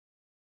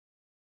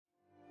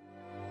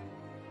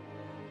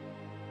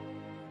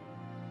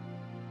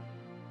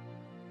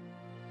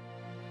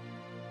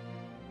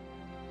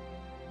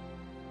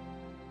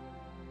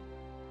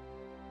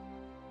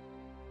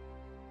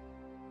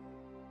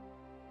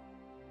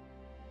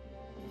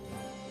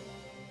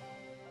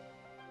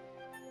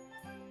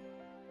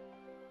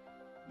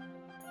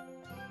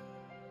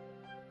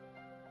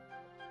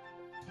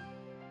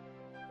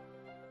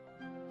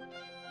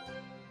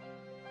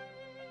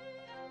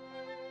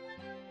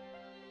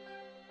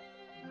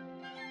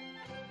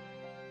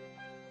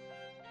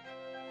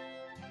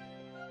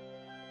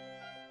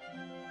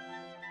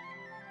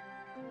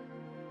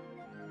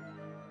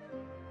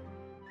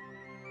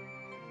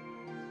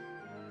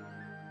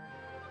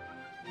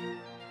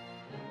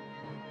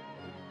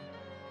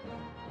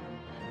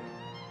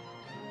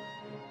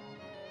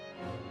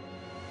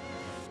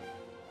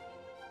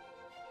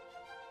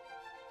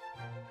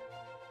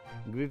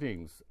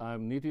Greetings.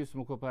 I'm Nitish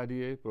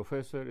Mukhopadhyay,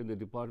 professor in the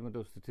Department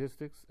of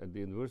Statistics at the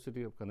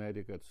University of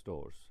Connecticut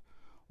Stores.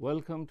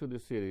 Welcome to the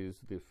series,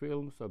 The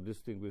Films of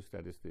Distinguished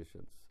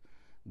Statisticians.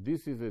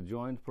 This is a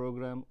joint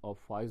program of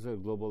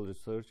Pfizer Global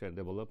Research and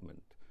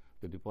Development,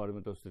 the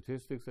Department of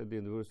Statistics at the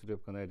University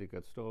of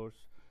Connecticut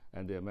Stores,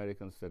 and the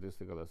American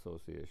Statistical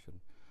Association.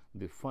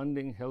 The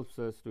funding helps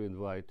us to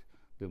invite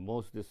the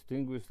most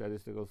distinguished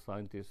statistical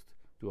scientists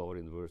to our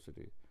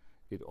university.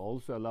 It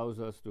also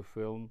allows us to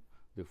film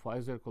the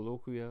Pfizer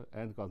colloquia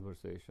and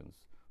conversations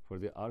for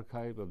the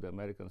archive of the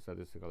American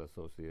Statistical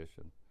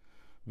Association.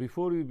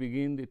 Before we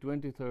begin the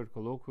 23rd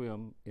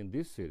colloquium in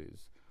this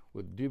series,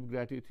 with deep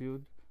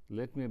gratitude,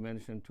 let me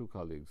mention two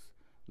colleagues,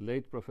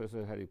 late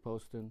Professor Harry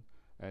Poston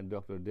and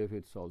Dr.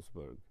 David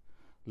Salzberg.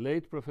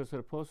 Late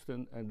Professor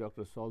Poston and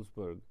Dr.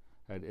 Salzberg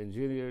had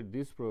engineered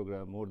this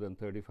program more than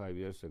 35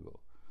 years ago.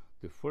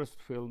 The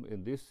first film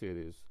in this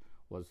series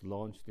was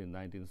launched in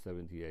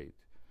 1978.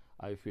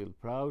 I feel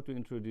proud to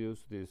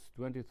introduce this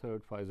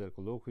 23rd Pfizer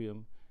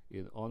colloquium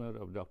in honor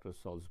of Dr.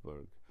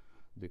 Salzberg.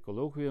 The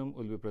colloquium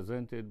will be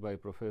presented by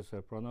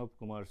Professor Pranab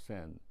K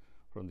Sen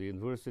from the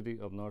University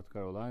of North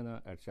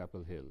Carolina at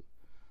Chapel Hill.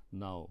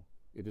 Now,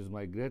 it is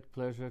my great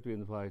pleasure to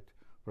invite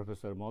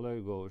Professor Molay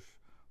Ghosh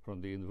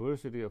from the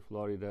University of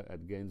Florida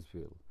at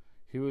Gainesville.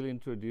 He will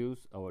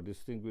introduce our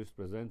distinguished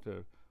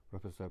presenter,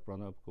 Professor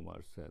Pranab K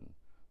Sen.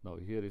 Now,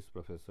 here is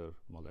Professor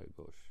Molay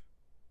Ghosh.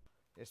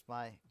 It's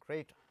my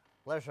great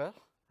pleasure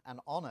and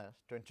honor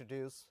to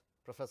introduce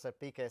Professor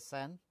P.K.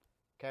 Sen,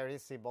 Carrie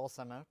C.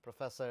 Balsamer,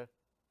 Professor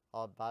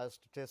of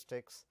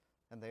Biostatistics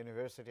in the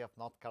University of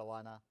North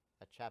Carolina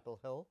at Chapel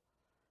Hill.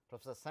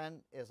 Professor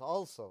Sen is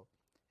also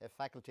a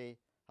faculty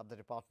of the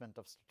Department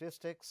of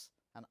Statistics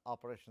and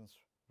Operations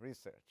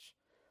Research.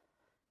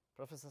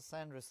 Professor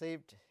Sen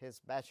received his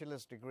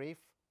bachelor's degree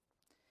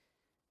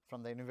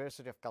from the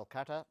University of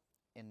Calcutta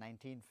in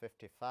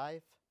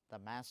 1955, the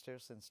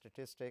master's in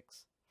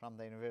statistics from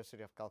the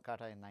University of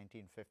Calcutta in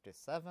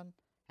 1957,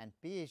 and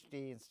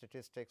PhD in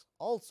statistics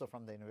also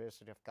from the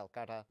University of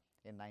Calcutta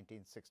in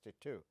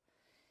 1962.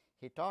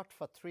 He taught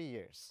for 3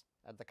 years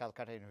at the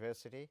Calcutta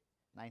University,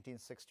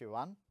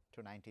 1961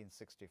 to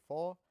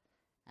 1964,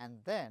 and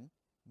then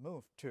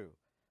moved to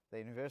the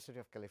University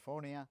of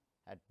California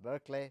at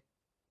Berkeley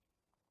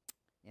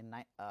in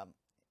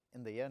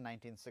the year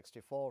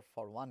 1964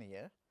 for 1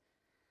 year,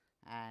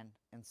 and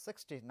in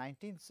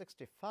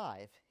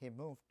 1965 he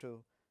moved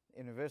to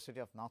University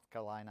of North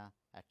Carolina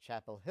at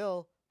Chapel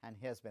Hill, and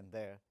he has been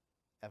there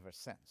ever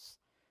since.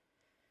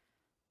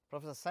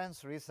 Professor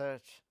Sen's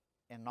research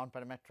in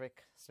non-parametric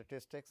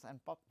statistics and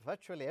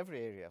virtually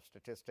every area of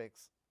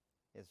statistics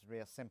is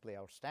simply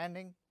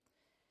outstanding.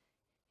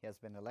 He has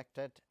been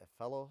elected a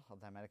Fellow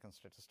of the American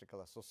Statistical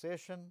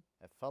Association,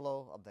 a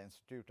Fellow of the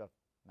Institute of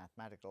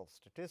Mathematical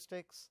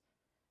Statistics,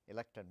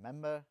 elected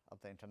member of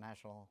the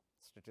International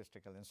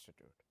Statistical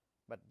Institute.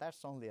 But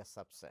that's only a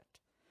subset.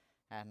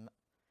 And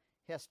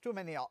he has too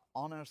many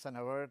honors and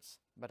awards,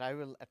 but I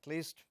will at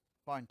least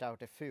point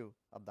out a few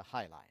of the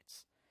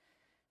highlights.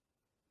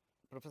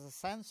 Professor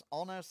Sen's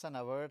honors and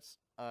awards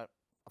are,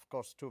 of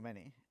course, too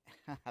many,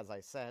 as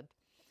I said.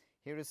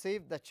 He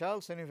received the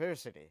Charles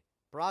University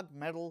Prague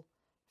Medal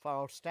for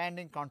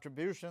Outstanding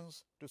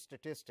Contributions to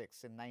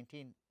Statistics in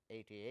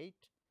 1988,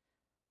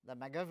 the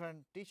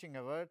McGovern Teaching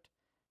Award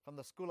from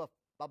the School of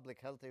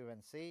Public Health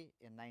UNC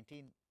in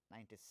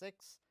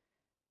 1996,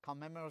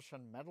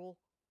 Commemoration Medal,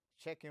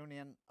 Czech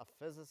Union of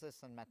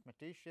Physicists and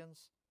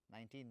Mathematicians,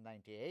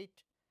 1998,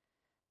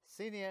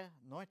 Senior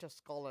Noeta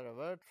Scholar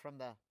Award from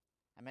the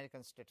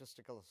American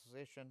Statistical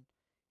Association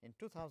in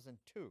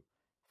 2002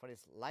 for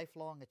his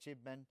lifelong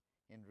achievement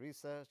in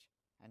research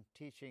and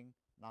teaching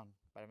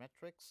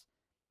non-parametrics.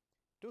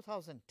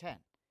 2010,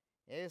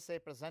 ASA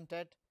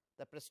presented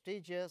the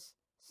prestigious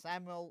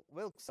Samuel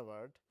Wilkes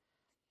Award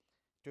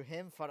to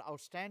him for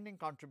outstanding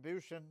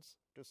contributions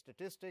to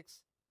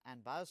statistics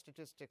and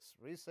biostatistics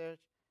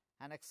research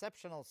and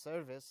exceptional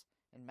service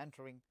in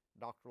mentoring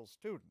doctoral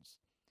students.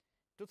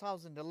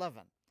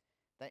 2011,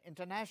 the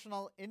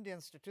International Indian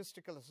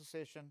Statistical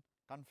Association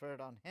conferred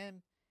on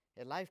him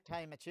a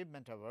Lifetime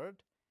Achievement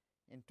Award.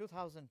 In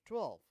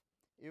 2012,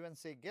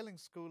 UNC Gilling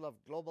School of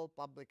Global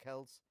Public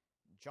Health's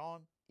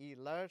John E.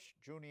 Lurch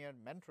Jr.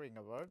 Mentoring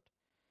Award.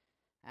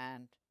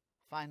 And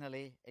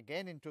finally,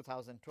 again in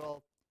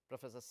 2012,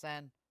 Professor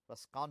Sen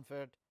was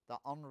conferred the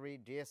honorary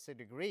DSc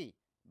degree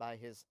by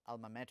his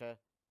alma mater,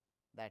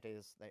 that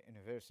is the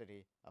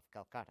University of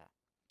Calcutta.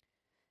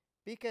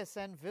 P.K.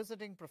 Sen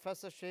visiting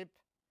professorship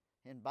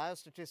in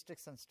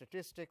biostatistics and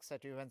statistics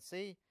at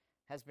UNC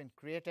has been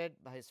created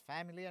by his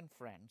family and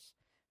friends,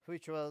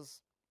 which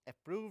was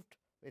approved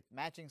with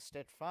matching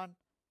state fund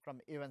from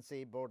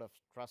UNC Board of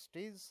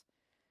Trustees.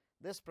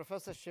 This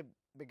professorship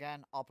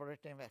began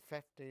operating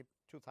effective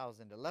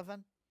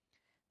 2011.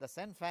 The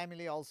Sen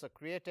family also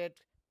created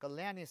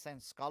Kalyani Sen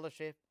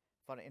Scholarship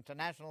for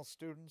international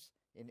students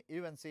in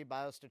UNC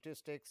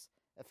Biostatistics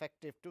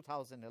effective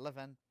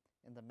 2011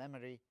 in the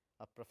memory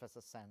of Professor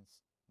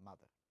Sen's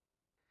mother.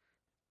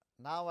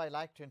 Now I'd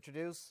like to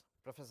introduce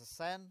Professor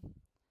Sen,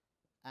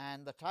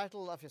 and the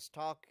title of his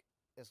talk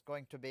is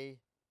going to be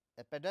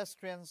A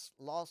Pedestrian's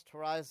Lost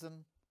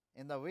Horizon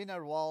in the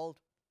Wiener Wald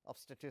of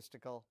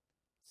Statistical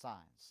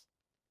Science.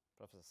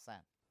 Professor Sen.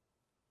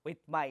 With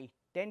my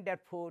tender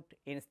foot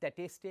in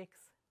statistics,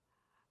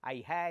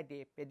 I had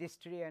a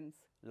pedestrian's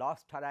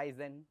lost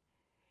horizon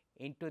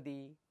into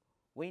the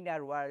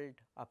Wiener world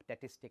of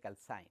statistical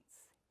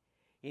science.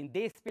 In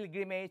this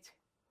pilgrimage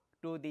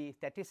to the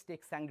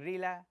statistics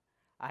Shangri-La,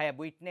 I have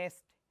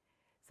witnessed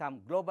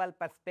some global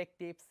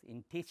perspectives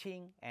in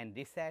teaching and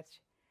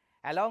research,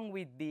 along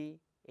with the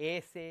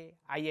ASA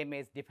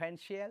IMS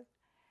differential,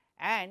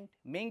 and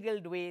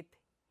mingled with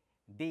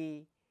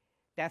the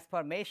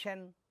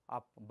transformation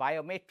of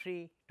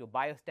biometry to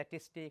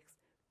biostatistics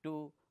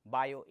to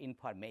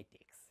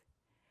bioinformatics.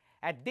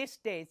 At this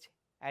stage,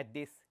 at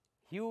this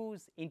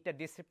huge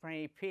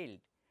interdisciplinary field,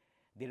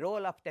 the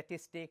role of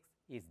statistics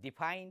is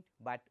defined,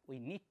 but we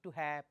need to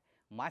have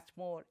much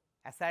more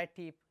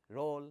assertive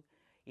role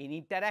in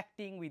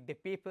interacting with the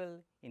people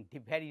in the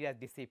various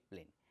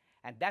disciplines.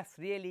 And that's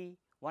really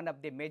one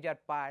of the major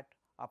part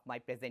of my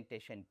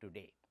presentation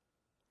today.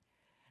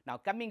 Now,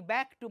 coming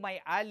back to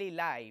my early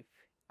life,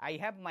 I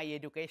have my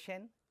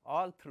education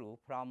all through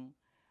from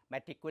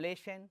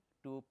matriculation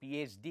to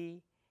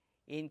PhD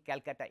in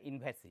Calcutta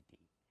University.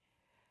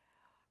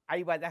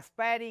 I was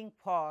aspiring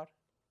for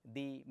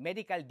the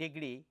medical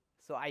degree,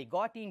 so I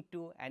got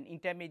into an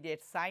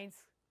intermediate science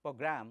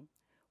program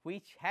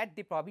which had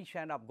the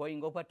provision of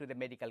going over to the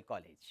medical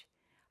college.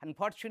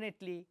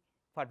 Unfortunately,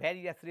 for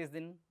various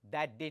reasons,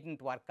 that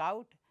didn't work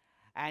out,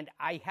 and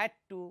I had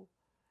to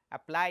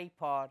apply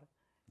for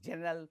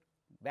General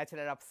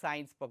Bachelor of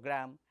Science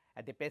program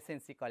at the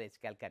Presidency College,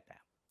 Calcutta.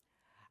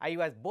 I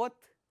was both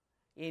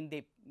in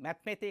the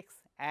mathematics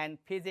and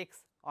physics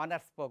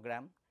honors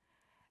program.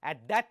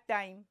 At that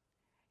time,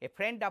 a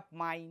friend of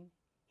mine,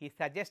 he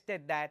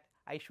suggested that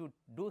I should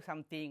do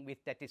something with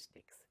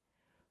statistics.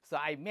 So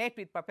I met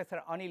with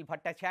Professor Anil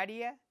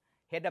Bhattacharya,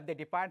 head of the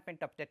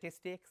Department of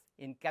Statistics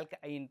in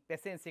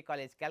Presidency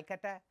College,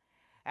 Calcutta,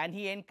 and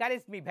he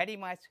encouraged me very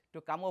much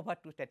to come over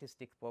to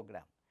statistics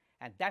program.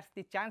 And that's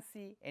the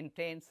chancy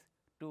entrance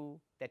to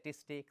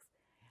statistics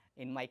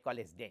in my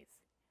college days.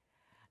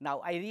 Now,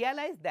 I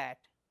realized that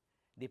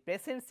the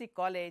Presidency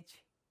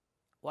College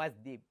was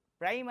the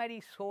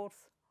primary source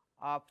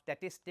of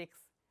statistics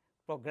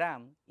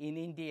program in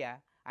India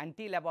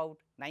until about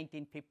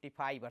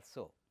 1955 or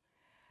so.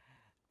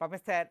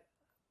 Professor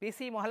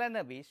P.C.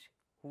 Mohalanavish,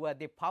 who was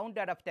the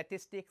founder of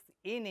statistics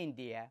in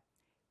India,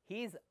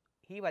 he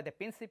was the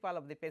principal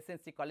of the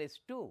Presidency College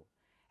too,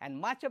 and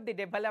much of the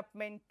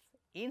development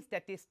in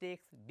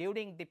statistics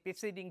during the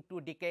preceding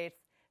 2 decades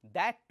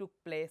that took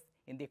place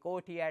in the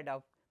courtyard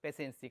of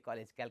Presidency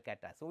College,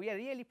 Calcutta. So we are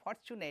really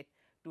fortunate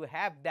to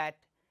have that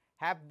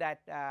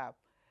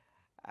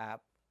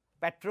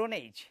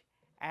patronage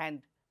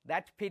and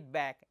that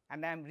feedback,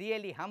 and I am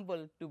really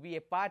humbled to be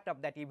a part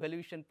of that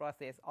evolution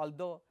process,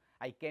 although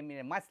I came in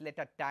a much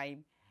later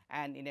time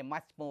and in a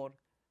much more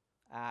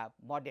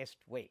modest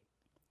way.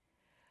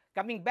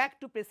 Coming back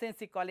to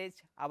Presidency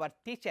College, our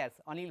teachers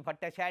Anil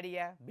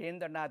Bhattacharya,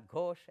 Birendranath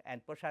Ghosh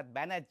and Prasad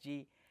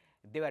Banerjee,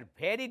 they were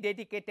very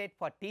dedicated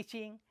for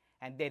teaching,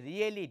 and they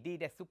really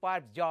did a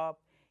superb job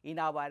in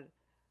our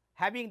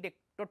having the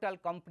total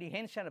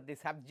comprehension of the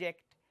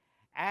subject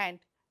and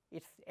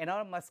its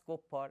enormous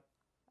scope for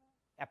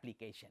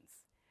applications.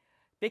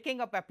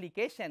 Speaking of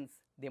applications,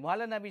 the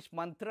Mohalanavish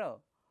mantra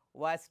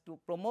was to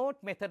promote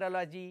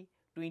methodology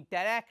to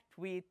interact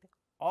with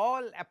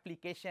all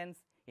applications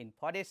in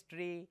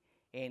forestry,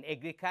 in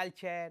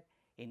agriculture,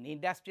 in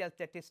industrial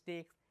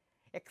statistics,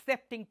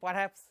 excepting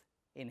perhaps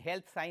in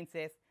health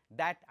sciences,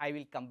 that I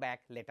will come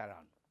back later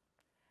on.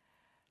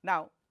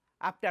 Now,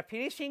 after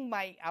finishing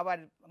my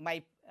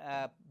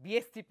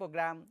BSc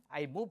program,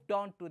 I moved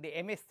on to the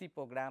MSc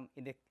program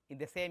in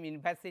the same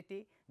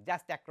university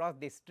just across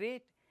the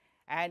street,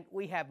 and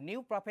we have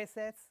new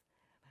professors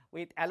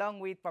along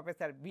with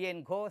Professor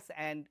B.N. Ghosh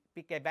and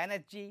P.K.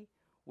 Banerjee.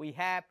 We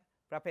have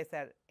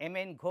Professor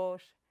M.N.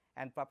 Ghosh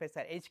and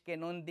Professor H.K.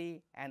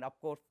 Nandi, and of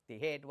course the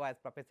head was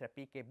Professor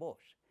P.K.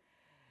 Bose.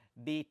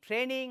 The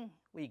training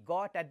we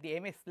got at the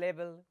MS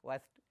level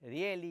was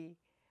really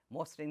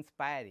most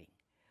inspiring.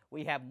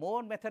 We have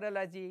more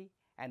methodology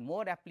and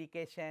more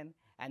application,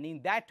 and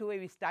in that way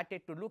we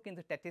started to look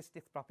into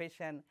statistics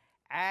profession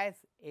as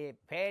a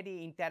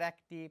very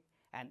interactive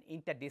and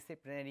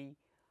interdisciplinary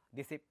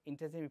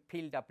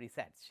field of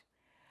research.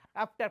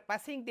 After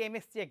passing the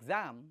MSc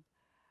exam,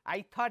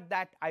 I thought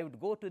that I would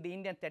go to the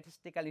Indian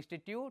Statistical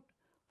Institute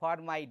for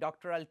my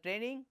doctoral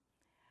training,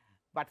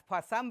 but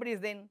for some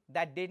reason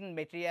that didn't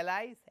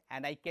materialize,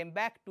 and I came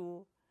back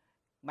to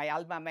my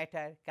alma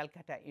mater,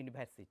 Calcutta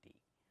University.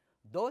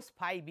 Those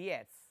 5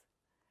 years,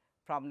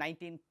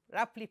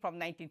 roughly from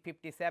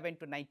 1957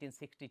 to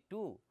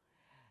 1962,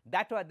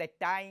 that was the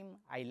time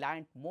I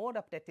learned more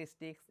of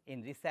statistics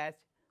in research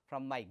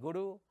from my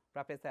guru,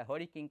 Professor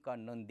Harikinkar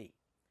Nandi.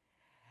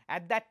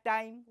 At that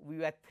time, we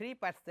were 3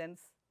 persons: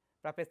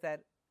 Professor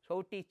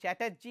Sauti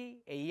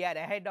Chatterjee, a year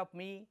ahead of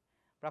me,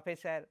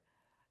 Professor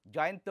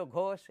Jayanto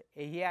Ghosh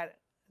a year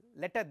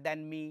later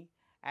than me,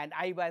 and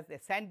I was a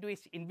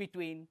sandwich in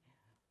between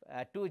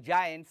two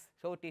giants,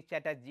 Soti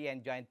Chatterjee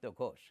and Jayanto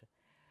Ghosh.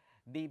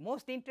 The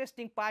most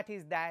interesting part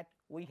is that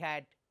we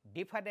had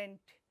different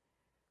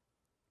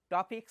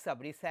topics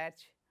of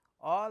research,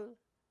 all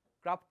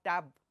cropped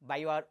up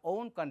by our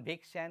own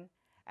conviction,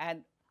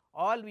 and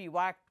all we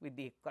worked with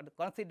the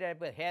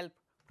considerable help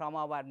from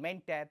our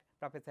mentor,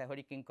 Professor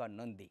Harikinkar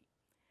Nandi.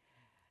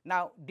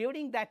 Now,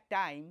 during that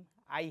time,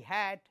 I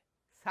had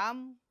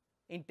some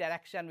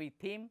interaction with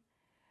him,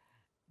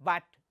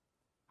 but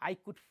I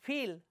could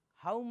feel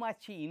how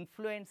much he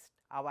influenced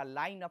our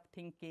line of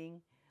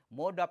thinking,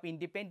 mode of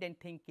independent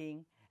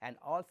thinking, and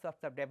all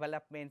sorts of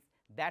developments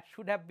that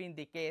should have been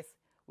the case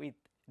with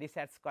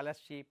research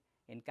scholarship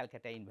in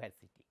Calcutta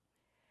University.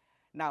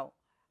 Now,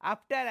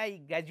 after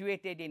I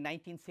graduated in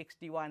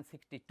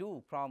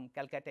 1961-62 from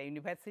Calcutta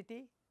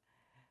University,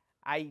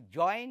 I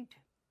joined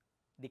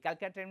the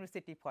Calcutta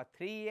University for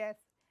 3 years,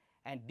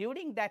 and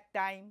during that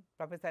time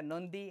Professor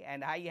Nandi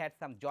and I had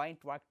some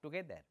joint work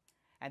together,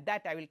 and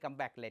that I will come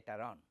back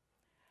later on.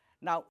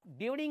 Now,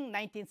 during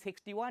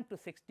 1961 to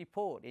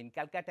 64 in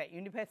Calcutta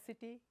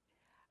University,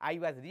 I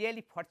was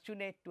really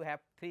fortunate to have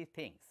three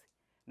things.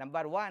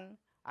 Number one,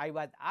 I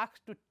was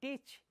asked to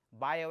teach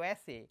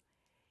bioassay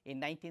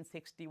in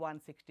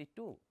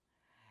 1961-62,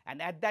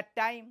 and at that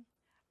time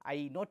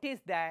I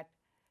noticed that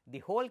the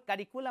whole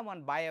curriculum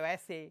on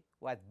bioassay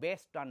was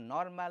based on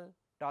normal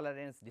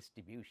tolerance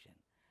distribution.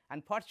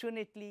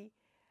 Unfortunately,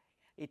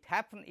 it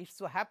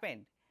so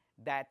happened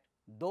that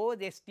those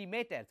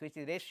estimators, which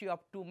is ratio of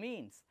two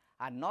means,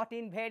 are not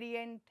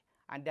invariant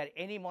under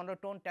any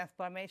monotone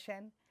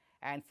transformation,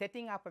 and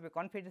setting up of a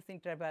confidence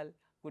interval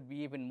could be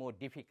even more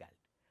difficult.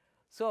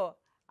 So,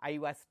 I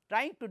was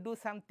trying to do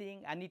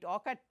something, and it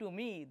occurred to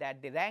me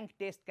that the rank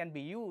test can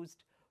be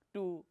used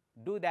to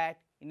do that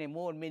in a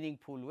more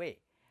meaningful way.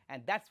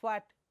 And that is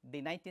what the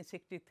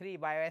 1963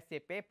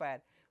 bioassay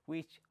paper,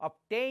 which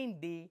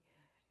obtained the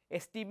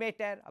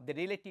estimator of the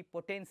relative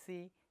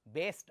potency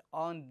based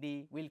on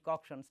the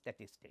Wilcoxon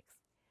statistics.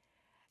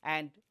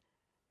 And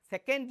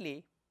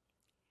secondly,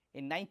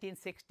 in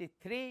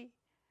 1963,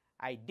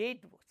 I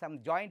did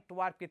some joint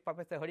work with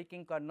Professor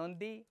Harikinkar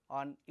Nandi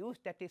on U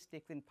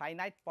statistics in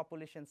finite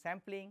population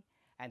sampling,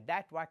 and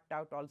that worked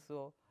out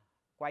also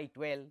quite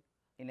well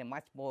in a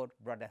much more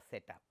broader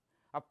setup.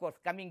 Of course,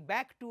 coming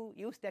back to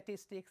U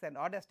statistics and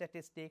order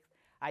statistics,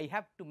 I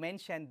have to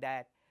mention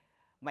that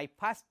my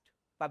first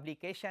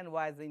publication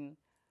was in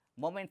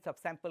Moments of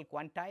Sample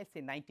Quantiles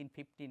in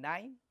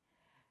 1959,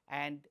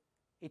 and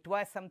it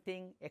was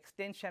something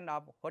extension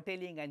of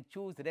Hotelling and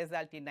Choose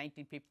result in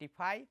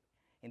 1955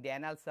 in the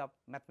Annals of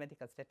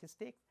Mathematical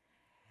Statistics.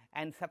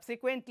 And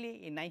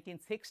subsequently in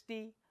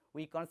 1960,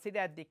 we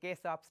considered the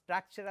case of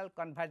structural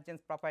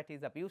convergence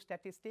properties of U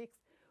statistics,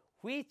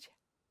 which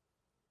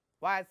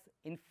was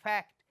in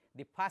fact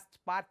the first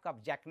spark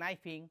of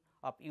jackknifing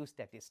of U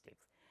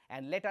statistics.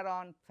 And later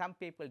on, some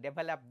people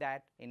developed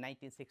that in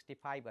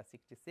 1965 or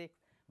 66,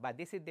 but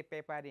this is the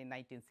paper in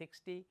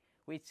 1960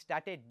 which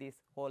started this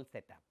whole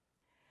setup.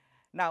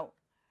 Now,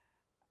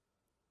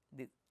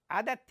 the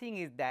other thing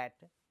is that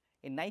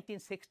in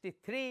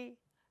 1963,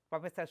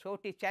 Professor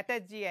Soti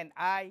Chatterjee and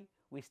I,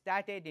 we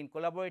started in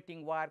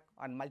collaborating work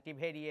on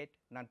multivariate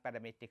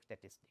non-parametric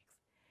statistics.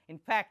 In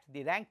fact,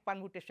 the rank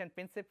permutation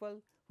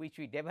principle which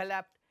we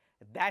developed,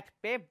 that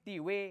paved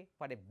the way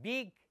for a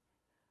big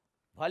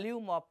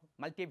volume of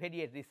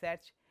multivariate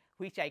research,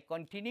 which I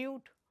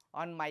continued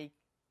on my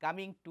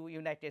coming to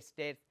United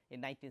States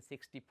in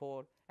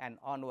 1964 and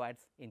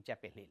onwards in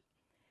Chapel Hill.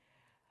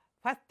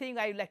 First thing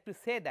I would like to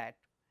say that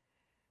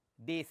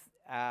this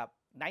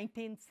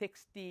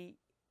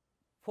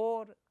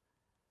 1964,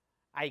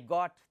 I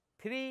got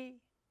 3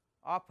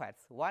 offers,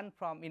 one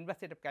from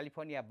University of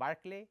California,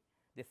 Berkeley,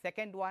 the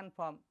second one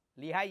from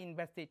Lehigh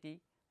University,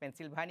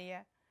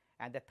 Pennsylvania,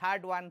 and the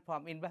third one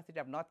from University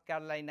of North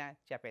Carolina,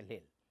 Chapel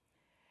Hill.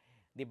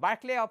 The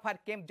Berkeley offer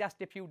came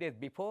just a few days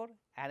before,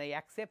 and I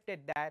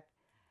accepted that,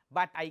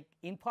 but I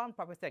informed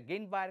Professor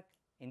Greenberg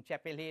in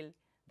Chapel Hill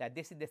that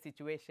this is the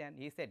situation.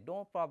 He said,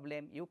 no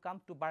problem, you come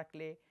to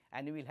Berkeley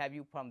and we will have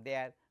you from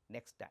there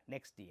next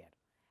year.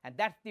 And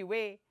that is the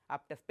way,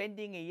 after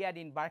spending a year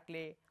in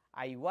Berkeley,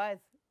 I was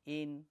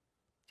in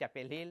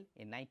Chapel Hill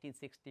in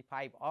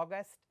 1965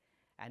 August,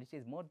 and it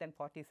is more than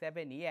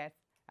 47 years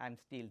I am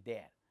still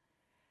there.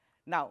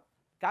 Now,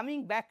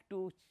 coming back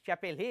to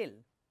Chapel Hill,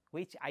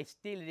 which I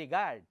still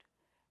regard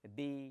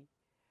the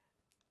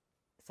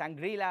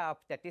Shangri-La of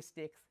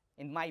statistics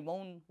in my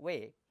own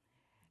way,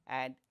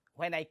 and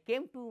when I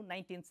came to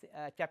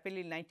Chapel Hill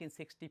in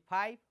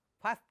 1965,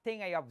 first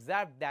thing I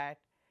observed that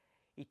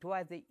it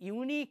was a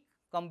unique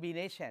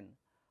combination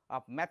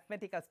of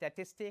mathematical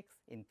statistics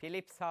in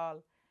Phillips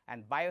Hall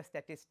and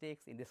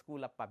biostatistics in the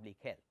School of Public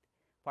Health.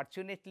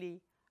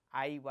 Fortunately,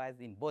 I was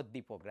in both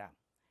the programs,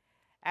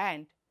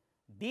 and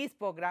these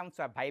programs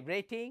are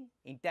vibrating,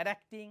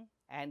 interacting,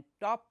 and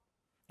top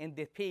in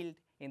the field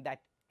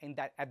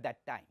at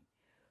that time.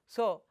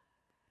 So,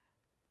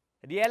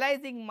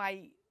 realizing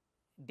my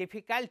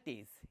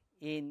difficulties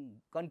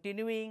in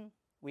continuing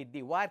with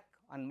the work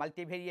on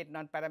multivariate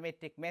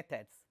non-parametric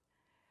methods,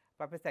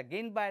 Professor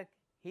Greenberg,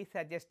 he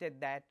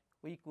suggested that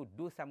we could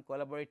do some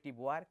collaborative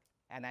work,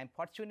 and I am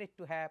fortunate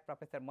to have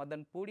Professor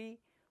Madan Puri,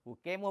 who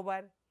came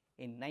over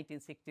in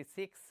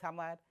 1966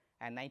 summer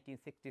and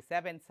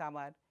 1967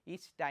 summer,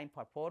 each time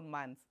for 4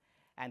 months,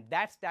 and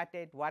that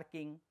started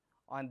working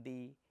on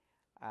the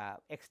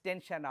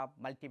extension of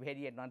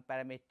multivariate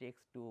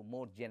non-parametrics to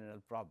more general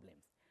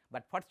problems.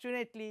 But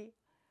fortunately,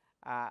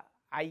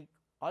 I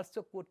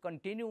also could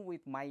continue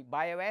with my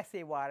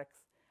bioassay works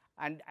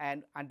and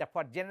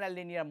for general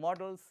linear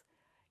models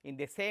in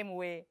the same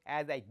way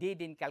as I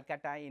did in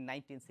Calcutta in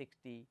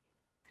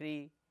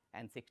 1963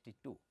 and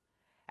 62.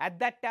 At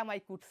that time, I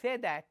could say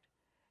that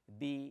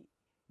the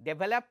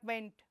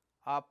development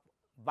of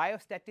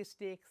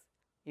biostatistics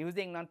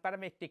using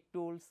non-parametric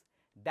tools,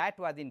 that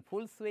was in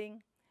full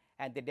swing,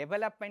 and the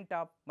development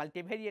of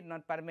multivariate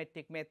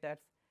non-parametric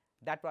methods,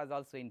 that was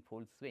also in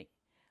full swing.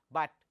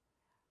 But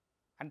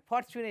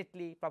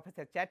unfortunately,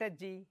 Professor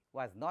Chatterjee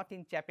was not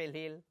in Chapel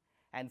Hill,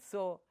 and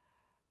so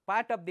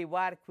part of the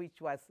work which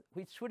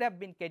should have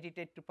been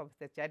credited to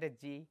Professor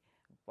Chatterjee,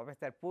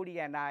 Professor Puri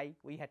and I,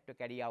 we had to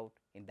carry out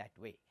in that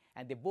way.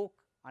 And the book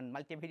on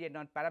multivariate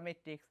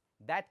non-parametrics,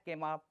 that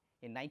came up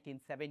in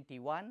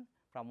 1971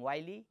 from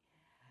Wiley,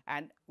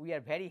 and we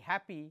are very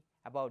happy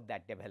about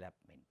that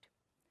development.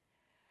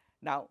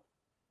 Now,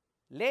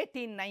 late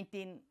in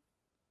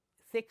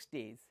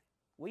 1960s,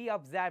 we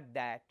observed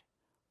that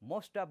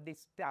most of the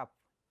stuff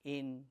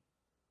in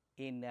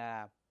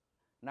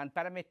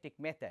non-parametric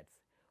methods,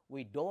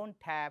 we don't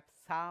have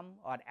sum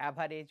or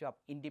average of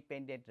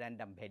independent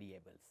random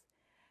variables.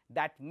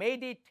 That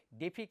made it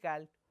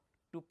difficult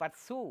to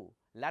pursue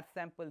large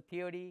sample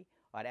theory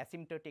or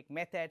asymptotic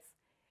methods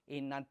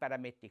in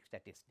non-parametric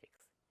statistics.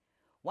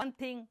 One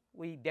thing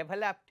we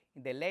developed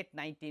in the late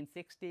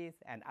 1960s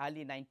and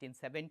early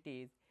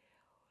 1970s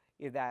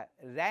is the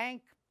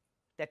rank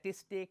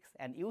statistics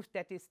and U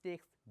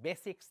statistics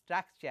basic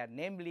structure,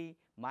 namely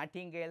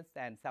martingales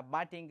and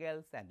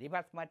submartingales and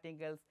reverse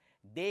martingales.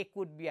 They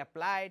could be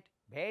applied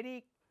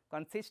very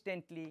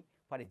consistently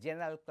for a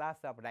general class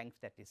of rank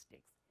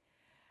statistics.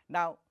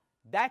 Now,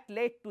 that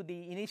led to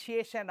the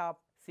initiation of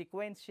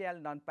sequential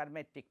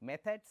non-parametric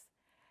methods,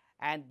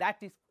 and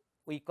that is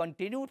we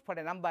continued for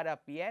a number of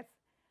years.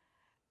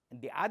 On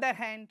the other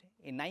hand,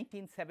 in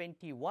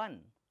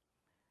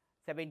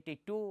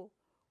 1971-72,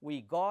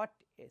 we got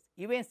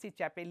UNC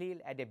Chapel Hill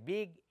at a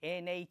big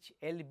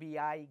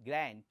NHLBI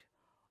grant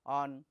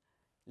on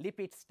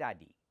lipid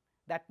study.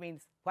 That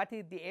means what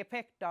is the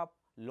effect of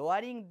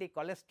lowering the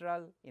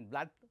cholesterol in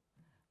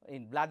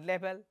blood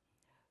level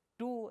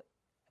to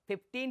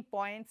 15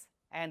 points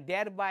and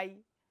thereby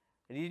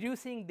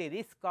reducing the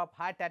risk of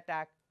heart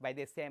attack by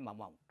the same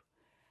amount.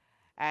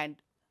 And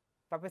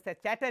Professor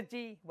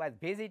Chatterjee was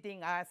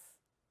visiting us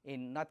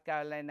in North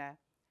Carolina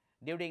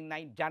during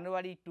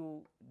January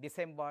to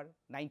December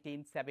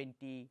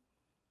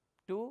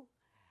 1972,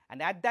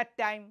 and at that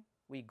time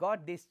we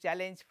got this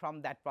challenge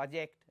from that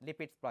project,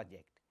 lipids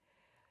project.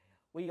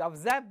 We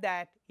observed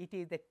that it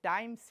is a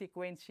time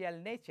sequential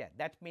nature.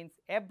 That means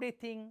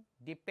everything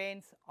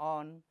depends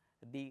on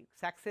the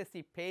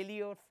successive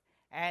failures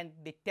and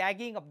the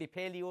tagging of the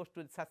failures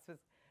to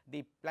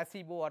the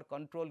placebo or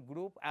control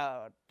group,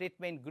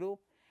 treatment group,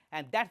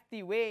 and that's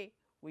the way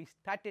we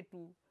started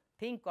to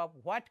think of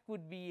what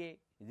could be a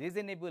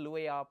reasonable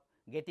way of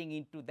getting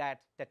into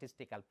that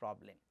statistical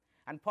problem.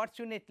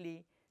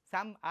 Unfortunately,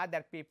 some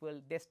other people,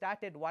 they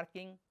started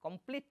working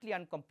completely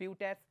on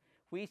computers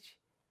which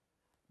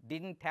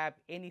didn't have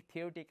any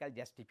theoretical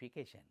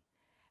justification.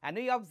 And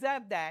we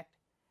observed that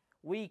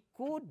we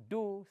could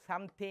do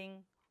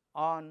something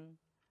on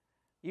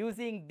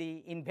using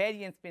the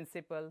invariance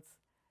principles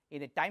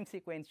in a time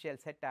sequential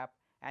setup,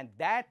 and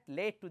that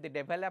led to the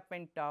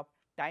development of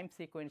time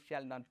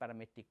sequential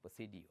non-parametric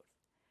procedures.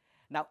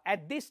 Now,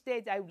 at this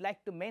stage, I would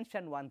like to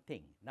mention one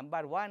thing.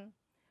 Number one,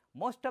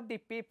 most of the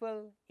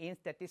people in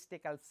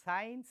statistical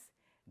science,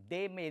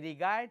 they may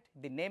regard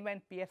the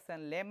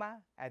Neyman-Pearson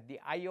lemma as the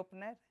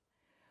eye-opener,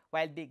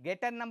 while the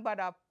greater number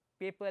of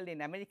people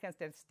in American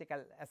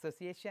Statistical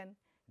Association,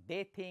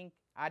 they think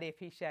R.A.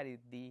 Fisher is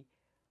the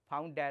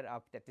founder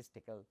of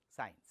statistical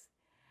science.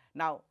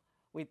 Now,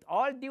 with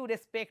all due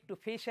respect to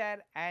Fisher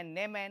and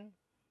Neyman,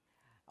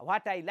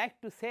 what I like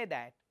to say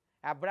that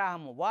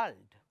Abraham Wald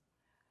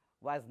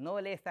was no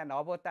less an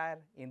avatar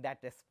in that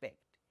respect,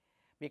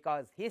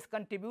 because his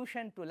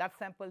contribution to large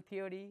sample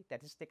theory,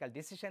 statistical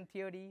decision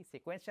theory,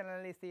 sequential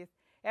analysis,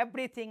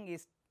 everything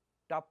is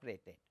top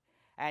rated,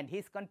 and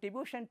his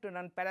contribution to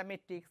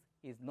non-parametrics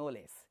is no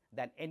less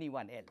than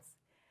anyone else.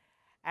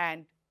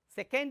 And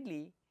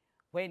secondly,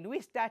 when we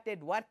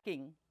started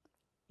working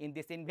in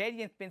this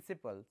invariance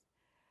principles,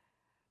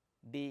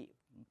 the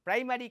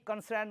primary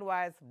concern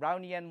was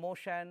Brownian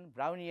motion,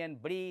 Brownian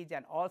bridge,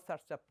 and all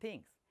sorts of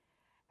things.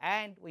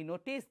 And we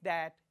noticed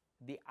that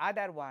the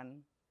other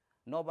one,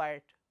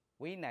 Norbert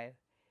Wiener,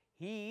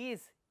 he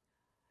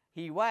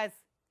was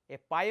a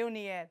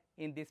pioneer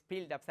in this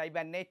field of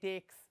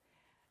cybernetics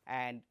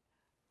and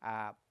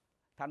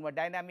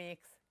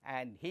thermodynamics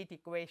and heat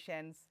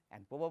equations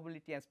and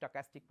probability and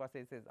stochastic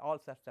processes, all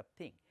sorts of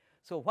things.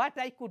 So, what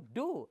I could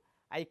do,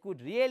 I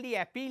could really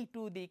appeal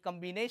to the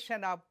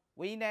combination of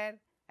Wiener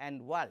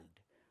and Wald.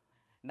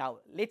 Now,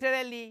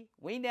 literally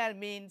Wiener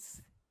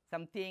means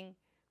something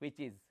which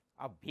is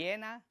of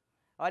Vienna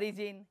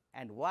origin,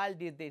 and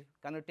Wald is the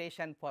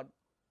connotation for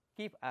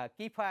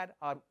Kiefer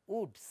or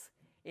woods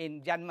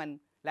in German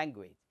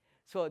language.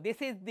 So,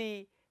 this is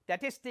the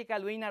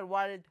statistical Wiener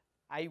Wald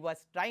I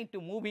was trying to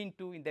move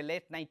into in the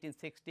late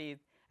 1960s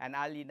and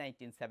early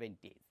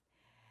 1970s.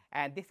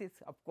 And this is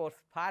of course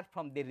far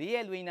from the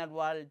real Wiener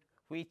Wald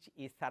which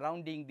is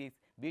surrounding this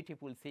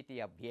beautiful city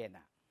of Vienna.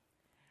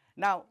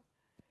 Now,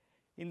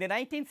 in the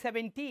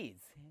 1970s,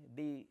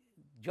 the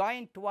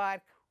joint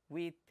work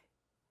with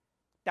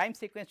time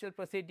sequential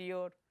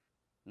procedure,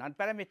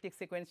 non-parametric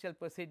sequential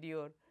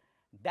procedure,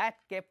 that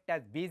kept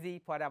us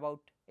busy for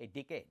about a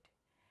decade.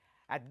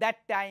 At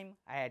that time,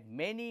 I had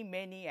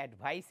many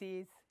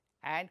advices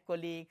and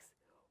colleagues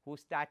who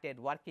started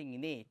working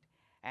in it,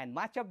 and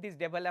much of these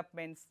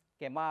developments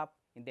came up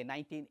in the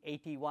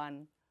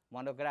 1981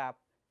 monograph,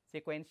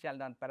 Sequential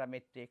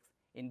Non-Parametrics,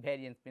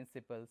 Invariance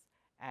Principles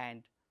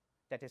and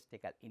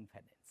Statistical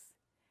Inference.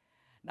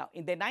 Now,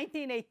 in the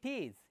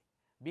 1980s,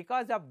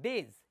 because of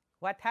this,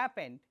 what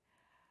happened,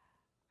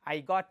 I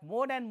got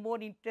more and more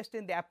interest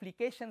in the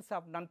applications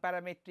of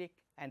non-parametric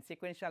and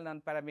sequential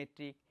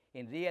non-parametric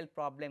in real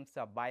problems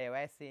of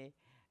bioassay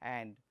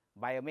and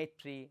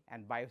biometry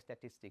and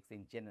biostatistics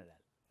in general.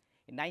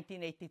 In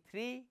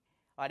 1983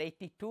 or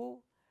 82,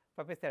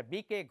 Professor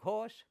B.K.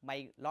 Ghosh,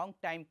 my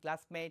long-time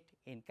classmate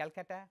in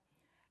Calcutta,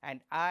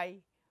 and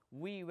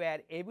we were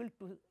able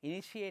to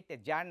initiate a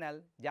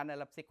journal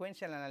of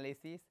sequential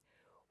analysis,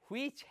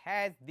 which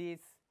has this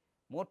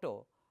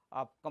motto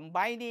of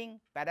combining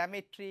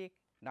parametric,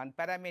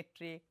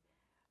 non-parametric,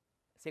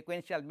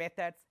 sequential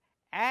methods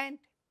and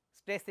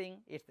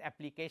stressing its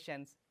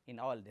applications in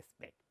all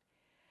respects.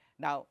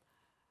 Now,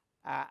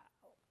 I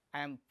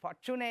am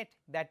fortunate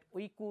that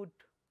we could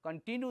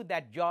continue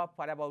that job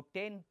for about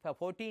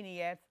 14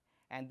 years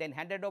and then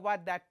handed over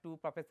that to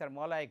Professor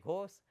Molloy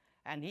Ghosh,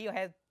 and he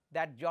has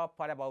that job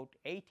for about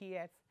 8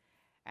 years.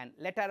 And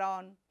later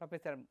on,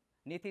 Professor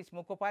Nitish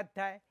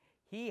Mukhopadhyay,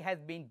 he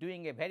has been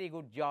doing a very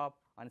good job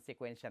on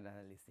sequential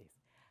analysis.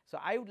 So,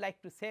 I would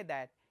like to say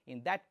that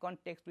in that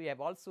context, we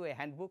have also a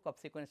handbook of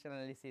sequential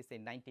analysis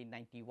in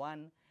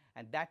 1991,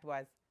 and that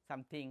was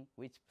something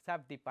which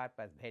served the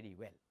purpose very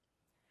well.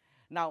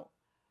 Now,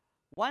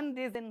 one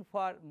reason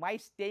for my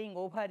staying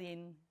over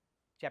in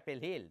Chapel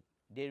Hill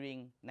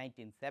during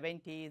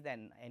 1970s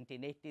and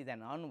 1980s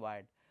and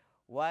onward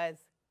was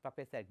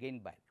Professor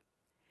Ginberg.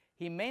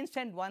 He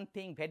mentioned one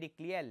thing very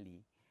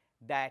clearly,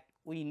 that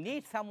we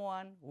need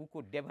someone who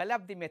could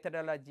develop the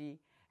methodology,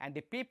 and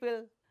the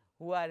people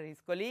who are his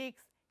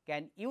colleagues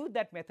can use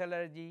that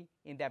methodology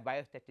in their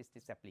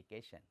biostatistics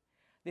application.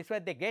 This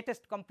was the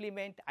greatest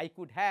compliment I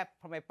could have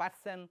from a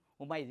person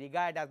whom I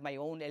regard as my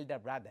own elder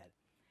brother.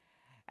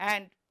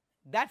 And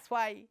that is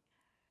why,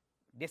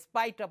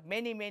 despite of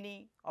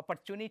many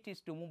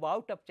opportunities to move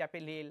out of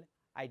Chapel Hill,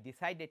 I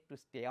decided to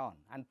stay on.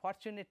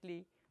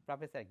 Unfortunately,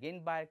 Professor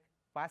Ginberg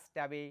passed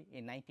away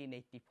in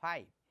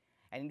 1985,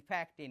 and in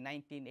fact, in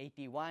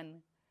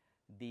 1981,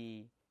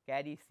 the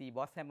Carey C.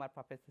 Bossamer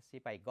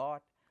professorship I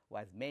got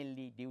was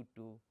mainly due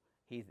to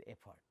his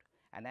effort,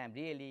 and I am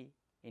really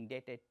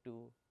indebted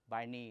to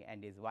Barney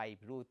and his wife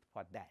Ruth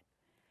for that.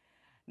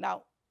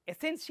 Now,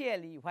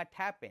 essentially what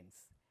happens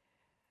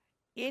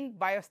in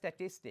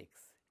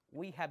biostatistics,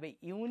 we have a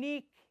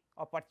unique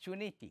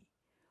opportunity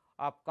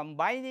of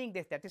combining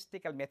the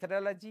statistical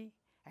methodology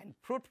and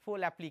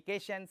fruitful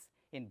applications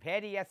in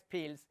various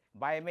fields,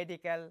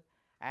 biomedical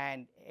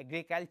and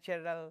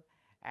agricultural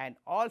and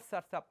all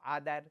sorts of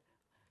other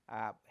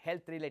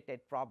health related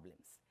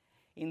problems.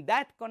 In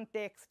that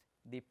context,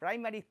 the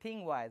primary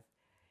thing was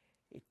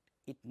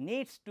it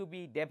needs to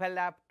be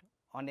developed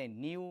on a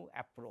new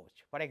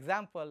approach. For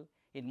example,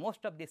 in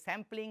most of the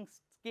sampling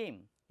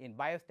scheme in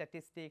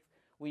biostatistics,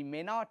 we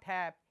may not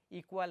have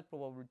equal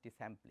probability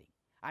sampling.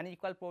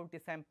 Unequal probability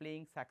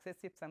sampling,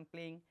 successive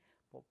sampling,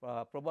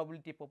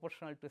 probability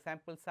proportional to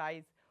sample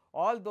size,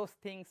 all those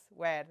things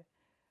were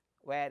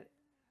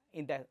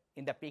in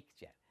the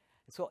picture.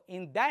 So,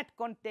 in that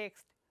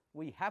context,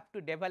 we have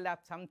to develop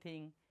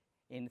something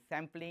in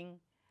sampling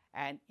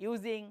and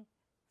using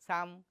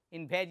some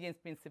invariance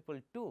principle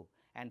too,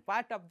 and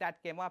part of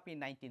that came up in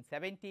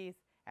 1970s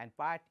and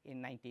part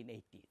in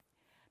 1980s.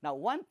 Now,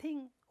 one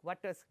thing what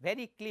was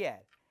very clear,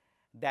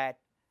 that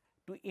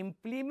to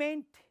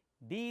implement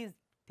these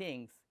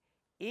things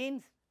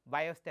in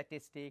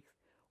biostatistics,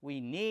 we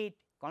need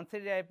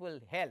considerable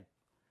help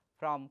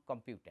from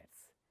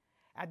computers.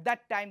 At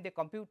that time, the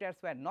computers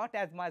were not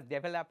as much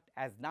developed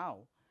as now,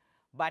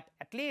 but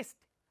at least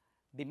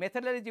the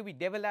methodology we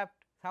developed,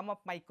 some of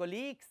my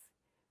colleagues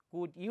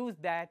could use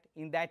that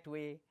in that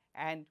way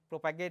and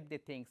propagate the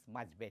things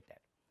much better.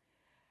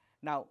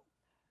 Now,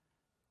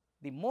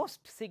 the most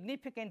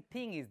significant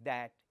thing is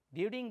that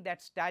during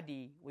that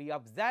study, we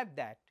observed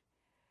that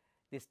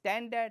the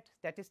standard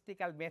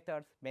statistical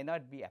methods may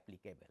not be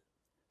applicable.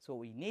 So,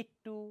 we need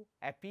to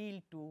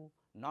appeal to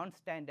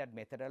non-standard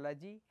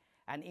methodology,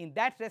 and in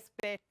that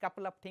respect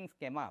couple of things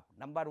came up.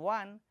 Number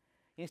one,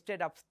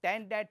 instead of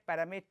standard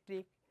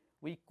parametric,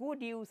 we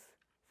could use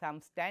some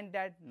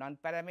standard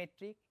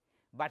non-parametric,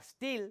 but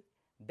still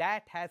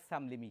that has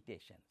some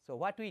limitation. So,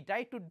 what we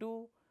try to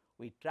do,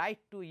 we try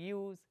to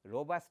use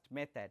robust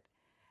method,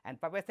 and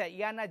Professor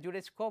Iana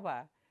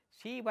Jurečková,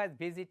 she was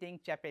visiting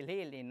Chapel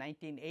Hill in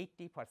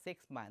 1980 for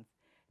 6 months.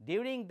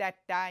 During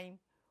that time,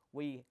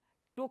 we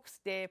took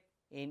step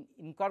in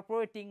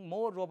incorporating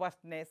more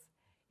robustness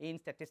in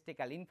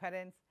statistical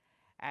inference,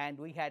 and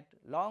we had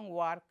long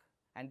work,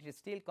 and it is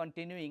still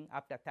continuing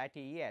after 30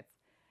 years.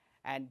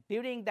 And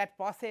during that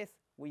process,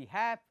 we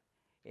have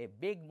a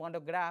big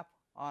monograph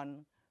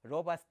on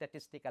robust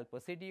statistical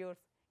procedures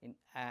in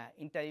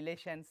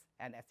interrelations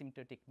and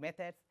asymptotic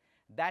methods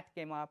that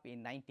came up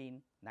in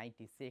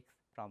 1996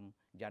 from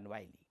John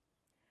Wiley.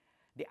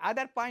 The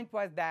other point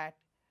was that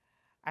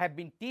I have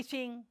been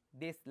teaching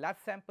this large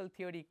sample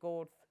theory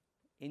course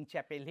in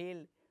Chapel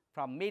Hill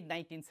from mid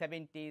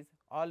 1970s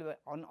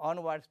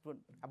onwards to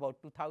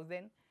about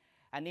 2000,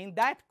 and in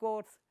that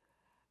course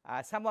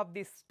some of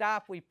this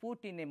stuff we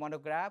put in a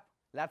monograph,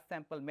 large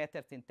sample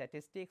methods in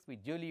statistics, with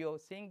Julio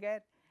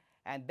Singer,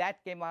 and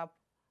that came up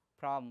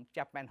from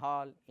Chapman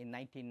Hall in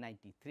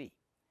 1993.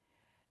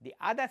 The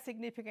other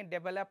significant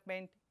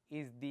development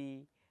is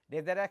the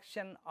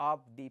resurrection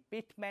of the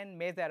Pittman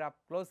measure of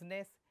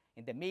closeness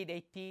in the mid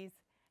 80s,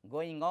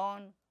 going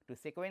on to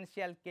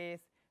sequential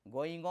case,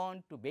 going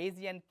on to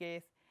Bayesian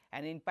case,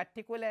 and in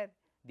particular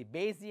the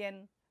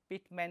Bayesian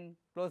Pittman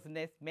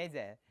closeness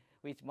measure,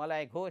 which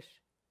Molloy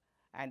Ghosh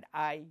and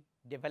I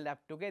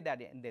developed together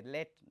in the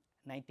late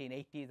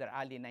 1980s or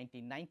early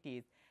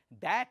 1990s.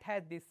 That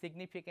has this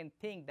significant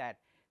thing that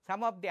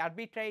some of the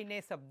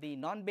arbitrariness of the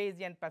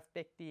non-Bayesian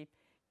perspective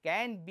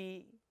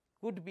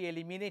could be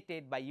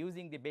eliminated by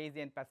using the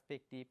Bayesian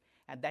perspective,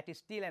 and that is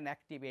still an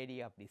active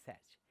area of research.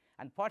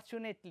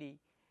 Unfortunately,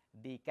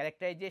 the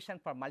characterization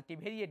for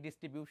multivariate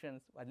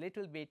distributions was a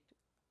little bit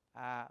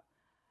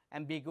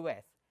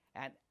ambiguous,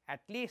 and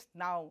at least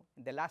now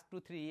in the last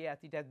 2-3 years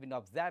it has been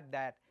observed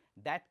that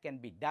that can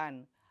be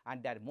done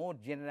under more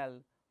general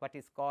what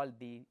is called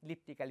the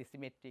elliptically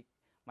symmetric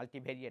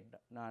multivariate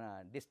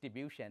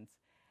distributions,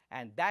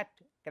 and that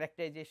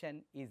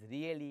characterization is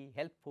really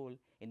helpful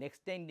in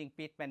extending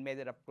Pittman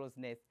measure of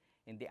closeness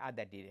in the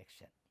other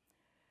direction.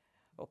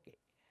 Okay.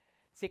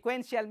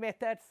 Sequential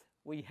methods,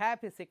 we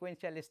have a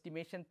sequential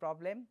estimation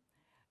problem,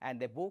 and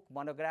the book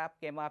monograph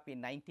came up in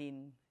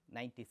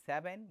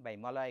 1997 by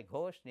Molloy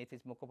Ghosh,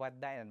 Nitish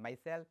Mukhopadhyay and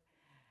myself,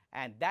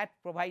 and that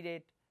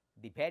provided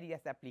the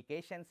various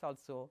applications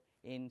also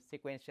in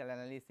sequential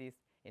analysis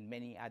in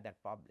many other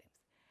problems.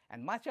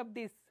 And much of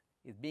this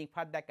is being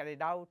further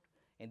carried out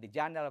in the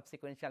Journal of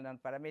Sequential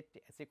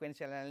Non-Parametric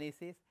Sequential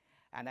Analysis,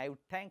 and I would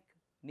thank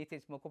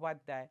Nitish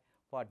Mukhopadhyay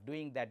for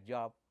doing that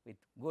job with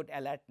good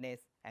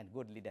alertness and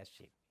good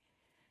leadership.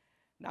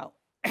 Now,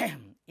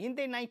 in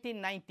the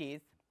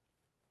 1990s,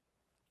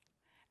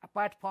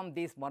 apart from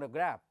this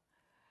monograph,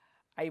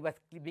 I was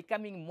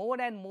becoming more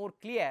and more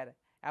clear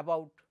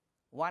about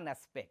one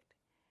aspect,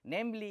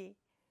 namely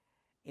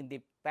in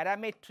the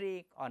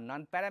parametric or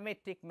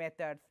non-parametric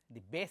methods,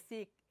 the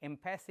basic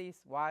emphasis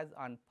was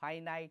on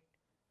finite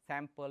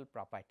sample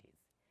properties,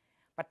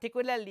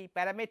 particularly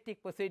parametric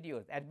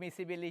procedures,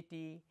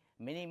 admissibility,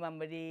 minimum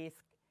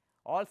risk,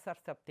 all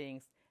sorts of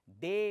things.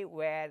 They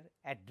were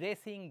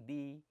addressing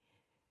the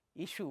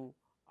issue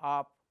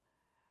of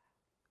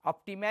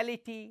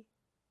optimality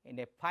in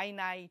a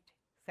finite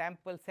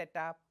sample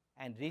setup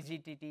and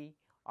rigidity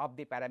of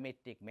the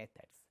parametric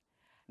methods.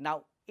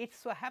 Now, it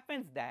so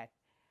happens that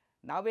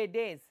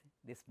nowadays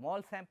the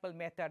small sample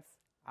methods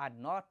are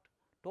not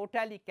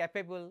totally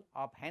capable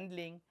of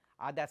handling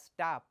other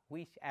stuff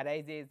which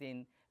arises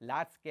in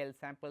large scale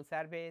sample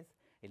surveys,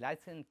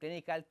 arises in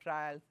clinical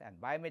trials and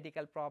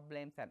biomedical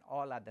problems and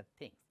all other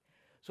things.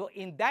 So,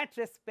 in that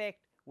respect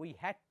we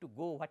had to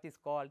go what is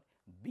called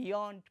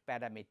beyond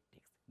parametrics.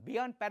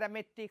 Beyond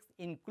parametrics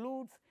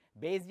includes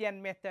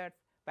Bayesian methods,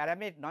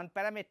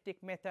 non-parametric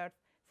methods,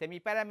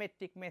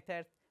 semi-parametric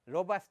methods,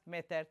 robust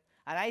methods,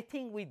 and I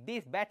think with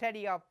this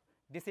battery of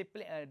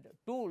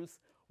tools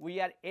we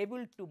are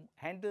able to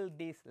handle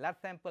this large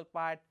sample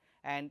part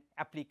and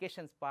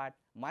applications part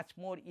much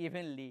more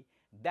evenly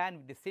than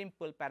with the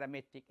simple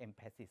parametric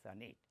emphasis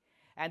on it.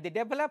 And the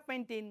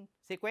development in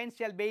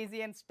sequential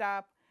Bayesian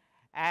stuff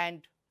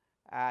and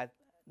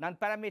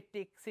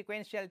non-parametric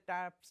sequential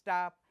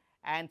stuff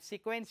and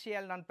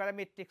sequential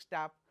non-parametric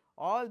stuff,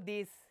 all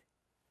these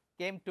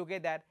came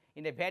together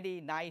in a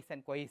very nice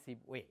and cohesive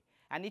way.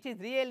 And it is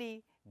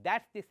really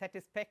that's the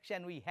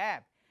satisfaction we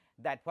have,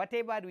 that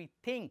whatever we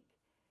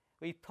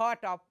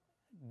thought of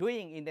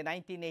doing in the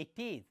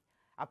 1980s,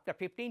 after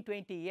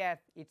 15-20 years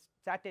it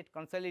started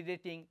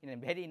consolidating in a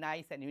very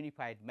nice and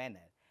unified manner.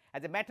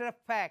 As a matter of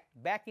fact,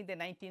 back in the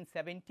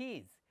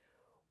 1970s,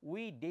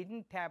 we did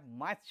not have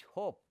much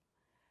hope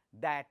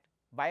that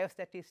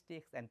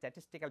biostatistics and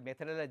statistical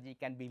methodology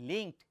can be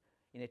linked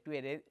to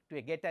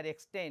a greater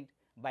extent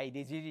by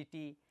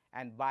rigidity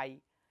and by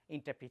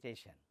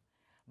interpretation.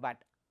 But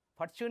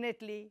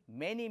fortunately,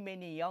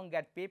 many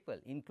younger people,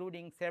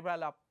 including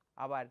several of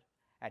our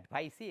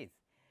advisees,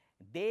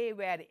 they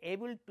were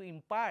able to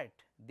impart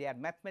their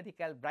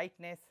mathematical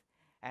brightness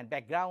and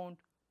background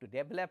to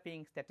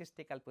developing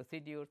statistical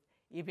procedures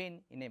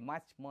even in a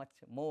much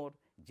more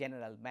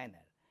general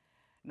manner.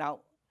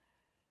 Now,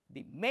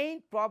 the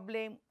main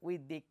problem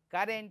with the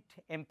current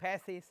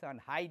emphasis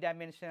on high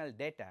dimensional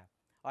data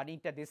or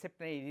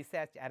interdisciplinary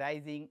research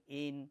arising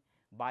in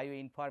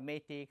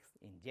bioinformatics,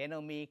 in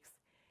genomics,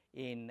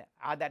 in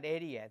other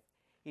areas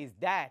is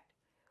that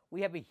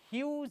we have a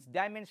huge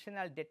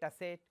dimensional data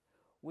set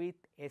with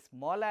a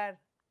smaller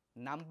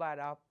number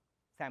of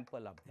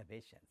sample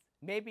observations.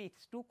 Maybe it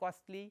is too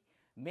costly,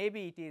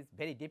 maybe it is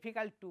very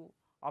difficult to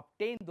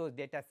obtain those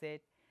data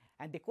sets,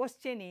 and the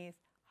question is,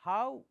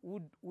 how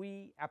would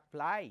we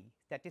apply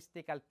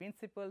statistical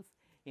principles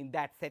in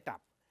that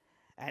setup?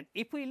 And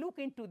if we look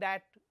into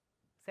that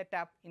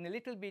setup in a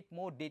little bit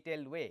more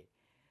detailed way,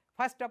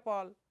 first of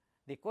all,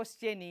 the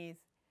question is,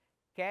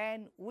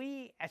 can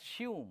we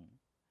assume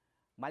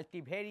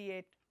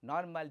multivariate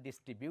normal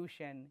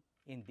distribution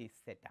in this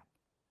setup?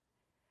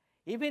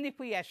 Even if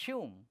we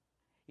assume,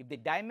 if the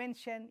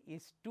dimension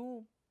is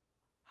too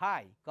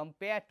high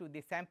compared to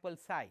the sample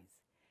size,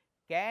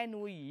 can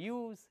we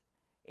use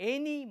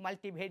any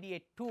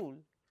multivariate tool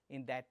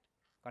in that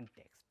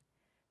context?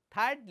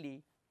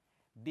 Thirdly,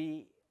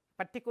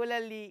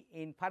 particularly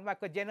in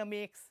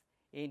pharmacogenomics,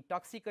 in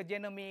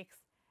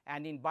toxicogenomics,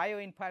 and in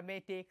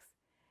bioinformatics,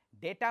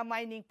 data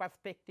mining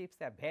perspectives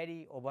are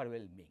very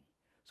overwhelming.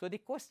 So, the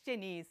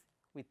question is,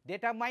 with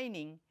data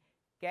mining,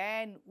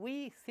 can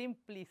we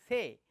simply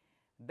say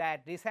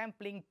that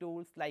resampling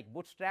tools like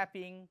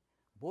bootstrapping,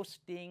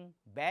 boosting,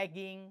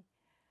 bagging,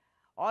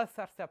 all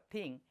sorts of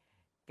things,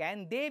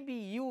 can they be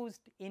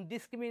used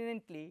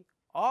indiscriminately,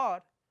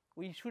 or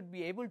we should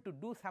be able to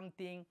do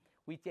something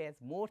which has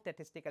more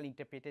statistical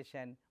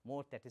interpretation,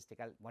 more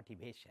statistical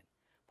motivation?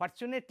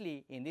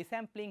 Fortunately, in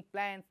resampling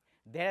plans,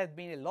 there has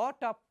been a lot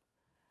of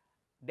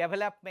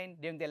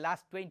development during the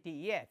last 20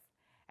 years,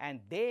 and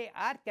they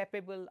are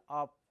capable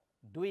of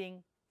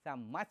doing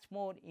some much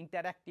more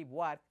interactive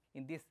work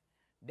in this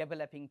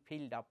developing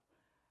field of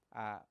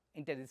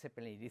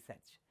interdisciplinary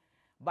research.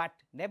 But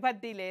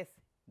nevertheless,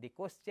 the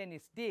question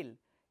is still,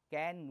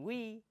 can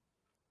we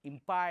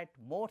impart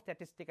more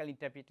statistical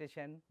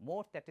interpretation,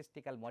 more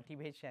statistical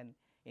motivation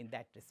in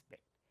that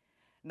respect?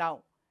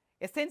 Now,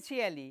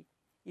 essentially,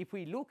 if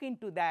we look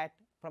into that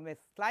from a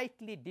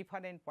slightly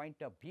different point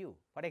of view,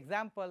 for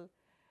example,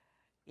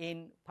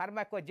 in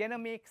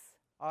pharmacogenomics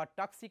or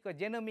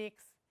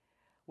toxicogenomics,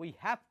 we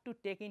have to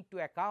take into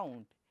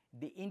account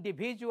the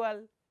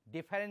individual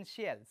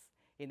differentials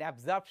in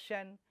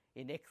absorption,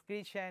 in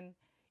excretion,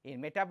 in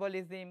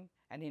metabolism,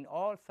 and in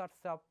all sorts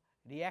of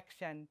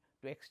reaction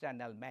to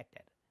external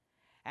matter.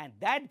 And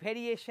that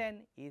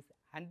variation is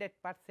 100%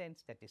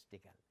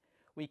 statistical.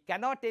 We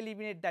cannot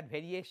eliminate that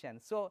variation.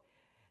 So,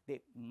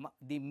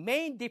 the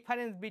main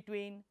difference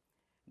between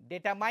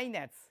data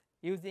miners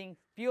using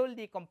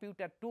purely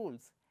computer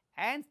tools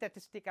and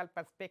statistical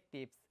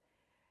perspectives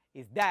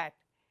is that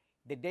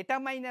the data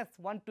miners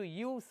want to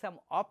use some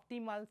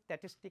optimal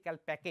statistical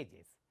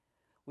packages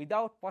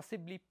without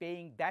possibly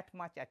paying that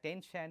much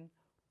attention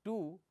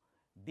to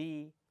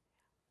the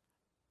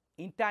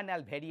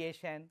internal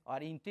variation or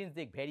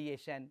intrinsic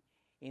variation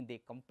in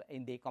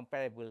the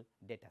comparable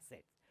data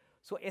sets.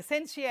 So,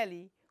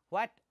 essentially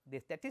what the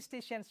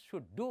statisticians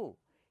should do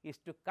is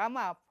to come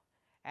up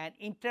and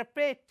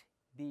interpret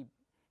the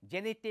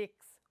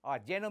genetics or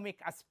genomic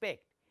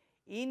aspect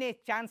in a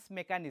chance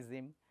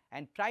mechanism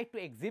and try to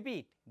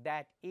exhibit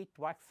that it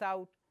works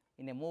out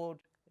in a more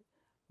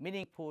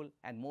meaningful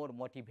and more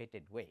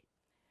motivated way.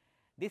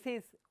 This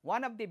is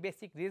one of the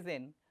basic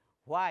reasons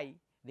why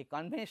the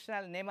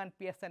conventional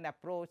Neyman-Pearson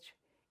approach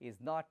is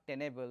not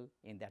tenable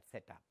in that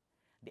setup.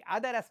 The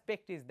other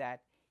aspect is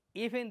that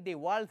even the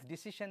Wald's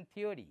decision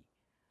theory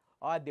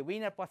or the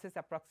Wiener process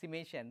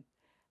approximation,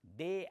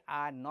 they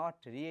are not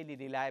really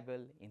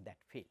reliable in that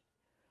field.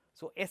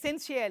 So,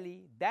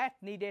 essentially that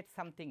needed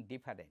something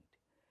different.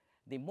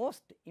 The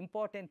most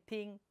important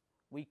thing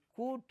we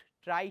could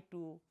try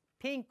to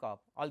think of,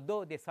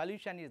 although the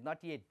solution is not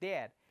yet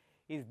there,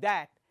 is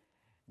that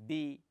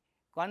the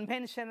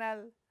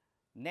conventional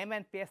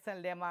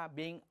Neyman-Pearson lemma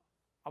being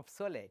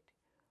obsolete,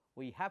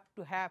 we have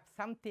to have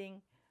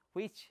something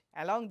which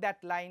along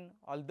that line,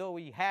 although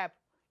we have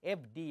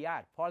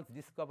FDR, false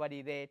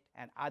discovery rate,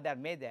 and other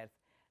measures,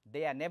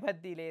 they are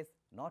nevertheless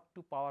not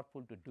too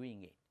powerful to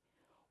doing it.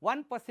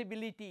 One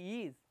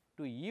possibility is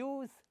to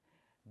use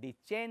the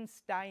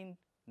Chen-Stein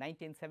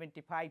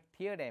 1975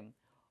 theorem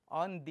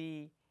on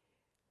the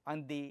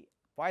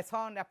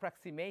Poisson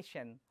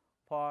approximation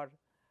for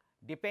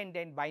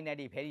dependent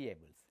binary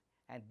variables,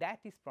 and that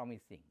is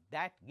promising.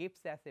 That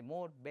gives us a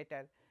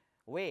better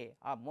way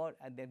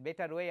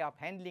of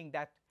handling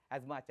that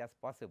as much as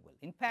possible.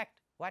 In fact,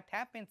 what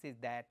happens is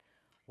that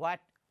what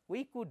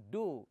we could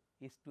do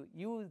is to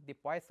use the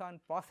Poisson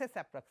process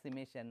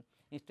approximation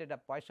instead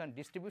of Poisson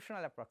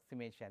distributional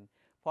approximation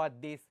for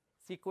this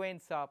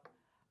sequence of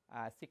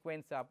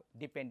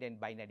dependent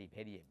binary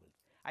variables.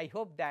 I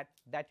hope that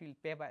will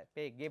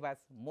give us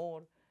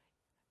more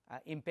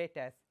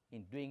impetus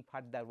in doing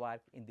further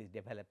work in this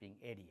developing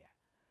area.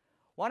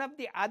 One of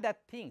the other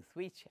things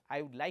which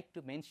I would like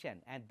to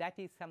mention, and that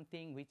is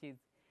something which is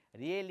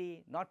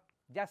really not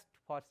just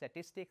for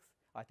statistics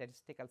or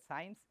statistical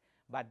science,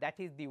 but that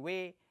is the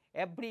way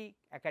every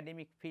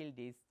academic field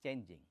is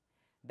changing.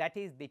 That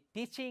is the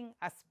teaching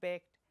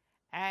aspect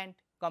and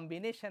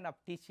combination of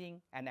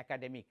teaching and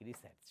academic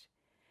research.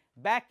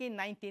 Back in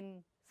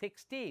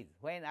 1960s,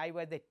 when I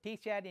was a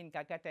teacher in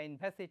Calcutta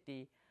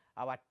University,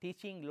 our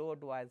teaching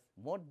load was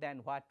more than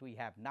what we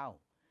have now.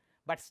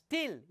 But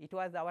still it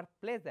was our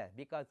pleasure,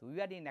 because we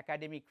were in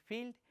academic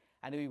field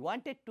and we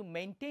wanted to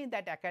maintain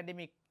that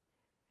academic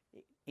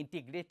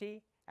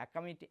integrity,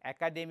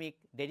 academic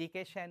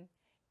dedication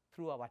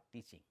through our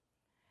teaching.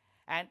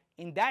 And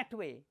in that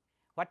way,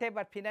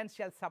 whatever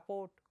financial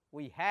support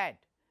we had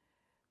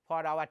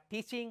for our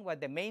teaching was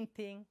the main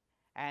thing,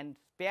 and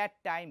spare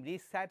time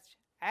research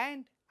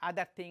and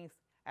other things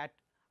at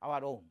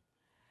our own.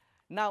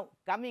 Now,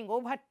 coming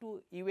over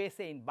to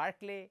USA in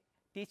Berkeley,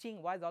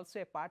 teaching was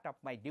also a part of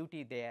my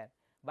duty there,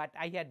 but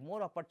I had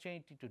more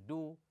opportunity to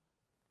do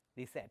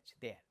research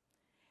there.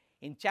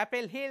 In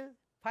Chapel Hill,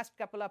 first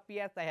couple of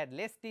years I had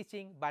less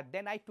teaching, but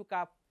then I took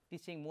up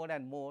teaching more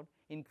and more,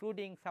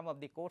 including some of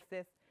the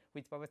courses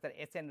which Professor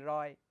S. N.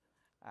 Roy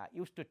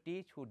used to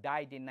teach, who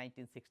died in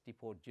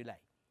 1964 July.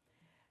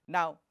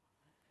 Now,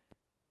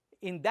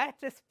 in that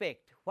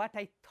respect, what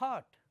I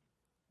thought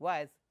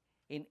was,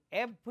 in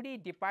every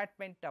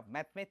department of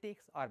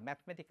mathematics or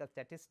mathematical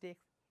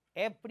statistics,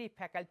 every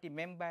faculty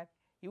member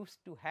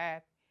used to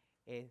have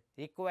a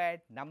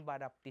required number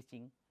of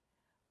teaching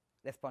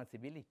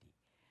responsibility.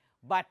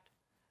 But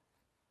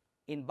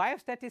in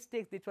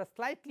biostatistics, it was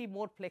slightly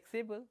more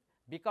flexible,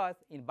 because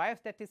in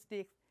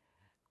biostatistics,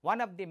 one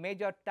of the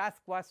major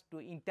tasks was to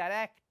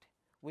interact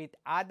with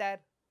other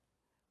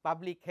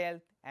public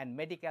health and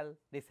medical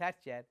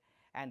researchers,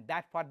 and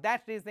that for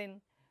that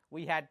reason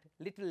we had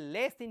little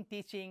less in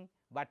teaching,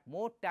 but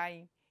more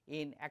time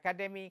in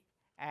academic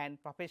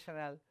and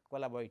professional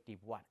collaborative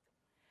work.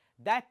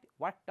 That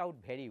worked out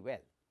very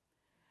well.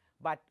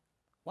 But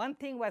one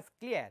thing was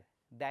clear,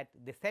 that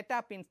the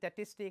setup in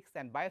statistics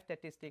and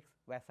biostatistics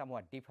were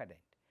somewhat different.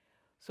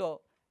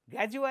 So,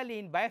 gradually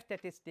in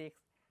biostatistics,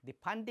 the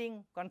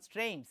funding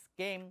constraints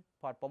came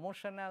for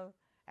promotional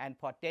and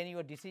for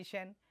tenure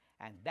decision,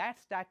 and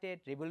that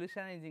started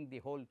revolutionizing the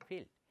whole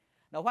field.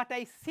 Now, what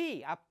I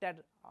see after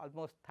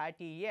almost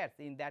 30 years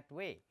in that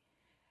way,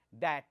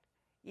 that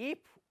if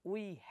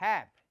we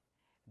have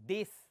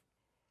this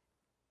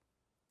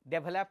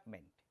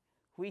development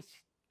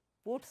which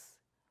puts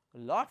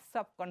lots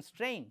of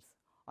constraints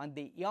on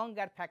the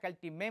younger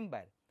faculty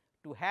member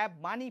to have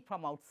money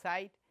from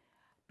outside,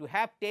 to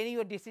have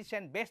tenure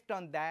decision based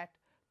on that,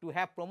 to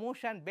have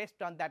promotion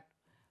based on that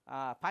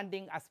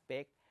funding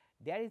aspect,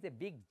 there is a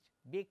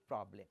big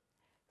problem.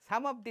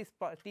 Some of these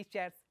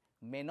teachers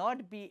may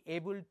not be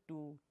able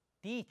to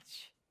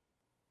teach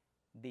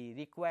the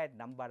required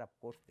number of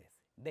courses.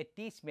 They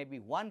teach maybe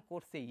one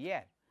course a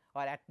year,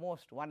 or at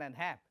most 1.5.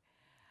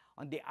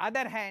 On the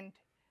other hand,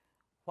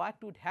 what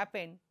would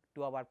happen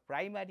to our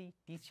primary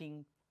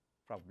teaching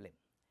problem?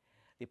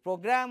 The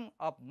program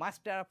of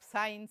Master of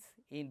Science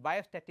in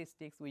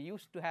Biostatistics we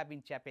used to have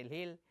in Chapel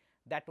Hill,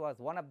 that was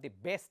one of the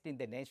best in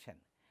the nation,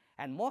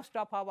 and most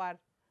of our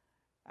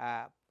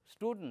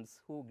students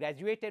who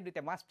graduated with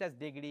a master's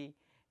degree,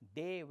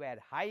 they were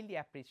highly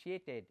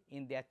appreciated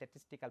in their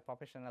statistical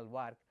professional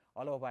work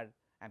all over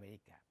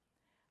America.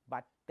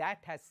 But that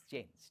has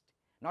changed,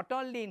 not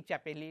only in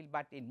Chapel Hill,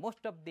 but in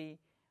most of the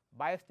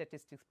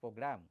biostatistics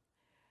program.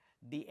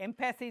 The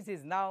emphasis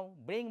is now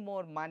bring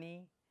more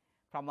money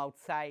from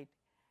outside,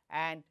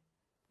 and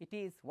it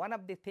is one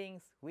of the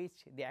things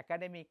which the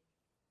academic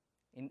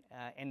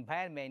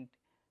environment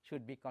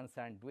should be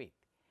concerned with.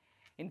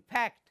 In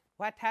fact,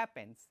 what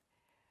happens,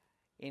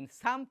 in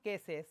some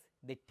cases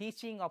the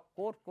teaching of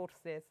core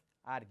courses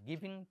are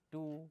given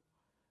to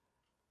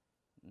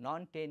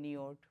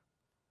non-tenured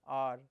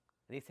or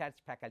research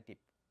faculty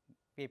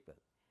people,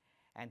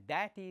 and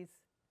that is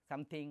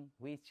something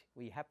which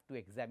we have to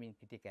examine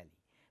critically,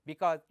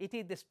 because it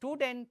is the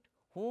student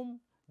whom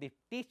the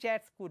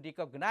teachers could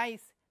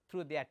recognize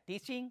through their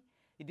teaching.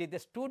 It is the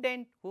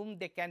student whom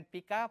they can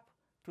pick up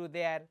through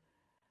their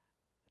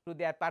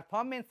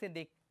performance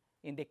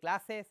in the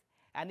classes,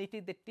 and it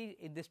is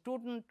the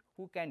student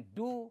who can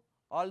do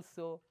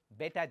also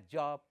better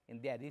job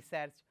in their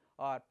research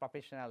or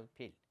professional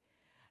field.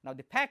 Now,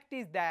 the fact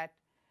is that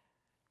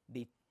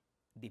the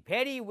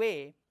very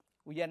way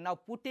we are now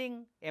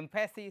putting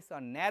emphasis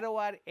on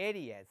narrower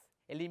areas,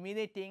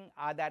 eliminating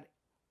other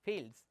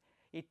fields,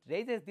 it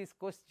raises this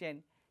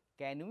question,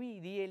 can we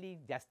really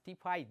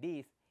justify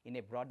this in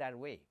a broader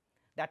way?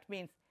 That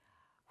means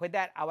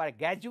whether our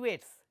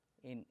graduates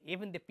in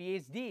even the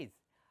PhDs,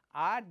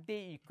 are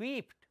they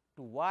equipped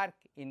to work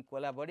in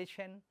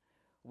collaboration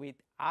with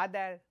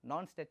other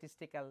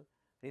non-statistical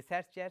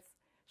researchers,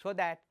 so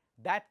that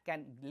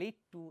can lead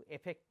to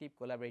effective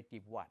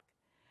collaborative work.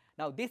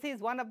 Now, this is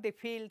one of the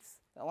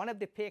fields, one of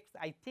the facts.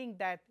 I think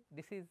that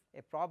this is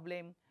a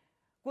problem,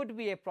 could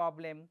be a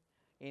problem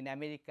in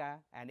America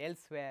and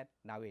elsewhere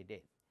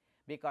nowadays,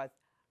 because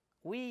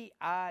we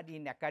are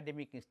in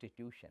academic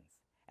institutions,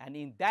 and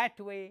in that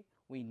way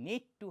we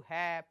need to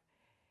have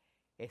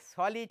a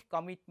solid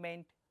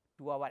commitment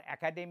to our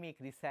academic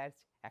research,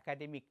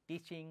 academic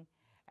teaching,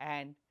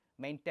 and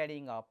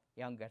mentoring of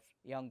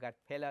younger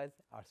fellows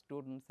or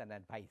students and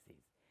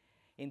advisees.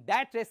 In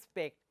that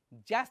respect,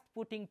 just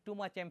putting too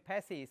much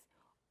emphasis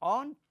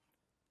on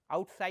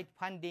outside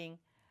funding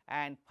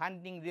and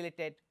funding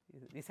related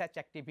research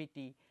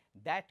activity,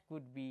 that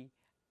could be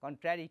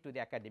contrary to the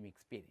academic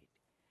spirit.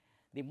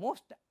 The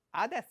most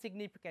other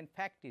significant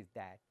fact is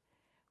that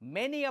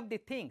many of the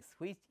things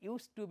which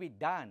used to be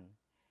done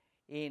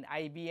in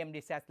IBM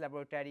Research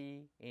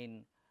Laboratory,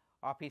 in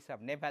Office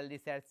of Naval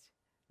Research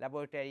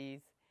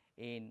Laboratories,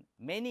 in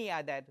many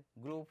other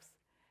groups,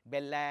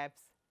 Bell Labs,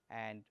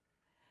 and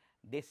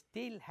they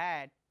still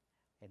had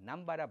a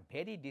number of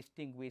very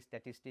distinguished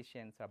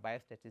statisticians or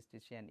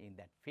biostatisticians in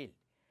that field.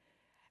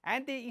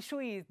 And the issue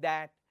is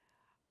that,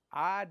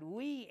 are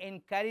we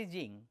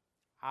encouraging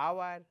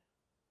our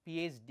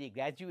PhD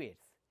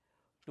graduates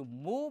to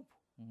move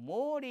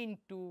more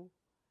into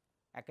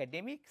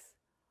academics,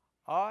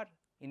 or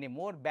in a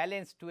more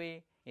balanced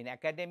way in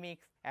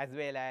academics as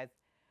well as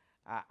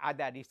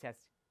other research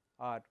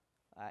or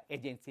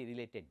agency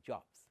related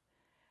jobs?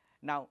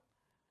 Now,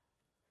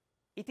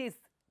 it is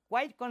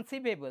quite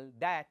conceivable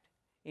that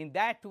in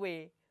that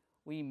way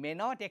we may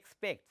not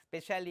expect,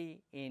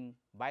 especially in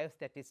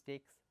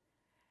biostatistics,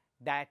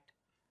 that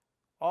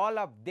all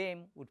of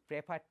them would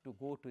prefer to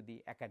go to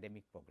the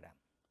academic program.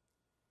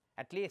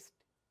 At least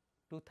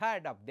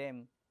 2/3 of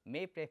them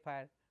may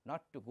prefer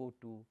not to go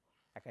to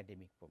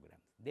academic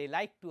programs. They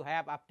like to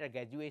have, after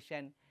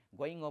graduation,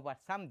 going over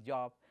some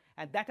job,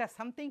 and that has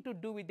something to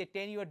do with the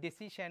tenure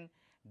decision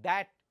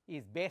that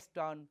is based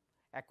on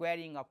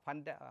acquiring of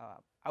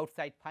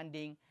outside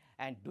funding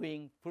and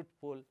doing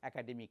fruitful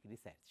academic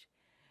research.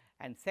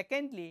 And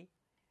secondly,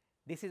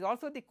 this is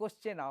also the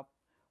question of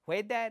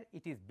whether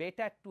it is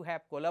better to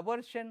have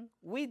collaboration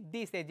with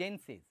these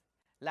agencies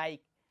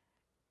like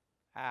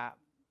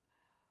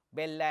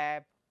Bell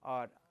Lab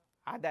or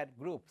other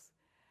groups,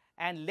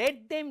 and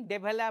let them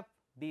develop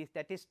the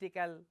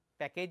statistical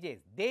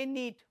packages they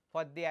need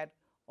for their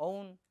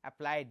own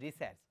applied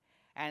research,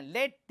 and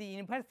let the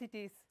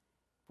universities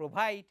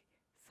provide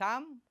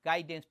some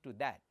guidance to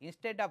that.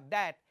 Instead of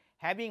that,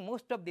 having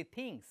most of the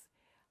things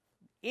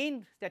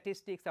in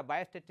statistics or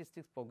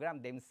biostatistics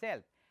program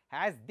themselves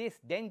has this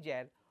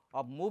danger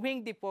of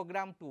moving the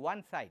program to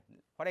one side.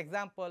 For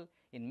example,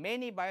 in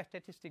many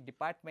biostatistics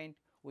departments,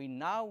 we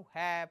now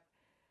have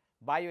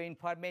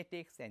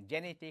bioinformatics and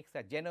genetics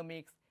or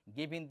genomics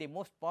given the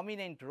most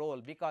prominent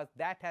role, because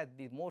that has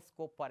the more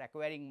scope for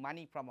acquiring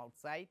money from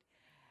outside.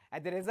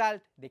 As a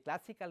result, the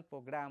classical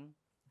program,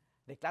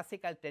 the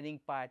classical training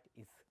part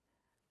is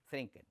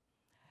shrunken.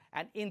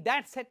 And in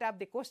that setup,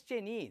 the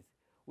question is,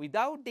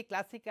 without the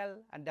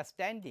classical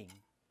understanding,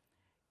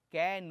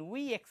 can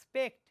we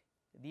expect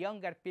the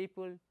younger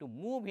people to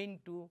move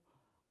into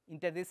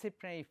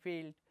interdisciplinary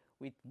field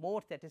with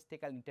more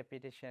statistical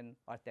interpretation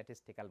or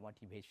statistical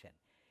motivation?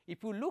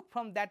 If you look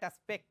from that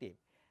perspective,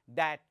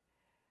 that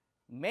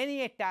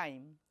many a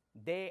time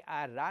they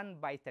are run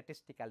by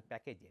statistical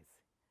packages.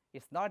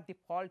 It is not the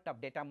fault of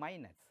data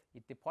miners, it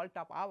is the fault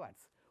of ours.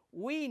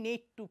 We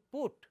need to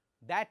put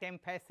that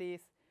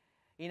emphasis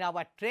in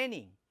our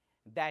training,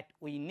 that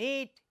we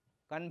need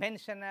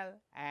conventional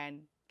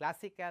and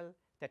classical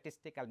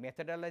statistical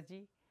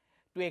methodology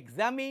to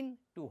examine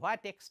to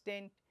what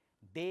extent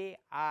they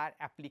are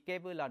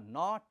applicable or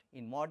not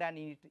in modern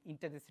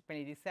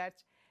interdisciplinary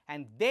research,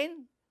 and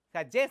then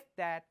suggest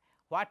that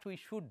what we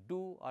should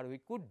do or we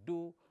could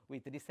do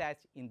with research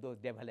in those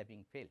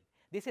developing fields.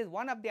 This is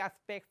one of the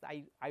aspects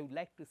I would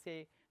like to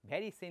say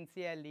very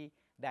sincerely,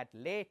 that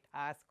let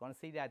us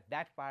consider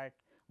that part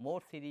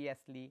more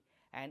seriously,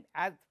 and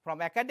as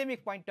from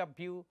academic point of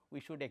view, we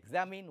should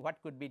examine what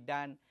could be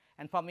done,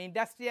 and from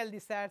industrial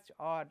research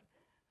or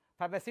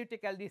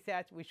pharmaceutical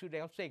research, we should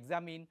also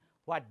examine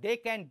what they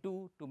can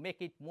do to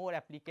make it more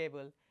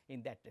applicable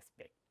in that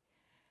respect.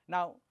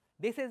 Now,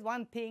 this is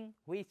one thing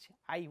which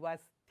I was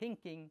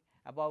thinking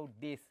about,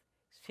 this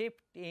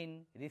shift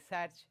in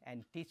research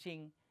and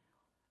teaching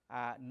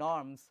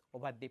norms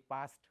over the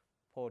past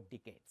 4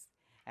 decades.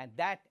 And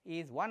that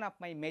is one of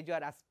my major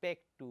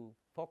aspects to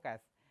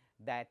focus,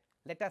 that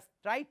let us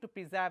try to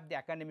preserve the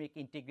academic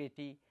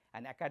integrity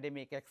and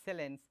academic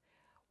excellence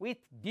with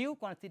due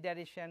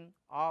consideration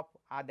of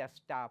other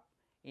stuff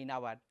in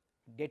our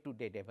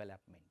day-to-day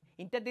development.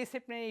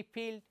 Interdisciplinary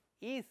field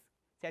is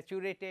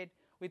saturated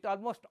with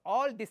almost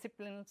all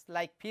disciplines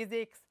like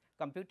physics,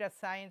 computer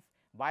science,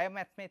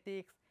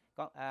 biomathematics,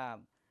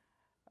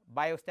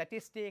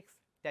 biostatistics,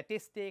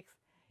 statistics,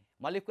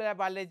 molecular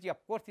biology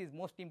of course is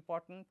most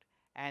important,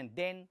 and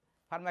then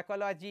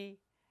pharmacology,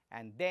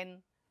 and then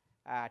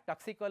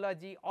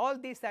toxicology, all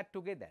these are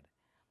together.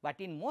 But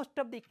in most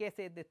of the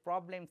cases, the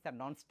problems are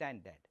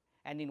non-standard.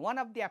 And in one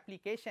of the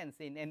applications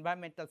in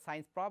environmental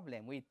science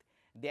problem with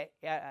the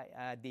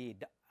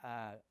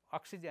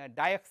oxygen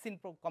dioxin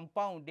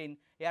compound in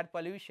air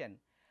pollution,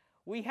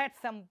 we had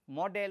some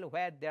model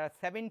where there are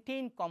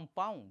 17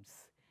 compounds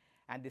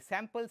and the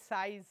sample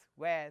size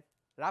were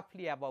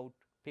roughly about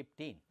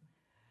 15.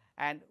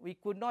 And we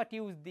could not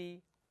use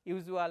the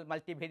usual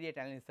multivariate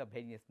analysis of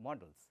various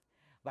models.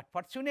 But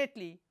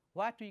fortunately,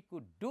 what we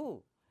could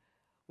do,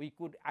 we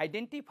could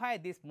identify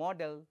this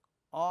model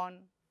on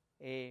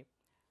a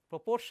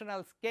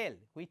proportional scale,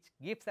 which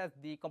gives us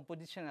the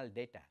compositional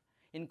data.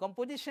 In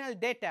compositional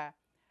data,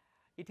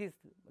 it is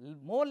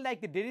more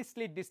like the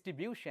Dirichlet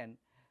distribution.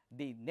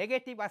 The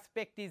negative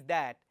aspect is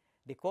that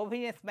the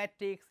covariance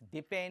matrix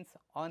depends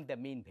on the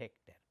mean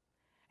vector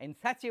in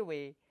such a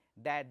way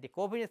that the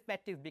covariance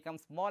matrix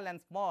becomes small and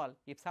small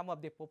if some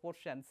of the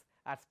proportions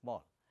are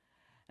small.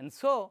 And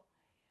so,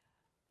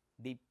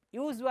 the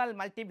usual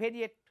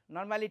multivariate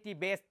normality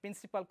based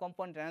principal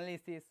component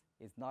analysis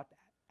is not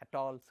at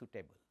all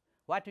suitable.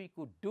 What we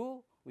could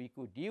do, we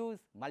could use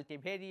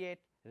multivariate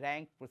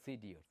ranked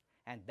procedures,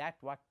 and that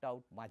worked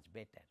out much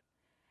better.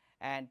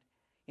 And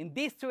in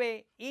this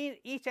way, in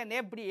each and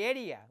every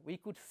area, we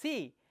could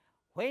see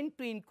when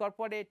to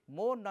incorporate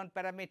more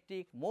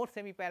non-parametric, more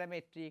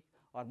semi-parametric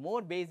or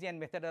more Bayesian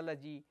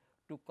methodology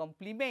to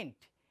complement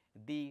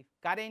the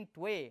current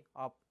way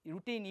of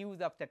routine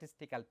use of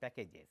statistical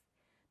packages.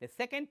 The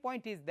second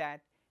point is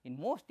that in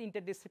most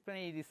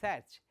interdisciplinary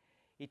research,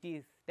 it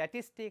is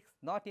statistics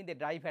not in the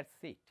driver's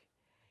seat.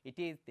 It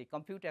is the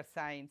computer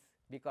science,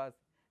 because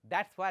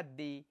that is what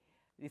the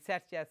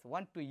researchers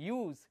want to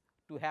use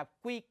to have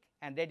quick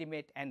and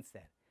ready-made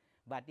answer.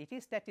 But it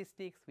is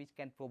statistics which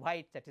can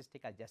provide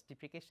statistical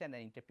justification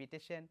and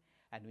interpretation,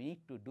 and we need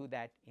to do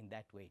that in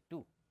that way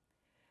too.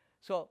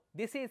 So,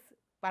 this is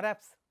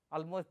perhaps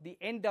almost the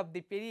end of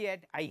the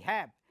period I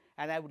have,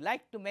 and I would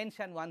like to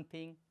mention one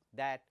thing,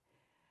 that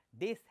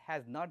this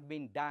has not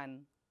been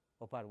done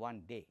over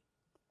one day.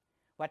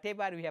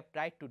 Whatever we have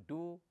tried to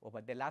do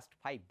over the last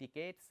 5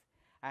 decades,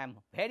 I am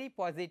very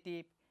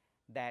positive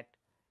that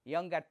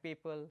younger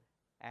people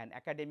and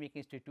academic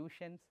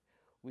institutions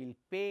will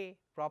pay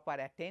proper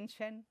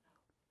attention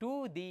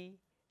to the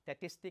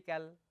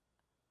statistical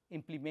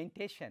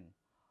implementation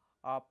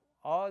of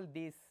all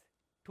these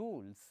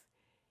tools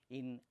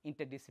in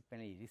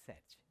interdisciplinary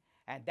research.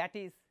 And that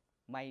is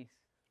my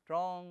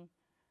strong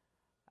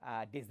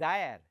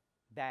desire,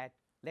 that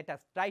let us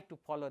try to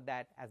follow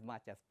that as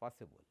much as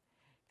possible.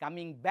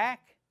 Coming back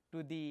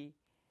to the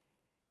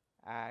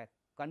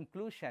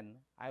conclusion,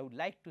 I would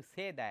like to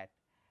say that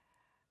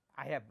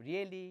I have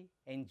really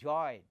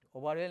enjoyed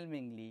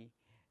overwhelmingly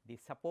the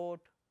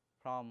support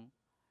from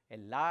a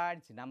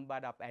large number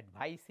of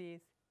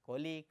advisors,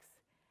 colleagues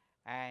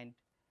and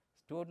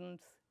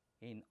students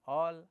in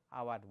all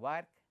our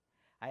work.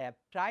 I have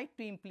tried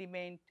to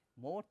implement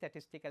more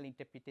statistical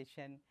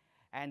interpretation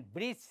and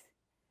bridge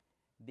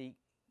the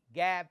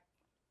gap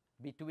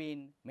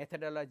between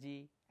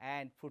methodology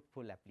and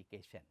fruitful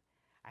application.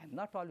 I am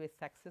not always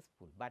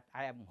successful, but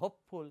I am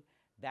hopeful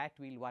that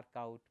will work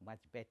out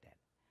much better.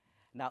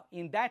 Now,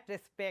 in that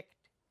respect,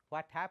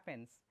 what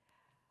happens,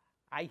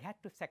 I had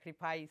to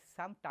sacrifice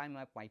some time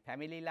of my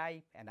family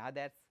life and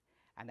others,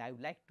 and I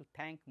would like to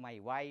thank my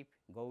wife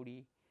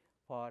Gauri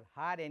for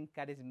her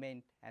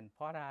encouragement and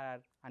for her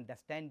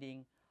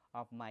understanding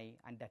of my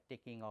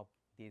undertaking of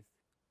this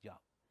job.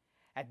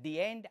 At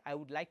the end, I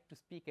would like to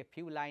speak a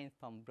few lines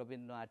from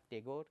Rabindranath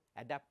Tagore,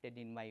 adapted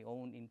in my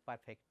own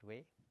imperfect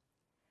way.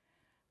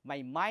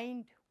 My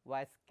mind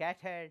was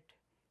scattered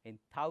in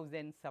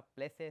thousands of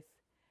places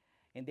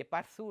in the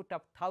pursuit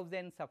of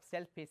thousands of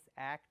selfish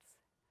acts.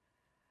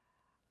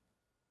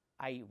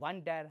 I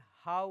wonder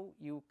how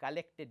you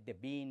collected the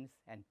beans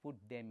and put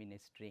them in a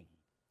string.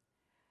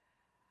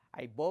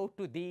 I bow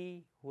to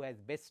thee who has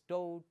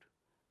bestowed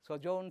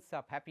sojourns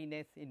of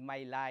happiness in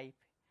my life.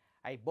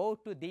 I bow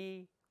to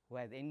thee who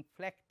has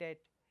inflicted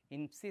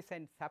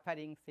incessant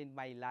sufferings in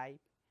my life.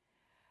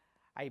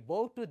 I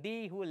bow to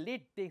thee who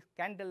lit the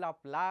candle of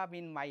love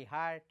in my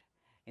heart,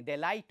 in the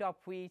light of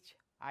which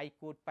I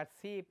could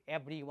perceive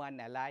everyone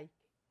alike.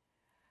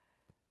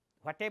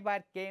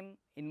 Whatever came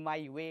in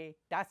my way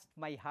touched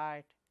my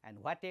heart, and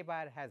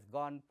whatever has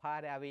gone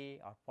far away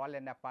or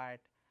fallen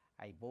apart,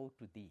 I bow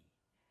to thee.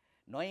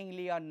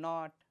 Knowingly or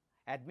not,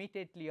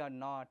 admittedly or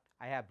not,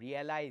 I have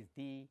realized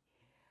thee,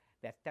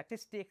 that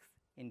statistics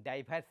in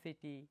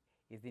diversity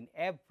is in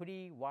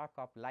every walk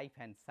of life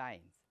and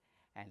science,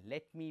 and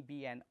let me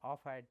be an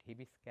offered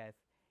hibiscus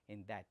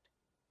in that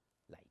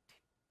light.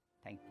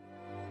 Thank you.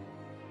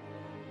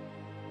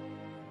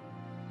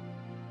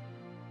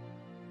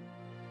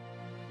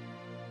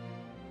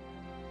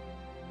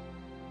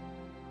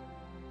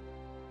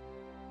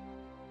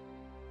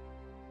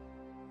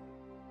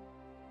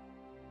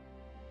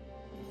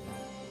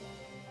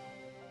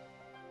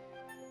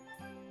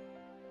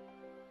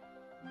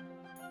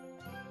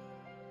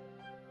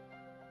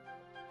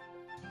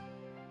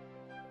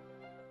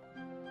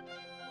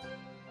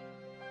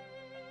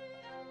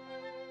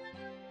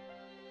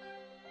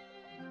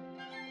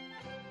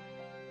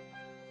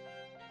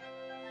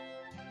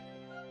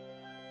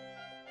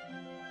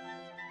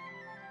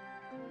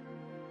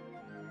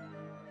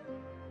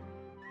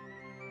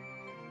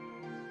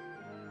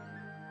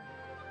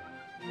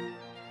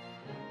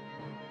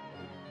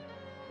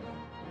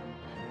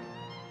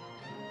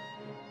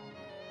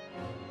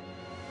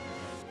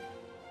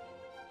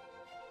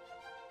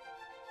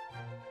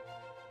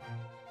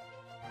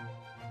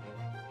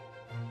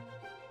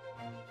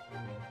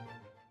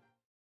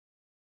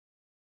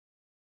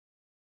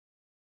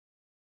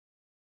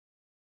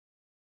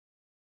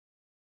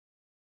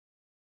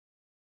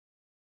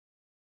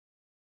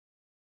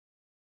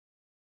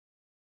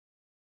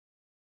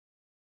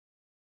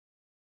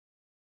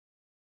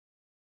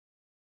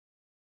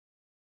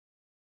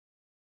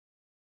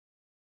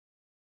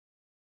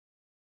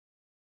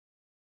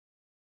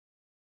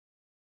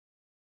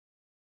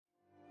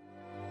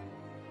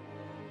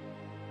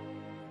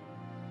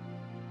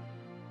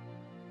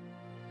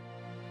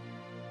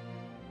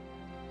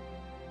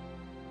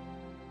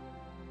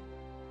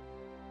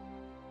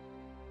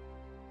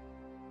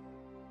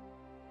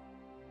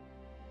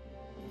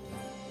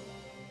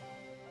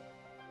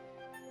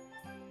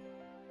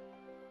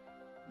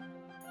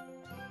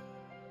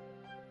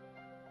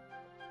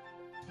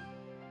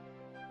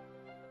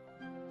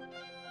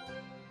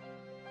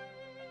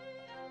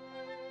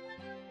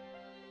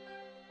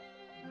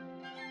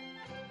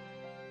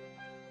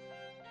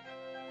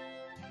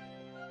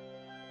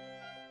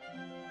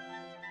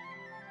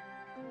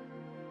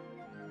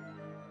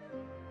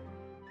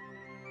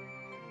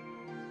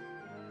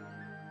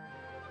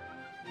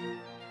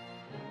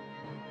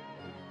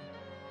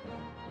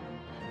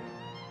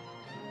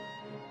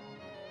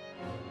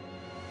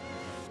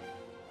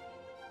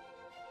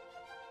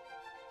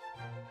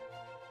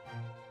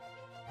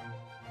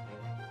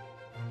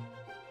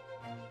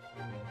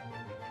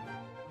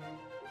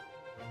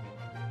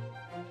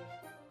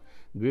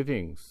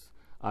 Greetings.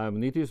 I am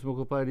Nitish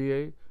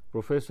Mukhopadhyay,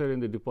 professor in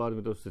the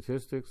Department of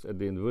Statistics at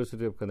the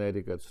University of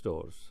Connecticut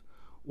Stores.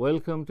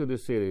 Welcome to the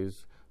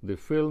series, The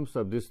Films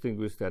of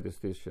Distinguished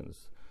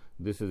Statisticians.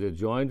 This is a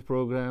joint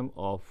program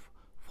of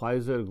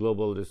Pfizer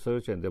Global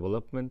Research and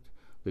Development,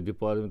 the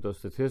Department of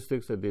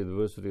Statistics at the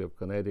University of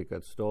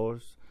Connecticut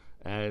Stores,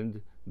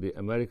 and the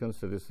American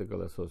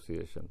Statistical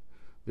Association.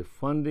 The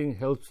funding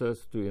helps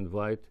us to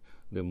invite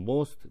the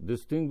most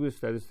distinguished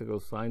statistical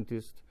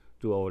scientists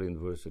to our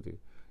university.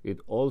 It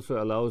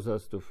also allows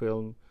us to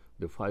film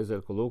the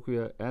Pfizer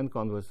colloquia and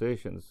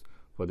conversations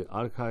for the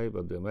archive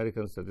of the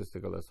American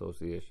Statistical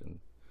Association.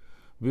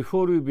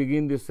 Before we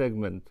begin this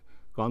segment,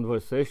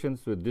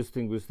 Conversations with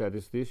Distinguished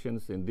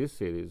Statisticians in this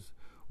series,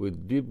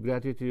 with deep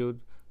gratitude,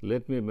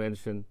 let me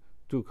mention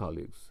two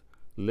colleagues,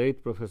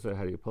 late Professor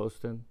Harry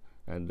Poston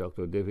and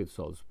Dr. David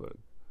Salzberg.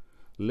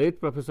 Late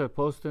Professor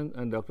Poston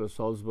and Dr.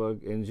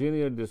 Salzberg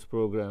engineered this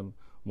program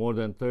more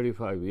than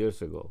 35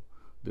 years ago.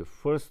 The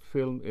first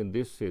film in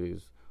this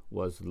series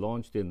was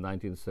launched in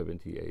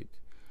 1978.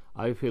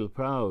 I feel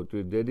proud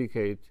to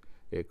dedicate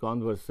a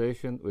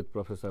conversation with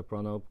Professor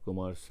Pranab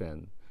K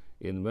Sen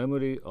in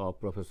memory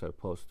of Professor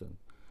Poston.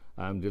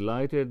 I am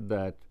delighted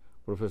that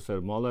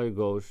Professor Malay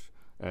Ghosh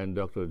and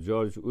Dr.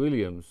 George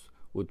Williams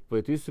would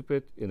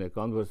participate in a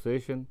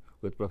conversation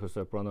with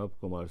Professor Pranab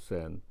K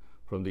Sen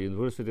from the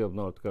University of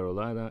North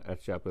Carolina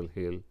at Chapel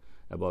Hill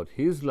about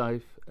his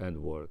life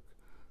and work.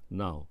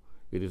 Now,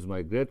 it is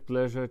my great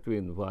pleasure to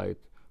invite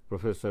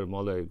Professor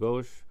Malay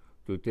Ghosh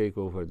to take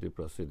over the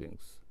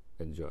proceedings.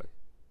 Enjoy.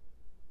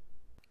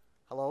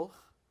 Hello,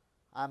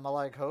 I'm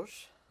Malay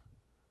Ghosh,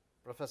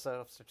 Professor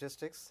of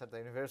Statistics at the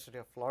University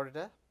of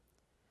Florida.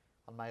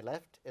 On my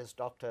left is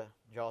Dr.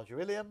 George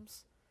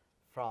Williams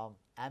from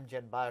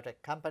Amgen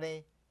Biotech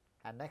Company,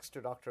 and next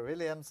to Dr.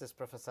 Williams is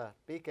Professor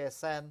P.K.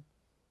 Sen,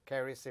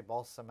 Carrie C.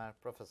 Balsamer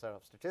Professor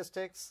of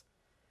Statistics.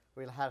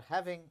 We'll have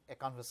having a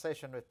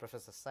conversation with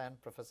Professor Sen,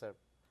 Professor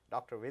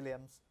Dr.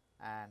 Williams,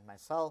 and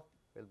myself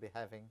will be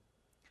having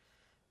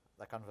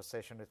the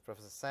conversation with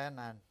Professor Sen,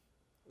 and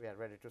we are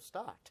ready to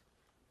start.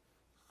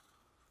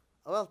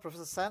 Well,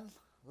 Professor Sen,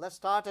 let's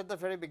start at the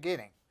very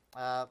beginning.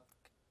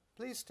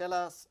 Please tell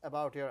us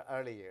about your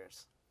early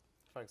years,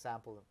 for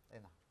example, in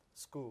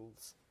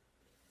schools.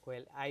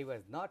 Well, I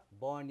was not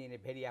born in a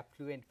very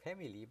affluent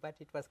family, but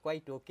it was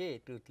quite okay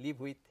to live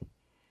with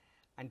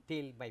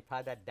until my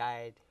father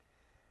died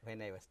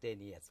when I was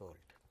 10 years old.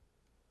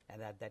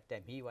 And at that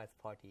time, he was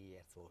 40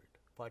 years old,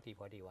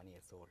 41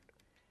 years old.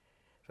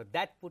 So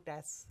that put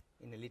us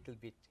in a little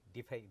bit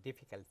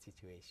difficult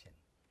situation.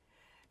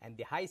 And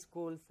the high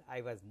schools,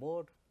 I was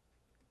more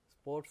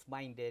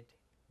sports-minded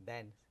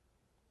than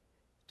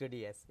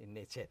studious in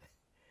nature.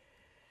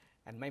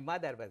 And my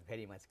mother was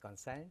very much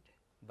concerned,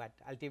 but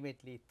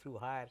ultimately through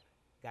her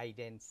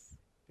guidance,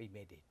 we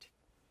made it.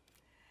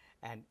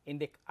 And in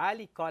the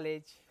early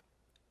college,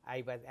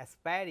 I was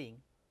aspiring,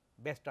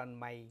 based on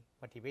my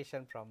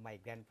motivation from my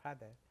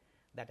grandfather,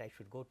 that I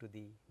should go to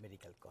the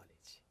medical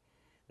college.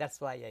 That's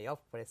why I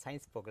opted for a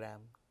science program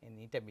in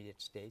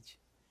intermediate stage.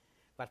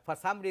 But for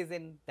some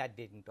reason, that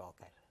didn't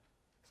occur.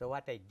 So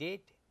what I did,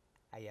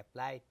 I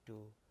applied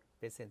to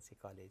Presidency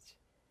College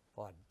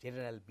for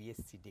general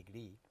BSc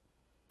degree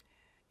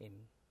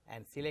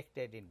and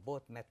selected in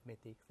both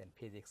mathematics and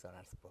physics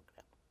honors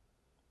program.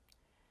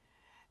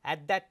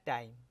 At that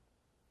time,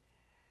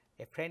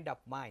 a friend of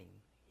mine,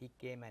 he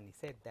came and he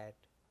said that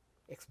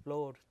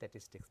explore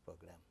statistics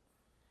program.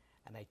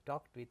 And I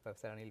talked with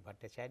Professor Anil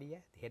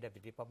Bhattacharya, the head of the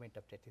Department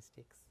of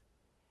Statistics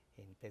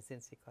in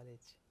Presidency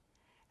College.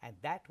 And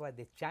that was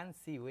the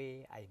chancy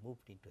way I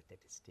moved into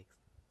statistics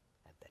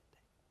at that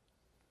time.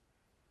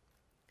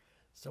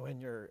 So in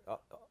your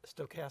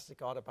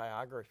stochastic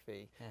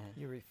autobiography,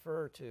 you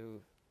refer to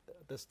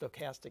the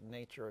stochastic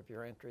nature of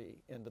your entry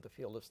into the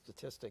field of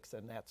statistics,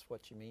 and that's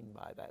what you mean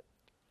by that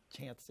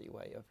chancy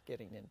way of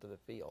getting into the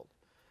field.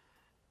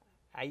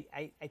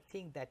 I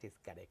think that is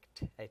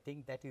correct. I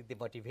think that is the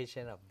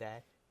motivation of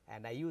that,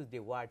 and I use the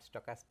word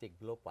stochastic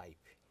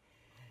blowpipe.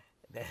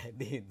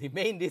 The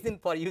main reason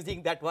for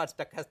using that word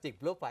stochastic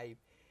blowpipe,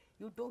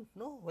 you don't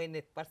know when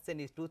a person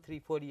is 2, 3,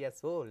 4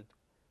 years old,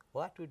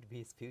 what would be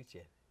his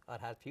future or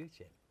her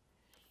future.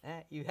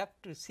 You have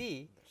to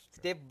see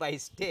step by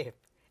step.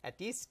 At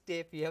each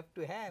step, you have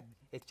to have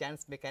a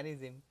chance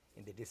mechanism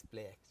in the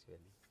display actually.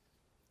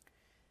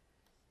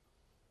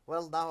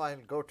 Well, now I'll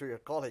go to your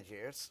college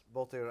years,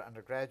 both your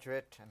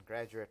undergraduate and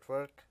graduate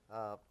work,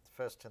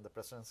 first in the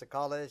Presidency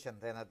College and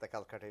then at the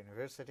Calcutta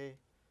University.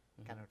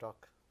 Can you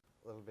talk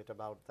a little bit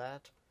about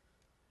that?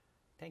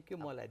 Thank you,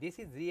 Mola. This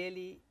is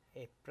really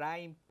a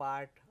prime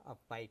part of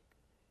my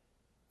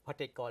what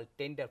I call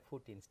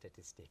tenderfoot in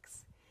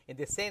statistics, in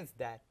the sense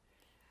that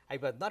I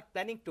was not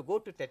planning to go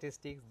to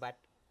statistics, but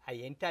I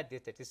entered the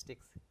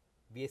statistics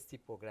BSc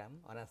program,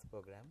 honors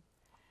program.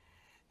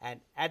 And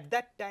at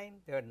that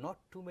time, there were not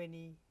too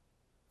many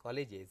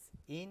colleges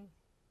in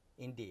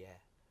India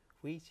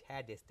which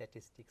had a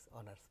statistics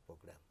honors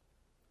program.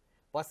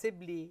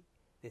 Possibly,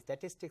 the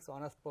statistics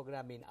honors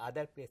program in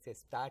other places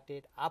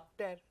started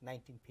after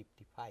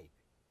 1955.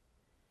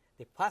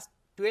 The first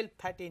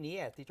 12-13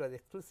 years, it was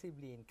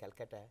exclusively in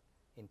Calcutta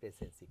in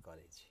Presidency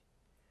College.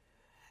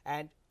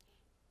 And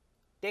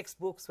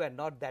textbooks were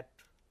not that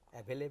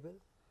available,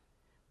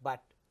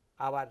 but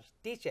our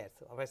teachers,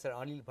 Professor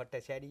Anil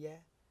Bhattacharya,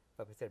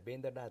 Professor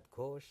Bendranath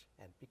Ghosh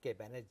and P.K.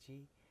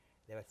 Banerjee,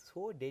 they were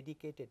so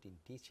dedicated in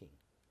teaching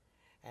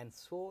and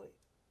so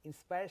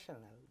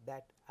inspirational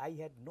that I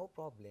had no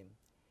problem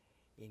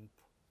in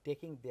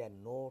taking their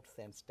notes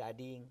and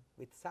studying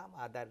with some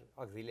other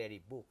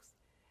auxiliary books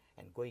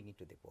and going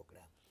into the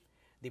program.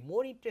 The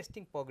more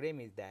interesting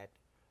program is that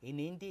in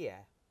India,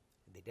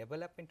 the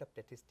development of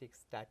statistics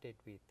started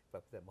with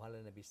Professor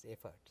Mahalanabi's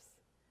efforts,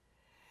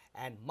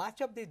 and much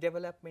of this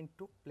development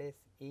took place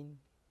in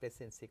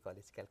Presidency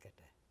College,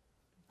 Calcutta,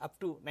 up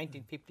to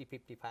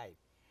 1950-55.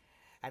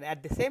 And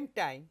at the same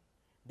time,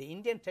 the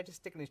Indian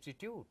Statistical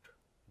Institute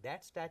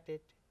that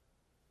started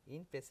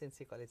in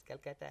Presidency College,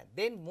 Calcutta,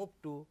 then moved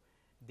to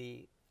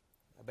the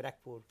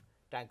Barakpur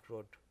Trunk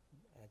Road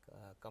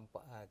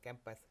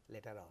campus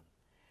later on.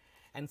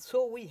 And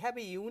so we have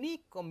a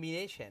unique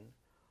combination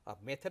of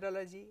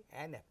methodology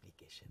and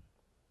application.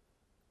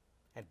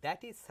 And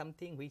that is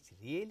something which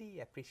really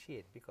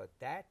appreciate, because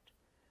that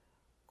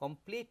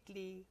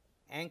completely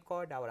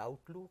anchored our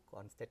outlook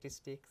on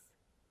statistics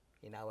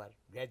in our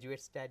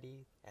graduate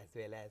studies as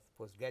well as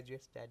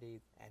postgraduate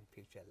studies and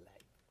future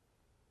life.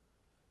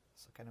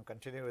 So, can you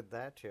continue with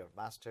that, your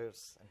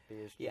master's and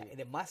PhD? Yeah, in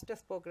the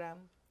master's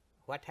program,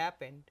 what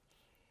happened,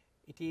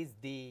 it is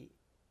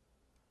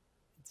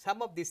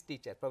some of these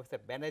teachers, Professor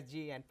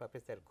Banerjee and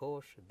Professor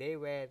Ghosh, they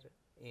were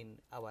in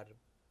our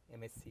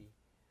MSc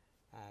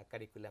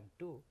curriculum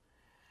too.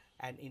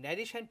 And in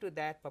addition to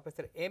that,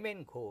 Professor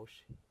M.N.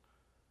 Ghosh,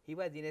 he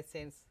was in a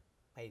sense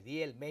my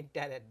real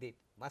mentor at the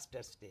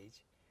master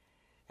stage,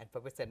 and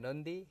Professor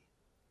Nandi,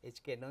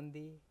 H.K.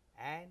 Nandi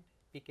and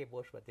P.K.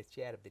 Bose were the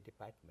chair of the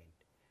department.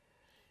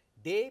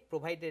 They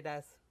provided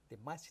us the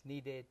much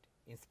needed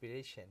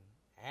inspiration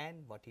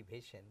and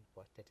motivation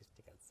for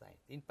statistical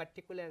science. In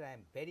particular, I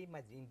am very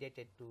much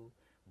indebted to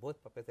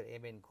both Professor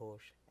M.N.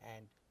 Ghosh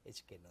and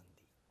H.K.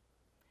 Nandi.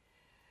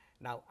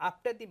 Now,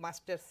 after the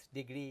master's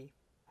degree,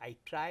 I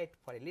tried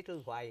for a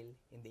little while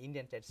in the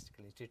Indian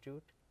Statistical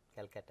Institute,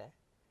 Calcutta,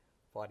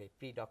 for a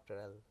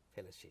pre-doctoral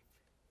fellowship.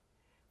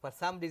 For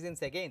some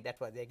reasons, again, that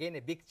was again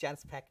a big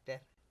chance factor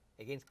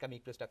against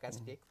coming to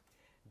stochastics,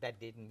 that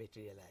didn't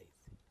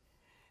materialize.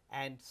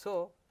 And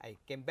so, I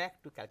came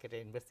back to Calcutta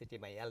University,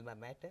 my alma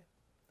mater,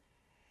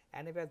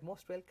 and I was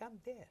most welcome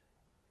there.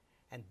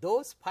 And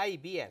those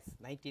 5 years,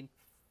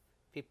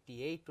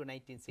 1958 to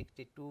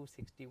 1962,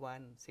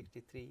 61,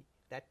 63,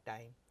 that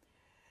time,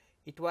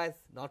 it was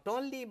not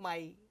only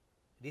my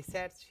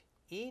research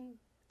in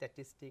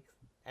statistics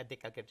at the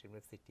Calcutta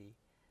University,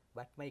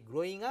 but my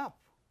growing up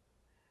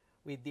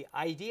with the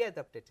ideas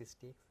of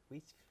statistics,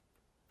 which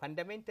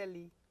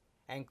fundamentally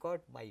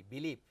anchored my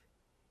belief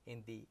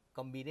in the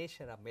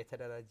combination of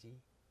methodology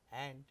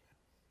and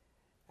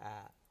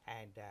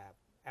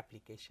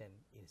application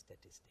in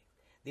statistics.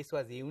 This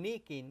was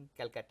unique in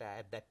Calcutta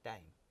at that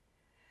time.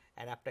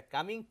 And after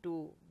coming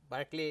to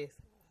Berkeley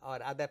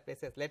or other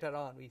places later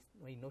on,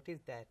 we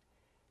noticed that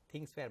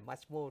things were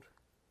much more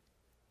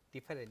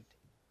different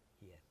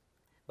here.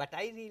 But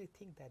I really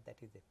think that that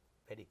is a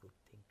very good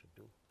thing to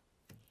do.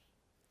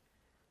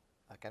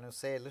 Can you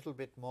say a little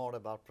bit more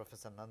about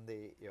Professor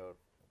Nandi, your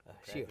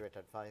graduate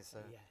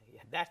advisor?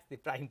 Yeah, that's the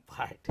prime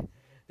part.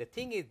 The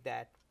thing is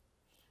that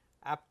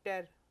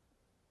after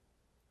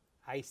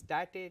I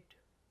started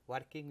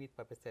working with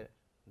Professor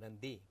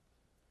Nandi,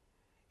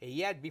 a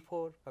year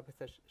before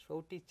Professor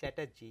Shruti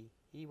Chatterjee,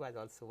 he was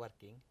also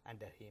working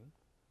under him,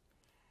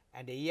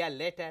 and a year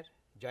later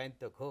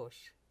Jayanta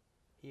Ghosh,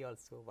 he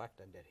also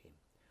worked under him.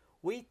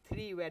 We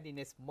three were in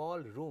a small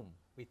room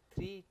with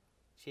 3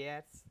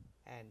 chairs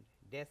and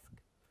desk,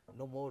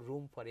 no more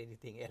room for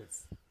anything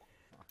else.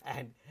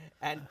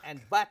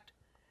 But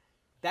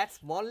that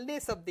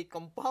smallness of the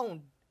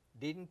compound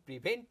didn't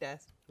prevent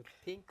us to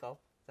think of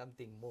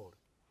something more.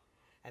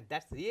 And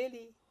that's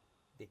really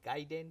the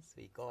guidance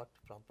we got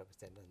from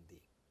Professor Nandi.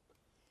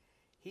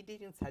 He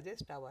didn't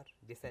suggest our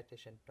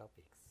dissertation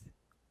topics.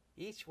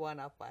 Each one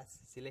of us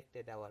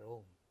selected our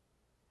own.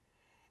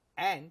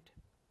 And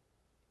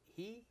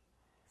he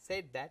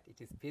said that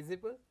it is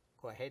feasible,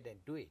 go ahead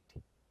and do it.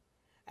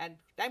 And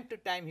time to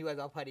time he was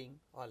offering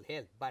all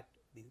help, but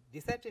the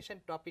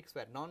dissertation topics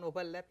were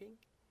non-overlapping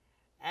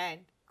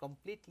and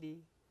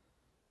completely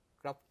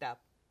cropped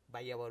up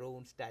by our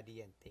own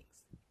study and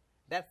things.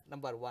 That's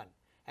number one.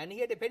 And he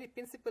had a very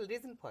principal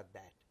reason for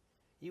that.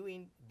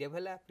 You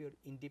develop your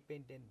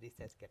independent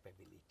research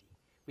capability,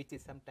 which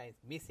is sometimes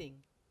missing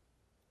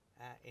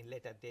in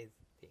later days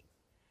things.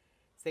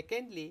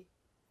 Secondly,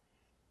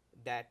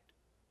 that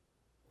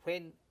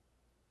when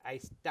I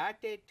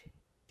started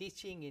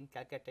teaching in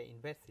Calcutta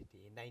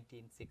University in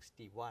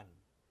 1961,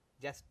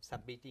 just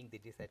submitting the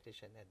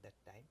dissertation at that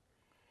time,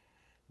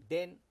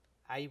 then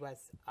I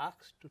was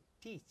asked to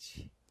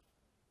teach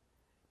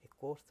a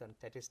course on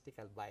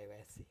statistical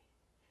bioassay.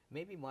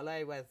 Maybe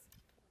Malay was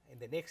in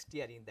the next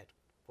year in that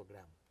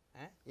program.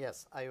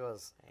 Yes, I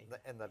was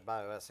in that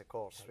bioassay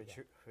course,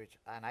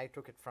 and I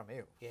took it from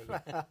you.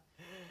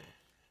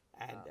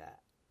 And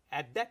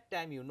at that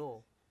time, you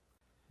know,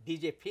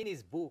 DJ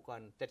Finney's book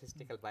on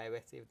statistical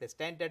bioassay, the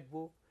standard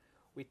book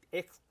with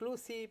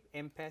exclusive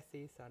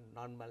emphasis on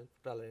normal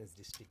tolerance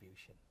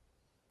distribution,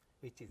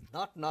 which is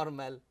not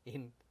normal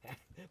in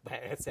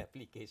bioassay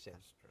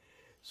applications.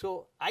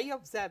 So I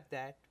observed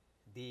that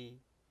the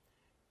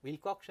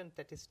Wilcoxon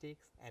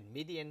statistics and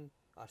median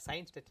or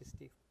sign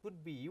statistics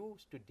could be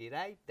used to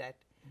derive that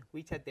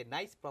which has the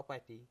nice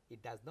property,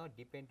 it does not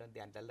depend on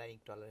the underlying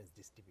tolerance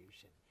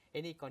distribution.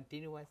 Any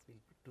continuous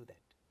will do that.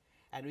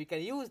 And we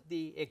can use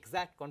the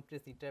exact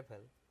confidence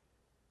interval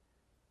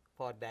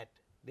for that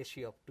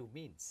ratio of two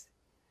means.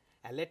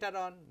 And later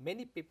on,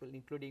 many people,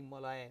 including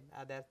Molloy and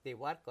others, they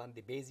work on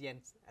the Bayesian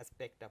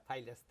aspect of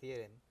Euler's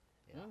theorem.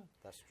 Yeah,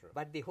 that's true.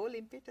 But the whole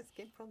impetus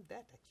came from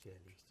that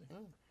actually.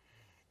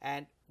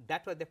 And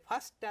that was the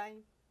first time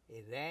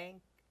a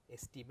rank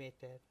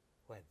estimator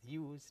was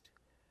used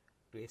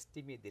to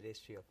estimate the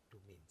ratio of two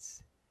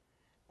means.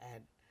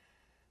 And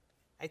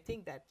I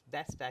think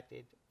that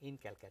started in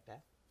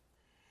Calcutta.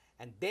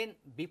 And then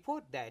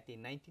before that,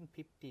 in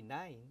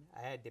 1959,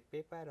 I had a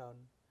paper on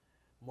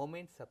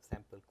moments of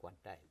sample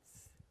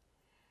quantiles.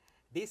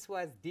 This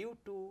was due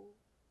to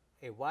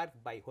a work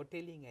by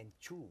Hoteling and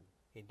Chu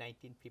in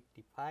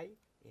 1955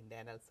 in the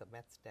Annals of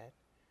MathStat.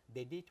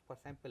 They did for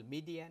sample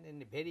median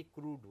in a very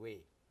crude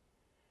way.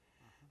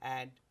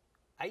 And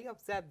I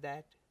observed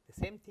that the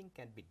same thing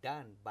can be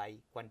done by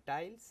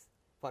quantiles,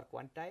 for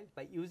quantiles,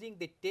 by using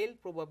the tail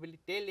probability,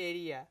 tail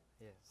area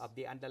of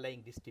the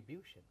underlying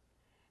distribution.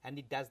 And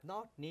it does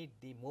not need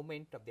the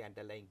moment of the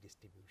underlying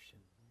distribution.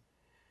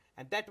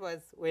 And that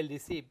was well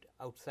received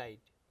outside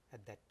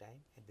at that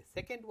time. And the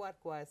second work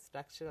was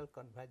structural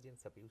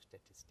convergence of U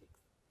statistics.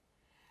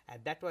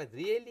 And that was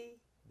really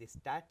the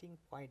starting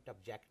point of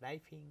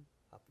jackknifing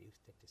of U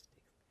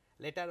statistics.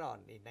 Later on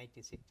in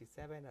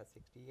 1967 or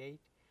 68,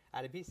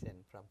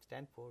 Arvidsson from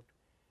Stanford,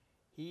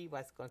 he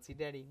was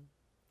considering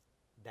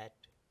that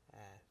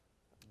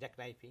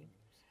jackknifing,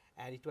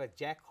 and it was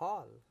Jack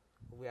Hall,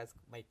 who was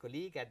my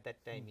colleague at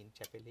that time in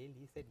Chapel Hill.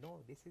 He said, no,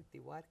 this is the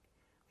work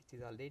which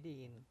is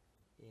already in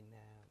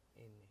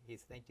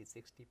his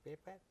 1960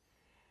 paper.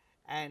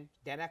 And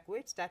Danak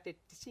Wade started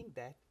teaching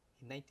that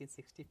in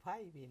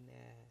 1965, in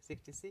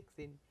 66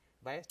 in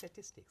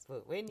biostatistics.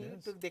 So when you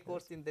took the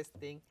course in this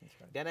thing,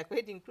 Danak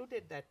Wade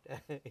included that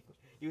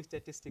U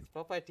statistics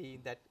property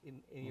in that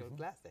in your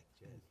class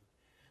actually.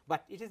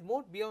 But it is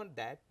more beyond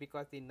that,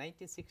 because in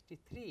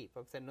 1963,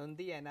 Professor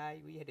Nandi and I,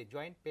 we had a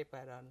joint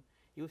paper on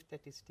U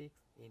statistics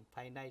in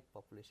finite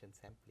population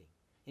sampling,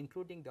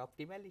 including the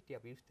optimality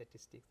of U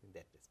statistics in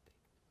that respect.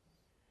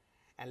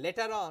 And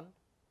later on,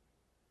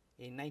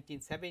 in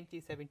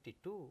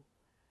 1970-72,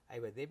 I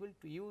was able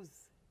to use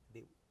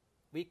the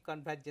weak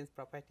convergence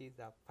properties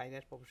of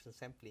finite population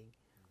sampling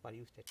for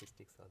U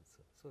statistics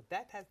also. So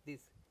that has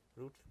these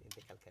roots in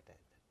the Calcutta at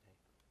that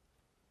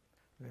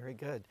time. Very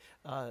good.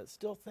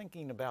 Still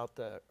thinking about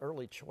the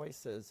early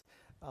choices,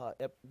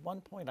 at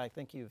one point I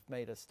think you've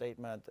made a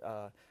statement,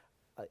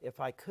 if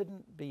I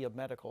couldn't be a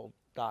medical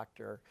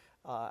doctor,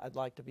 I'd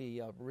like to be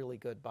a really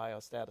good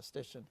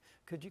biostatistician.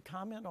 Could you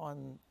comment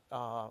on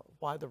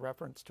why the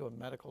reference to a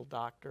medical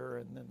doctor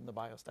and then the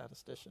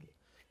biostatistician?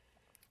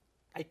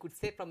 I could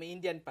say from an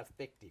Indian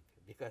perspective,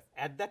 because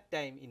at that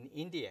time in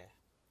India,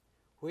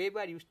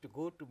 whoever used to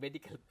go to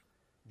medical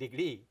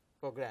degree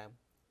program,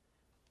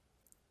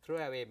 throw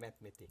away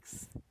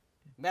mathematics.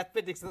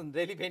 Mathematics is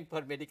relevant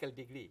for medical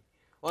degree.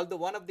 Although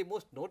one of the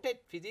most noted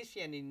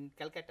physician in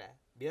Calcutta,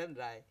 Biran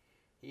Rai,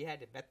 he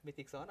had a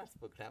mathematics honors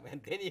program, and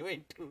then he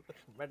went to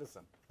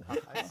medicine.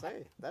 I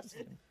say, that's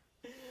it.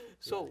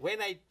 So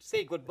when I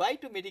say goodbye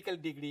to medical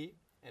degree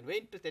and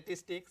went to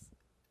statistics,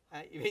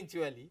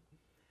 eventually,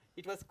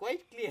 it was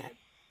quite clear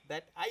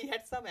that I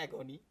had some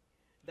agony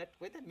that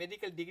whether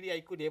medical degree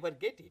I could ever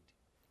get it.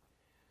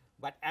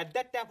 But at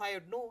that time, I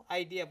had no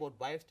idea about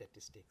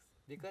biostatistics,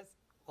 because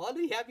all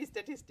we have is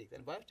statistics,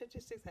 and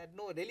biostatistics had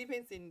no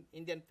relevance in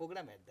Indian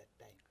program at that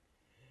time.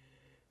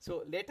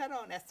 So later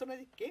on, as soon as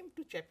I came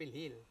to Chapel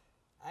Hill,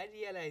 I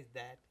realized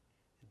that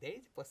there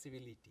is a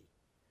possibility,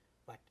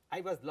 but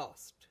I was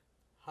lost.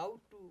 How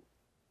to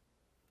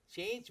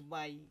change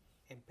my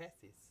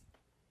emphasis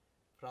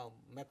from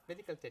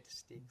mathematical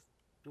statistics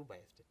to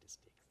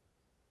biostatistics.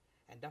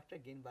 And Dr.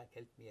 Ginbach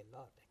helped me a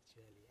lot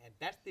actually. And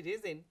that's the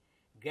reason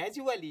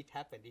gradually it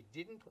happened. It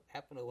didn't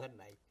happen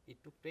overnight.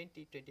 It took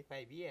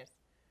 20-25 years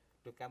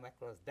to come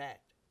across that.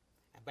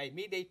 And by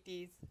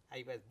mid-80s,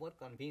 I was more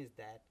convinced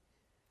that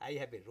I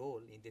have a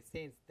role in the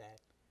sense that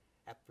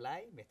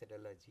apply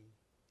methodology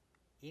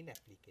in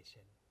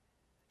application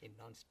in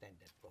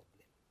non-standard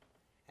problem.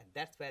 And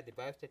that's where the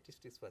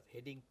biostatistics was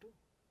heading to.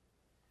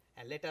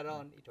 And later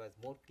on, it was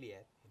more clear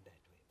in that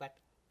way. But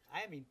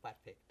I am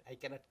imperfect. I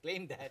cannot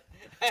claim that.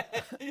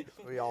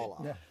 We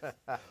all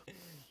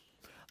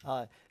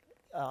are.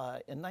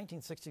 in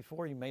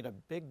 1964, you made a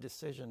big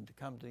decision to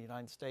come to the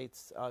United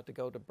States to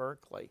go to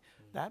Berkeley.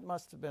 That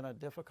must have been a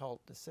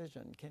difficult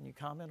decision. Can you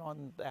comment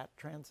on that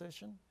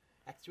transition?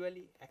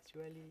 Actually,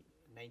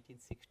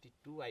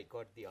 1962, I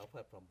got the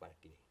offer from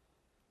Berkeley,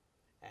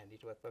 and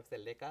it was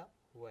Professor Leka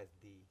who was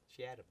the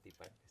chair of the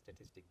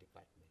statistics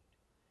department.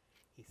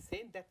 He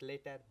sent that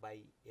letter by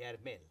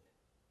airmail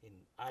in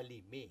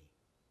early May.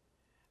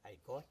 I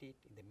got it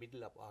in the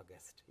middle of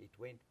August. It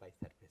went by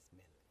surface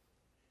mail,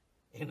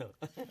 you know.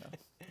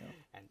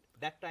 And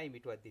that time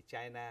it was the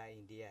China,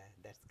 India,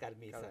 that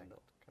skirmish on the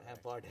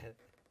border.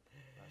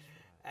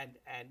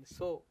 And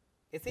so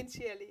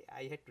essentially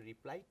I had to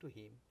reply to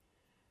him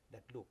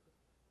that, look,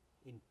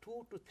 in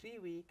 2 to 3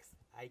 weeks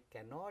I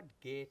cannot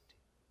get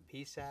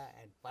visa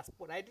and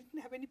passport. I didn't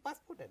have any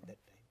passport at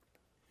that time.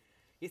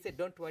 He said,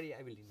 don't worry,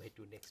 I will invite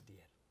you next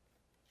year.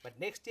 But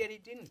next year he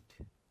didn't.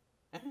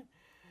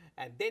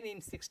 And then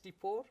in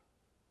 64,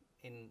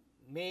 in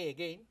May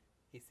again,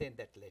 he sent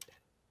that letter.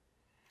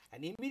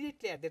 And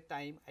immediately at that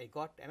time, I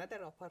got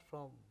another offer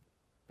from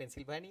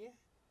Pennsylvania,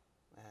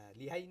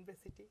 Lehigh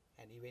University,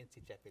 and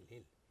UNC Chapel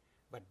Hill.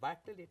 But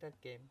Berkeley letter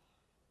came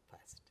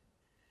first.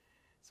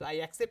 So I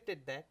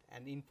accepted that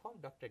and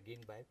informed Dr.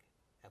 Greenberg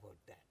about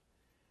that.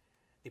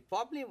 The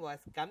problem was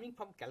coming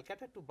from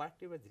Calcutta to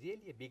Berkeley was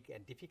really a big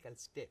and difficult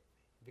step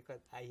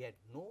because I had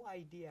no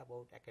idea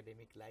about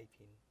academic life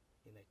in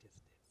United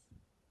States.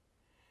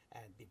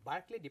 And the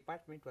Berkeley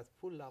department was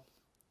full of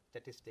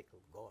statistical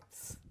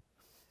gods.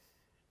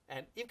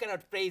 And you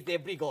cannot praise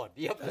every god.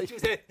 You have to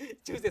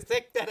choose a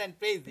sector and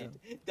praise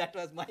it. That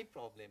was my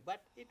problem.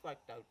 But it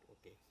worked out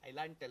okay. I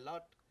learned a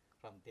lot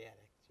from there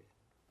actually.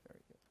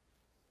 Very good.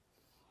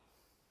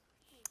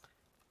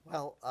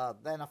 Well,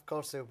 then of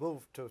course you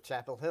moved to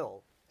Chapel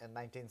Hill in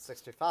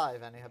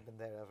 1965 and you have been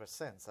there ever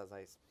since, as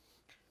I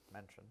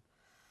mentioned.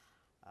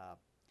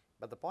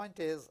 But the point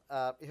is,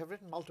 you have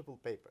written multiple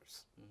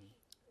papers.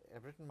 You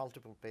have written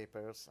multiple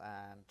papers,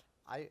 and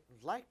I'd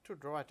like to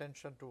draw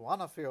attention to one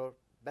of your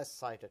best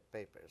cited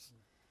papers.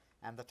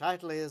 And the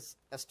title is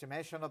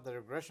Estimation of the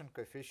Regression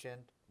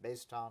Coefficient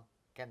Based on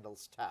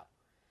Kendall's Tau.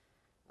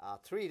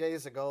 3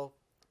 days ago,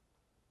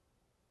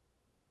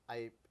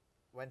 I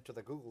went to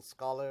the Google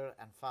Scholar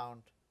and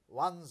found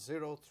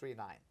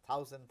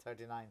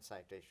 1039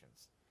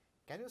 citations.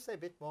 Can you say a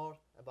bit more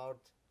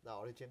about the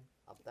origin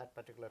of that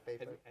particular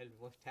paper? I'll be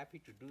most happy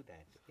to do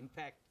that. In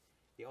fact,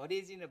 the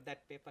origin of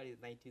that paper is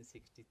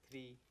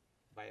 1963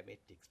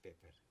 biometrics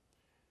paper,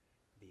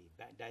 the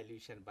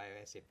dilution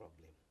bioassay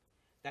problem.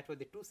 That was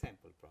the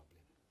two-sample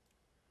problem.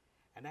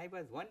 And I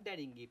was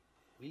wondering if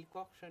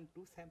Wilcoxon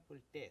two-sample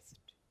test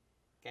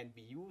can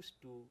be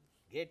used to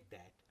get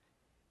that.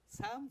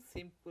 Some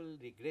simple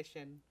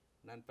regression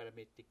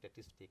non-parametric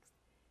statistics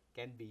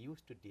can be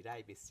used to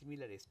derive a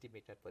similar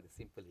estimator for the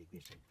simple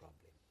regression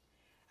problem.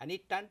 And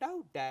it turned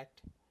out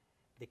that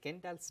the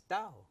Kendall's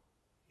tau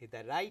is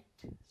the right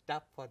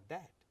stuff for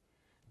that.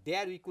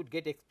 There we could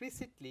get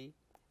explicitly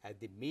as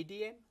the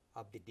median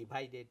of the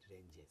divided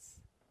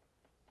ranges.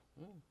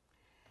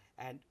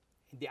 And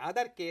in the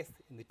other case,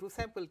 in the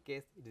two-sample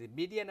case, it is the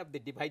median of the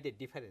divided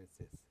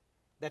differences.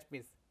 That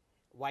means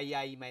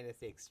yi minus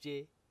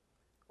xj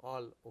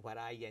all over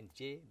I and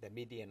j, the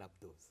median of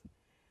those.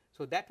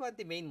 So that was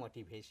the main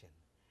motivation.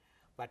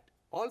 But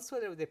also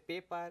there was a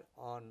paper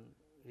on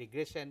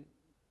regression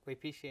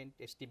coefficient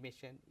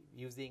estimation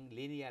using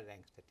linear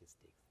rank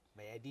statistics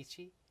by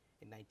Adichie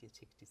in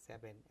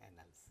 1967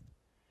 annals.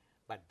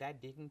 But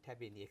that didn't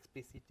have any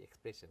explicit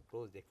expression,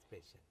 closed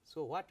expression.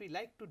 So what we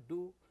like to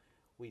do,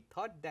 we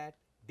thought that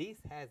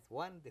this has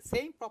the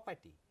same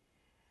property.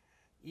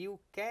 You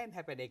can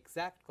have an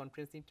exact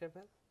confidence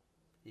interval,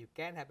 you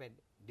can have a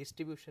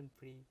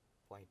distribution-free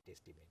point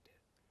estimator.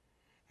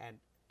 And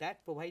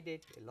that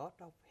provided a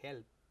lot of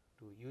help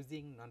to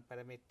using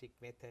non-parametric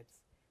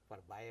methods for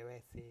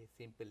bioassay,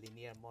 simple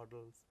linear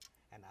models,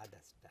 and other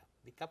stuff.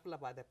 The couple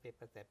of other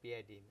papers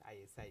appeared in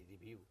ISI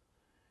review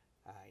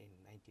in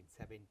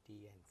 1970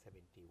 and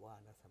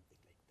 71 or something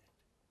like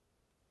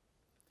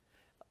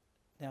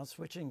that. Now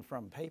switching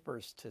from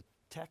papers to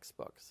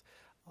textbooks,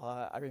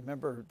 I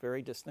remember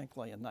very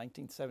distinctly in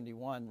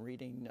 1971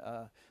 reading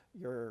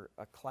your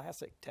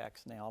classic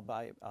text now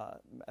by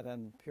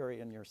Madame Puri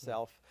and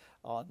yourself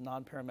on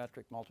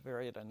non-parametric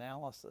multivariate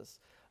analysis.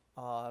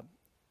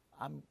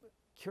 I'm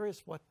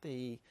curious what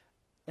the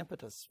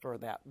impetus for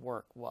that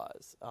work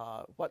was.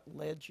 What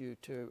led you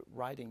to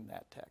writing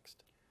that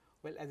text?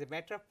 Well, as a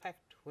matter of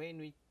fact, when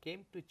we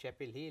came to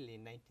Chapel Hill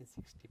in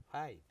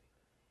 1965,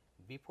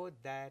 before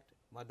that,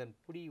 Madan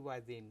Puri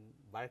was in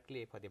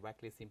Berkeley for the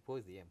Berkeley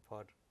Symposium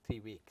for 3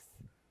 weeks.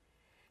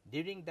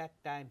 During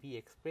that time, he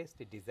expressed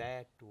a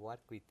desire to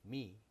work with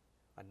me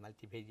on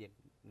multivariate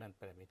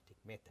non-parametric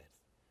methods.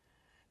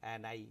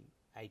 And I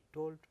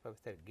told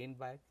Professor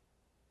Greenberg,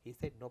 he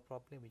said, no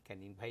problem, we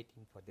can invite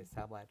him for the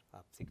summer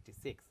of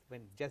 66,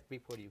 when just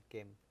before you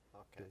came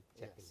to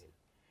Chapel Hill.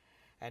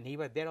 And he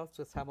was there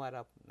also summer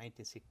of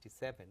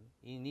 1967,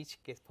 in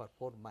each case for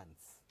 4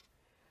 months.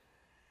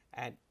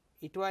 And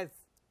it was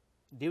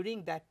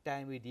during that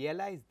time we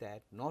realized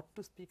that not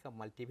to speak of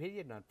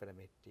multivariate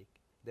non-parametric,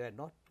 there are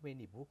not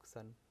many books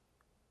on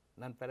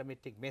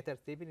non-parametric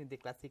methods even in the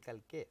classical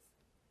case.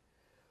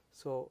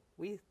 So,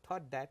 we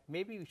thought that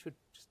maybe we should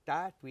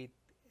start with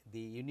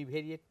the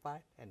univariate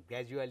part and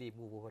gradually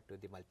move over to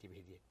the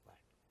multivariate part.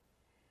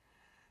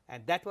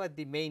 And that was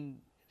the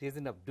main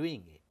reason of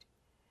doing it.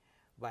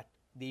 But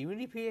the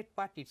univariate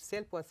part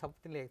itself was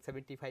something like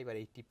 75 or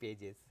 80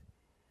 pages,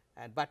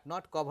 and but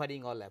not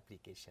covering all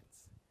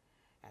applications.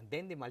 And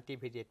then the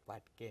multivariate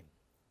part came.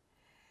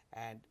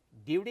 And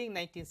during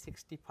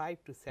 1965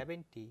 to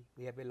 70,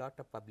 we have a lot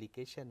of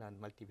publication on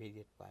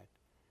multivariate part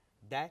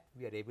that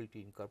we are able to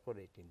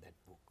incorporate in that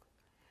book.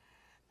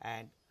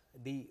 And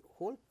the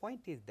whole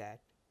point is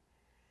that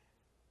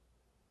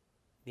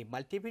the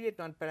multivariate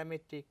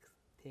non-parametric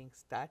thing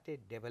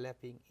started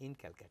developing in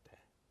Calcutta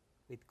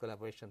with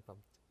collaboration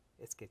from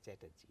S.K.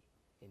 Chatterjee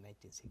in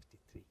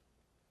 1963.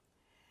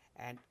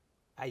 And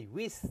I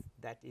wish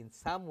that in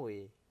some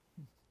way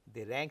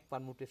the rank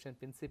permutation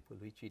principle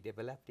which we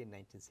developed in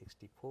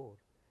 1964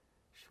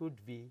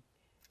 should be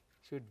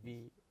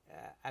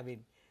I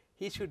mean,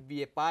 he should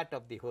be a part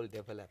of the whole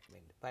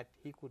development, but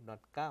he could not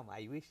come.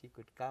 I wish he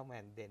could come,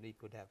 and then we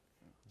could have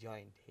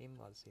joined him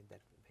also in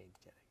that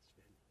venture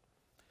actually.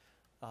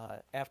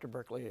 After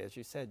Berkeley, as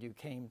you said, you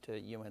came to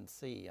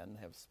UNC and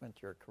have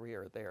spent your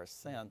career there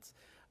since.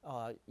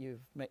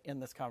 In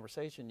this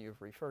conversation,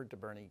 you've referred to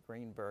Bernie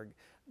Greenberg,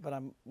 but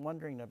I'm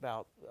wondering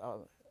about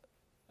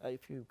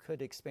if you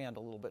could expand a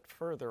little bit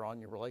further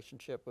on your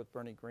relationship with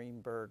Bernie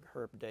Greenberg,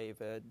 Herb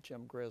David,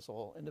 Jim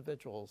Grizzle,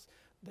 individuals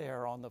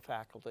there on the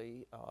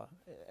faculty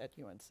at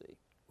UNC.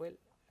 Well,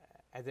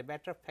 as a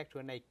matter of fact,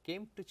 when I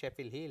came to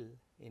Chapel Hill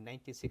in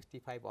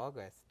 1965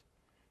 August,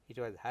 it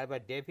was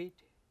Herbert David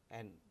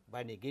and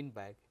Bernie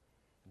Greenberg.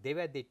 They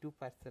were the two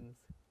persons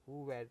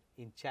who were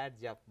in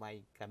charge of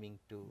my coming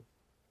to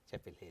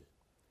Chapel Hill.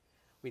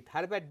 With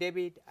Herbert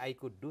David, I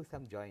could do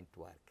some joint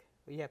work.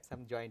 We have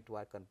some joint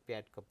work on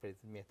paired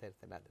comparison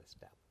methods and other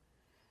stuff,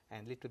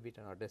 and little bit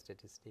on order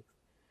statistics.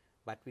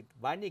 But with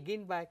Bernie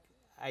Greenberg,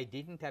 I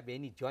didn't have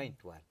any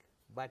joint work,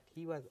 but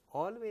he was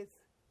always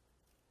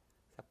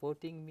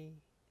supporting me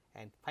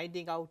and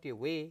finding out a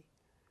way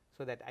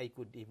so that I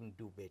could even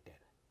do better.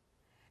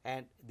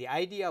 And the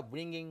idea of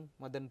bringing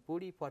Madan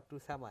Puri for 2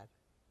 summers,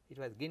 it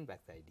was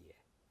Greenberg's idea.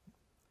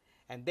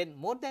 And then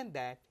more than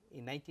that,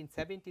 in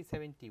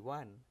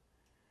 1970-71,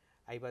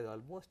 I was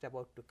almost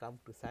about to come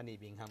to sunny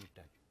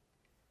Binghamton.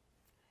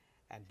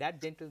 And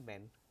that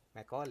gentleman,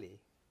 Macaulay,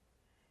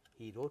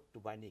 he wrote to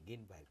Bernie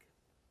Greenberg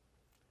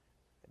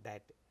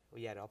that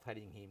we are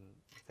offering him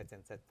such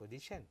and such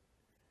position.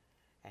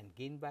 And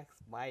Greenberg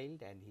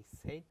smiled and he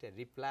sent a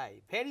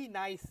reply, very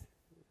nice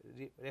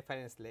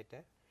reference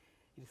letter.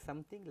 It is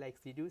something like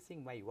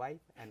seducing my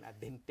wife and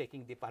then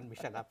taking the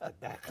permission after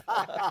that.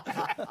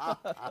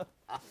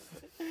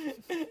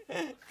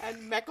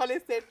 And Macaulay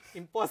said,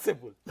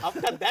 impossible.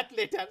 After that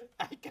letter,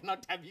 I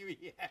cannot have you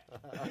here.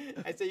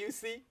 I said, you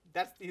see,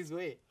 that's his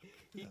way.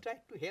 He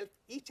tried to help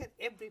each and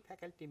every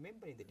faculty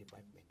member in the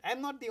department. I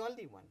am not the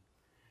only one.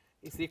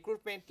 His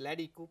recruitment,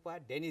 Larry Cooper,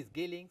 Dennis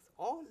Gillings,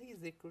 all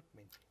his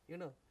recruitment, you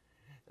know,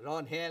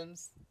 Ron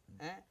Helms,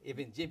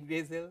 even Jim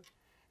Grizzle,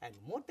 and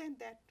more than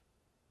that,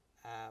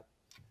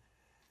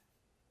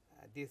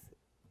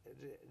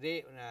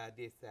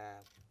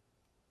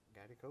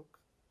 Gary Cook?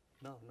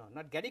 No,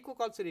 not Gary Cook,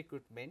 also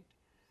recruitment.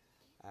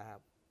 I've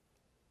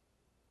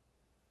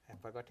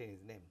forgotten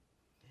his name.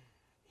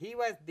 He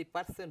was the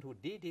person who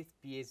did his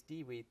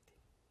PhD with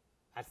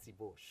R.C.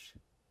 Bose,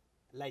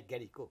 like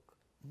Gary Cook.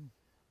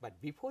 But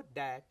before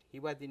that, he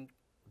was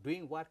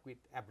doing work with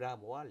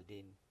Abraham Wald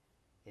in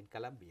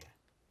Columbia.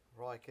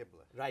 Roy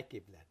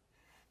Kibler.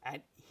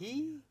 And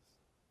he,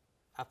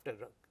 after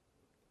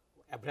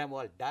Abraham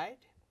Wald died,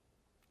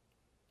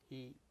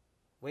 he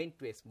went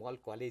to a small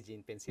college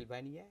in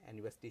Pennsylvania and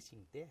he was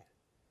teaching there.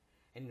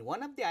 And in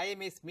one of the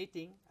IMS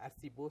meeting,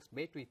 R.C. Bose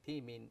met with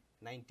him in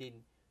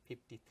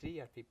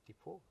 1953 or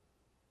 54.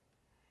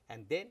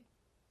 And then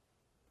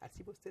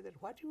R.C. Bose said that,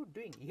 what are you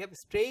doing? You have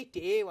straight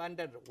A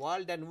under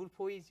Wald and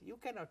Wolfowitz. You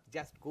cannot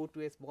just go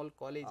to a small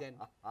college.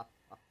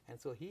 And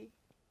so he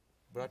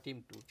brought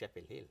him to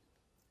Chapel Hill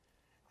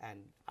and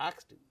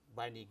asked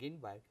Bernie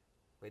Greenberg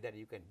whether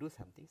you can do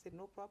something. He said,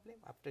 no problem.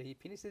 After he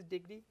finishes his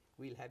degree,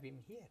 we'll have him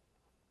here.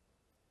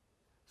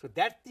 So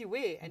that's the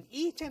way, and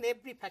each and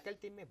every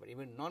faculty member,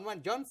 even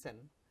Norman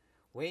Johnson,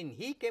 when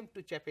he came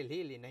to Chapel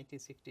Hill in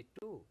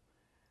 1962,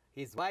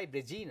 his wife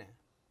Regina,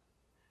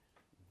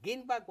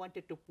 Greenberg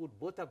wanted to put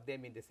both of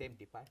them in the same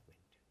department,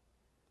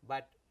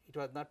 but it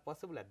was not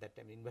possible at that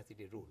time,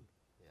 university rule.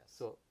 Yes.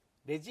 So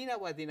Regina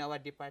was in our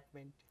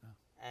department,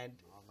 and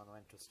Norman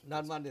went to statistics.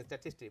 Norman in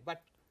statistics,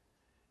 but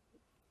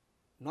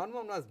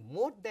Norman was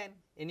more than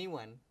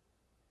anyone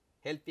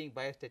helping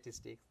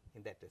biostatistics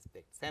in that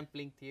respect,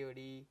 sampling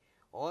theory,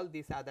 all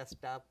this other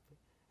stuff,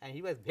 and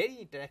he was very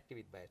interactive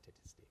with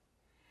biostatistics.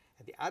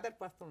 And the other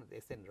person was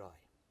S.N. Roy.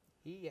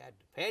 He had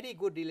very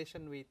good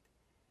relation with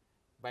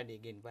Bernie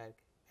Greenberg,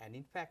 and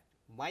in fact,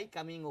 my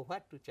coming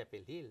over to Chapel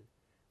Hill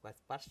was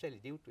partially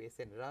due to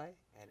S.N. Roy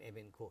and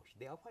M.N. Ghosh.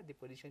 They offered the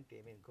position to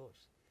M.N.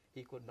 Ghosh.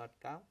 He could not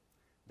come.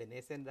 Then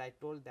S.N. Roy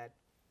told that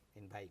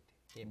invite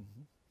him.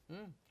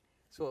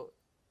 So,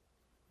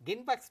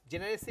 Ginzburg's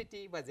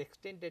generosity was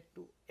extended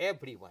to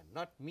everyone,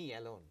 not me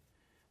alone.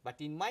 But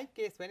in my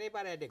case, whenever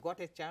I got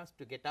a chance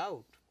to get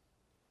out,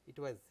 it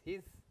was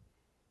his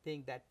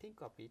thing that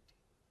think of it,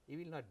 he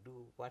will not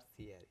do worse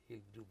here, he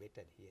will do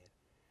better here.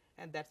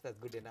 And that was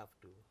good enough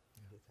to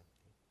do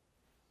something.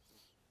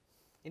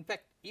 In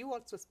fact, you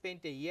also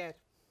spent a year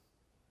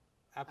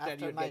after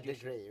your my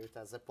graduation. degree, it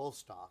was a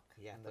postdoc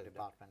in the postdoc.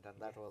 department, and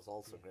that was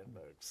also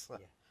Ginzburg's Yeah.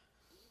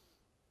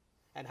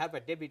 And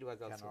Herbert David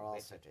was also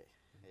generosity.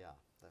 Yeah,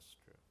 that's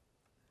true.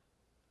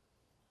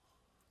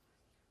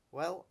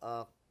 Well,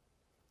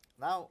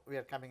 now we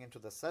are coming into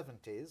the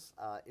 70s.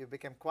 You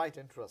became quite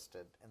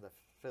interested in the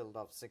field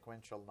of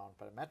sequential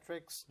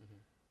nonparametrics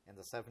in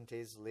the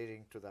 70s,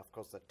 leading to, of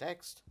course, the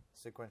text,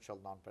 sequential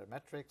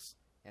nonparametrics,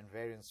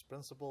 invariance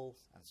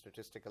principles, and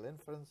statistical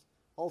inference,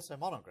 also a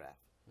monograph.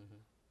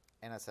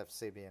 NSF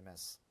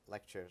CBMS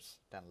lectures,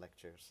 10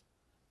 lectures,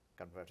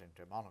 converted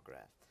into a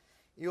monograph.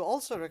 You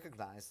also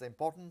recognize the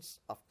importance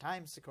of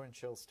time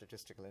sequential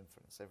statistical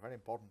inference, a very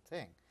important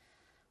thing.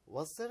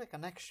 Was there a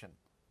connection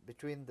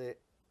between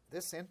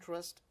this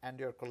interest and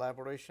your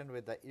collaboration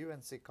with the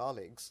UNC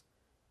colleagues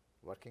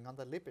working on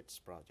the Lipitz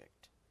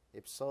project?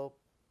 If so,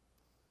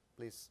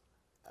 please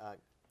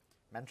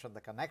mention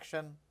the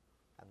connection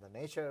and the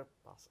nature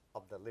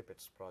of the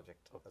Lipitz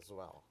project as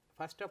well.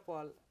 First of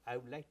all, I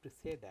would like to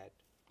say that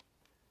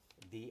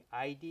the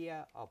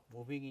idea of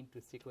moving into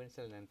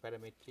sequential and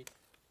parametric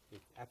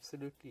is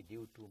absolutely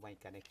due to my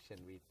connection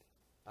with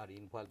or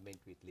involvement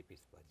with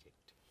Lipitz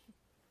project.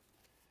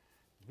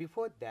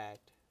 Before that,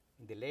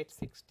 in the late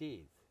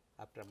 60s,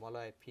 after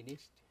Molloy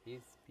finished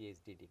his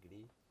PhD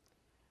degree,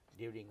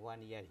 during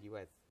 1 year he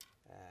was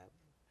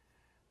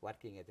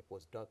working as a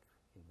postdoc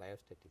in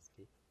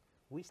biostatistics,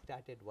 we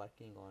started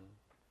working on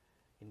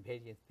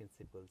invariance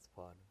principles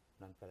for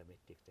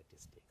nonparametric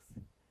statistics,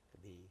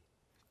 the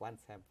one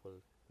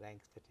sample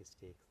rank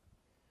statistics,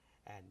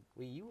 and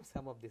we use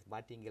some of these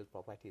martingale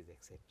properties,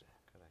 etc.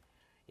 Correct.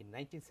 In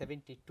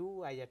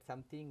 1972, I had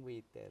something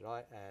with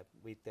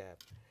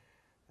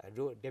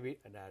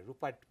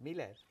Rupert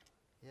Miller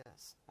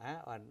Yes.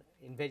 on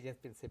invariance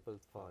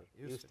principles for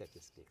U U statistics.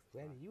 statistics,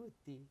 where we use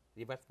the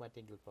reverse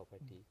martingale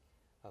property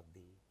of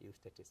the U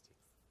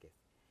statistics case.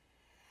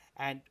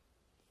 And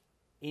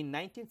in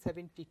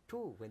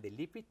 1972, when the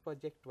Lipitz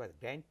project was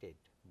granted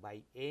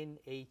by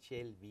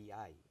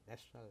NHLBI,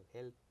 National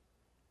Health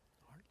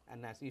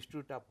and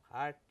Institute of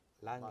Heart,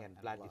 Lung and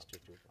Blood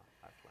Institute,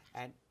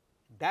 and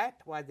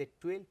that was a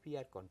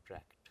 12-year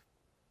contract.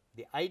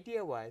 The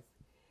idea was,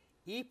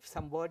 if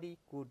somebody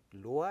could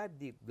lower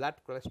the blood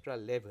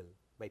cholesterol level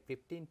by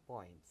 15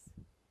 points,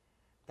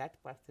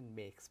 that person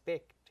may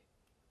expect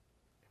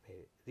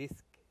a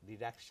risk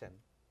reduction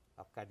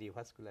of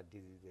cardiovascular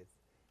diseases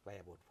by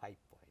about 5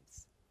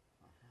 points.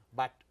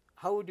 But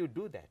how would you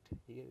do that?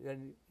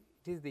 It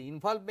is the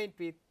involvement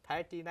with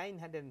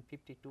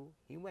 3,952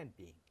 human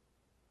beings.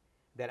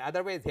 They are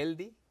otherwise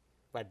healthy,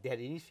 but they are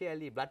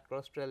initially blood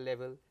cholesterol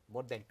level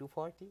more than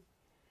 240,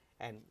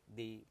 and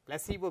the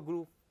placebo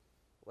group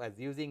was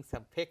using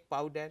some fake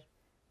powder,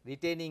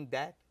 retaining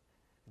that.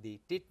 The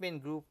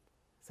treatment group,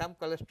 some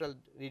cholesterol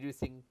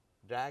reducing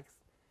drugs,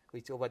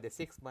 which over the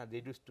 6 months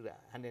reduced to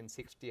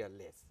 160 or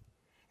less,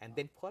 and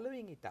then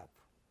following it up.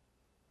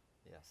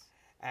 Yes.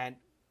 And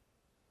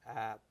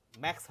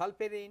Max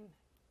Halperin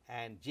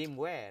and Jim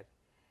Ware,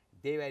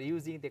 they were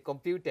using the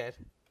computer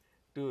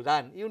to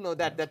run. You know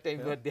that time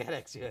you were there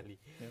actually.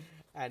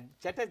 And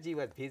Chatterjee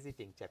was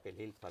visiting Chapel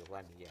Hill for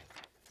 1 year.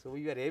 So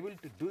we were able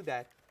to do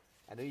that,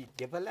 and we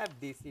developed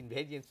these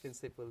invariance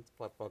principles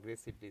for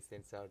progressively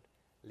censored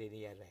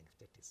linear rank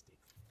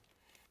statistics.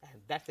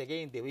 And that's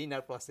again the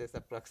Wiener process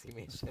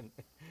approximation.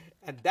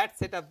 And that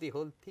set up the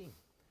whole thing.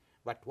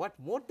 But what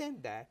more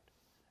than that,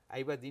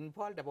 I was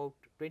involved about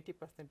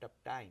 20% of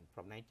time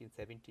from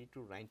 1970 to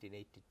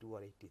 1982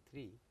 or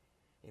 83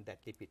 in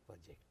that Lipitz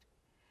project.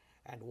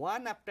 And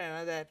one after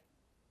another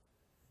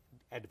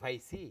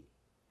advisee,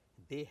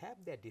 they have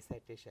their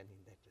dissertation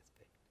in that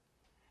respect.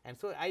 And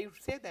so I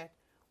would say that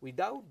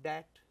without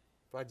that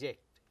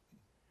project,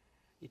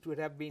 it would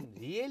have been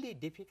really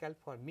difficult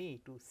for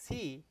me to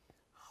see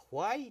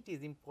why it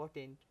is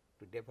important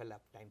to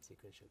develop time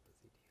sequential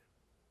procedure.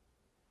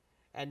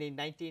 And in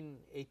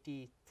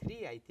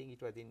 1983, I think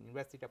it was in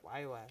University of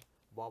Iowa,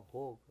 Bob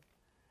Hogue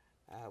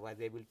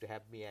was able to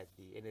have me as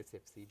the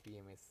NSF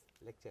CBMS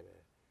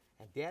lecturer.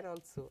 And there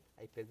also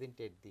I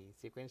presented the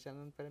sequential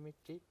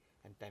nonparametric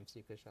and time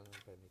sequential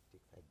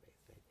nonparametric side by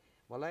side.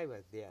 Molloy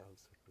was there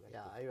also too.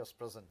 Yeah, I was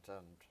present,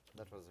 and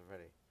that was a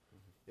very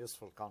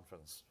useful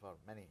conference for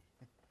many.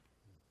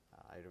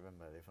 I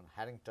remember even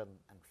Harrington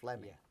and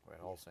Fleming were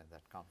also in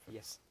that conference.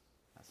 Yes.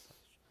 As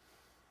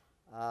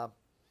such.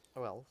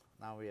 Well,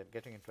 now we are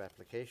getting into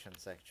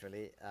applications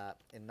actually.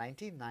 In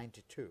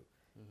 1992,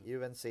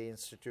 UNC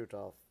Institute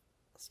of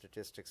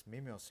Statistics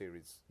Memo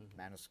series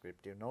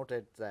manuscript, you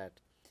noted that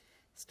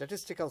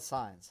Statistical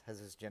science has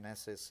its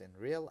genesis in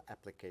real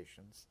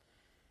applications,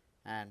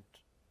 and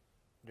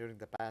during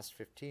the past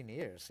 15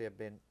 years, you have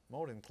been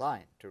more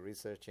inclined to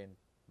research in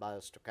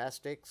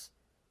biostochastics,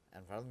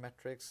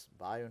 environmentometrics,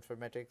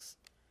 bioinformatics,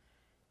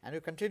 and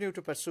you continue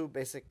to pursue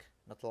basic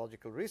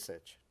methodological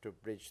research to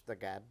bridge the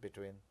gap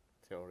between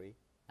theory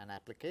and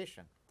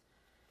application.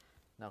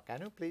 Now,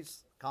 can you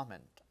please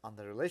comment on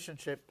the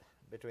relationship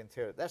between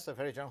theory? That's a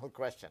very general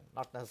question,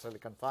 not necessarily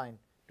confined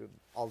to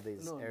all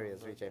these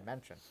areas which I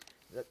mentioned.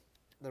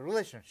 The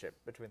relationship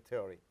between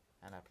theory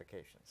and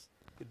applications.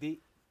 The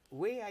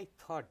way I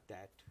thought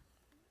that,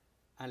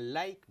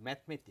 unlike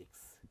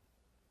mathematics,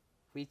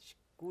 which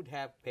could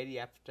have very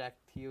abstract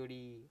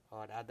theory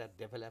or other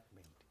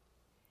development,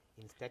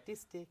 in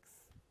statistics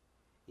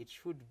it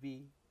should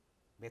be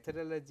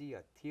methodology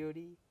or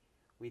theory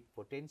with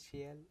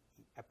potential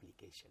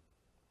application.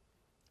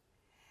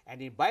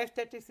 And in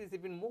biostatistics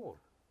even more,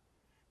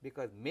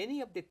 because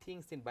many of the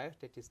things in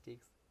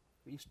biostatistics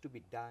used to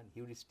be done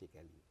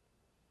heuristically.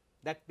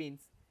 That means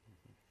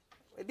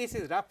this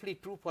is roughly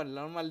true for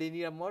normal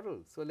linear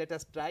models. So let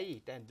us try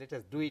it and let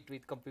us do it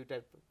with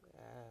computer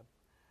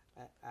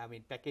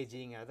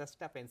packaging and other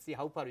stuff and see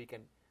how far we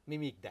can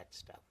mimic that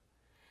stuff.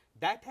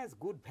 That has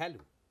good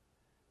value,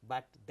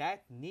 but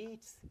that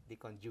needs the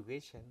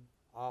conjugation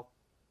of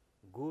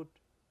good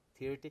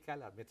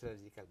theoretical or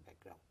methodological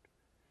background,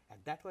 and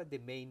that was the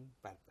main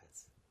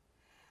purpose.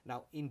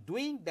 Now, in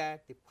doing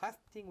that, the first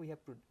thing we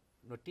have to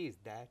notice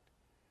that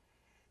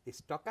the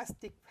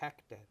stochastic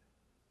factor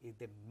is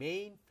the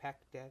main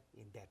factor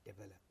in their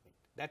development.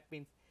 That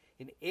means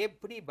in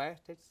every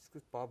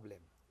biostatistics problem,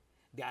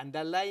 the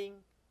underlying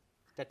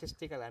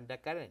statistical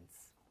undercurrents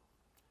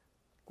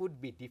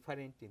could be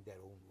different in their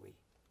own way.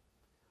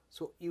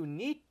 So, you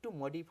need to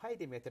modify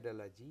the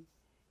methodology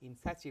in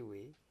such a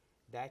way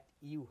that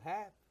you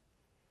have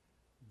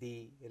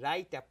the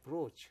right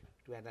approach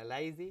to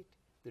analyze it,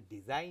 to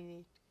design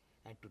it,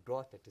 and to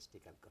draw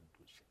statistical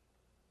conclusion.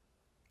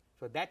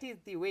 So, that is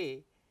the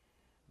way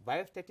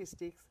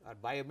biostatistics or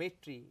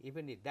biometry,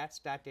 even if that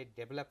started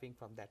developing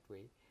from that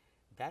way,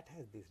 that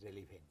has this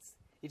relevance.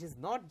 It is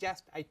not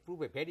just I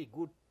prove a very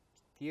good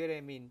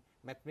theorem in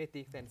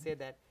mathematics and say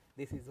that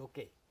this is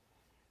okay.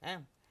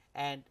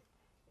 And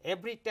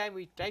every time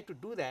we try to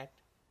do that,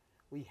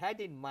 we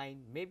had in mind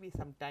maybe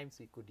sometimes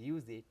we could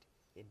use it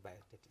in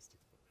biostatistics.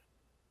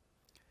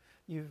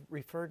 You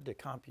referred to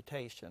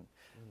computation,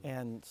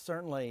 and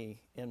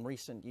certainly in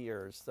recent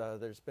years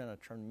there's been a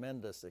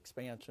tremendous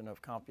expansion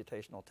of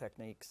computational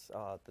techniques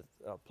that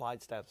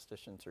applied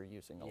statisticians are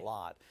using a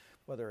lot,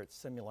 whether it's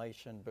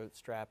simulation,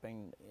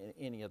 bootstrapping,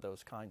 any of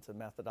those kinds of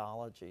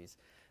methodologies.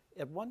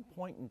 At one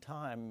point in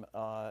time,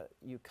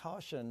 you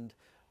cautioned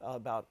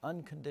about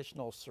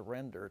unconditional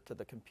surrender to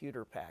the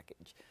computer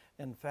package.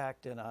 In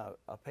fact, in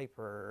a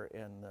paper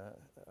in the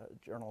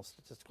Journal of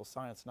Statistical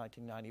Science,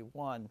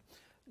 1991,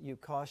 you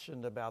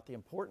cautioned about the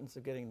importance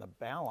of getting the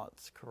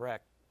balance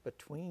correct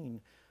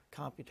between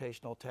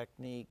computational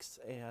techniques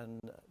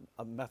and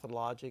a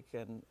methodologic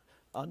and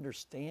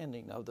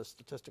understanding of the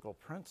statistical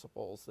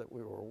principles that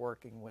we were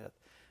working with.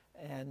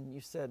 And you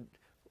said,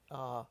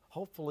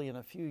 hopefully in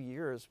a few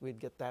years we'd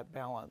get that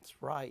balance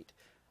right.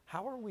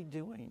 How are we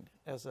doing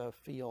as a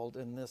field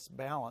in this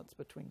balance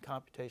between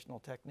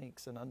computational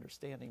techniques and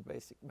understanding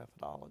basic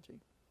methodology?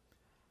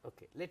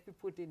 Okay, let me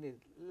put in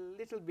a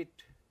little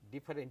bit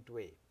different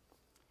way.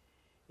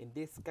 In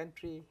this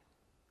country,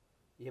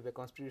 you have a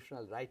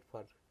constitutional right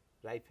for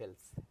rifles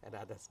and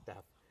other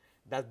stuff.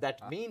 Does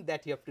that mean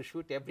that you have to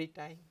shoot every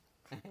time?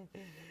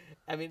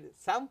 I mean,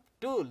 some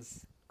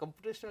tools,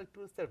 computational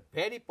tools, are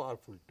very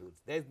powerful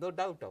tools. There is no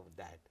doubt of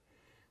that.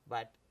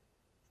 But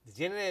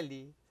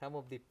generally, some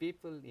of the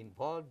people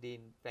involved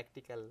in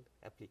practical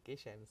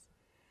applications,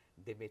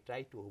 they may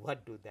try to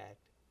overdo that,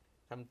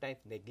 sometimes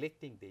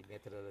neglecting the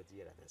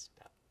methodology or other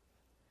stuff.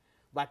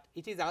 But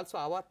it is also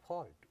our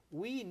fault.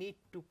 We need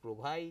to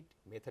provide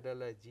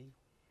methodology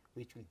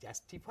which will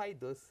justify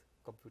those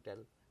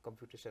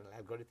computational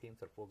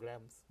algorithms or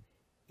programs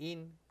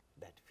in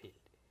that field.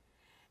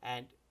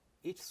 And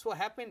it so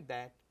happened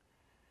that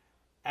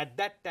at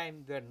that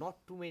time there were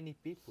not too many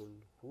people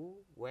who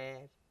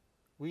were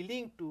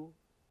willing to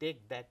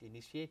take that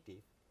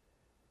initiative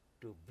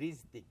to bridge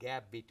the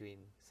gap between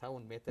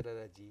sound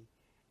methodology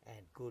and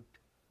good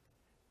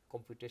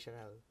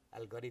computational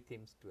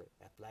algorithms to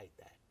apply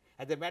that.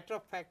 As a matter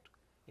of fact,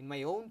 in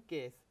my own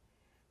case,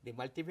 the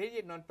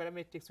multivariate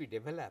non-parametrics we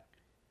developed,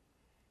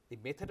 the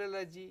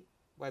methodology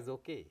was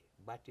okay,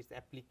 but its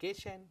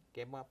application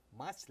came up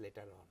much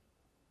later on.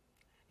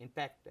 In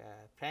fact,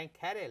 Frank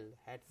Harrell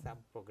had some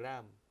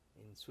program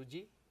in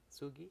SUGI,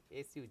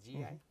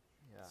 S-U-G-I,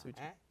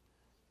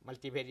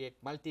 multivariate,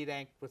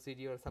 multi-rank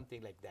procedure or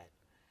something like that.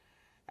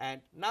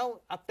 And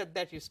now after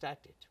that you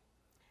started.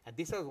 And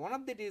this was one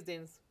of the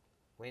reasons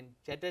when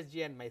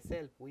Chatterjee and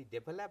myself, we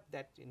developed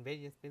that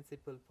invariance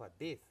principle for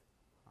this.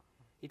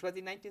 It was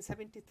in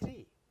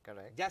 1973.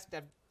 Correct.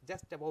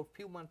 Just about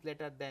few months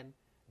later than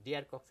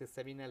D.R. Cox's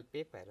seminal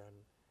paper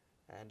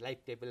on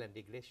life table and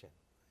regression.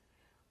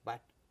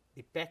 But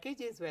the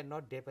packages were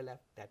not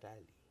developed that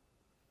early.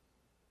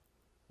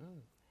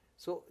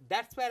 So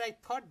that's where I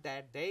thought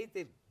that there is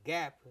a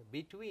gap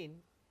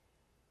between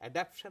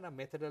adoption of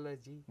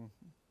methodology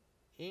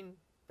in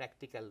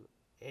practical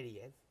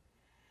areas,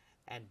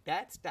 and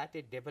that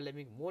started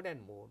developing more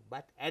and more,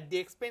 but at the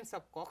expense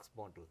of Cox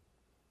model.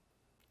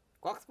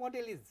 Cox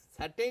model is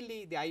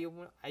certainly the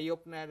eye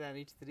opener, and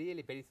it's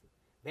really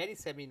very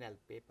seminal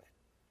paper.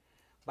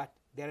 But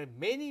there are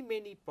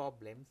many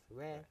problems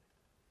where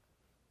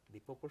the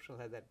proportional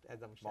hazard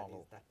assumption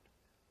is that.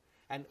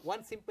 And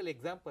one simple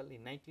example,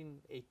 in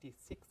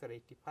 1986 or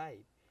 85,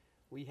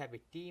 we have a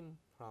team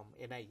from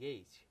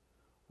NIH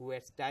who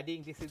were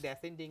studying, this is the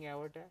ascending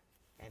aorta,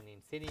 and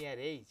in senior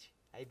age,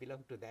 I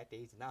belong to that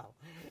age now,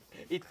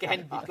 it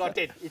can be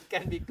clotted. It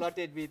can be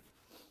clotted with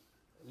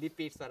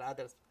lipids or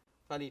other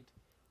solid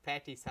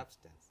fatty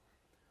substance.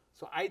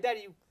 So either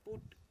you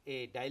put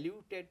a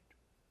dilutant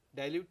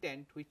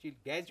which will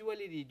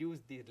gradually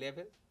reduce the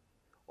level,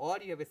 or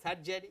you have a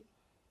surgery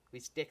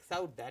which takes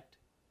out that.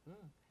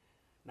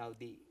 Now,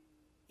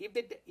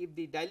 if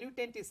the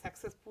dilutant is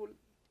successful,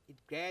 it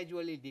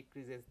gradually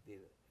decreases the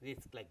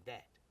risk like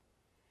that.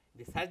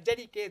 The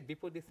surgery case,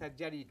 before the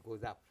surgery it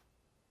goes up,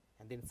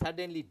 and then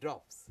suddenly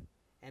drops,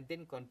 and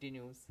then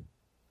continues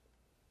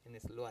in a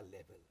slower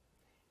level.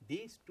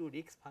 These two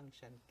risk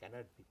functions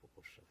cannot be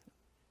proportional.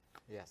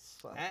 Yes,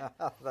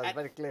 that's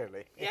very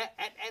clearly. Yeah,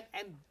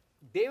 and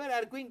they were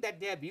arguing that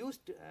they have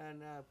used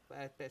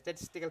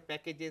statistical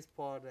packages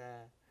for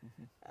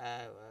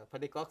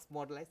the Cox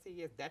model. I say,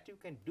 yes, that you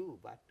can do,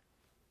 but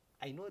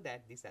I know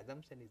that this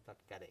assumption is not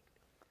correct.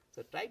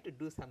 So try to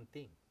do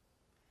something.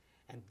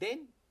 And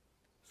then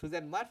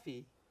Susan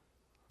Murphy,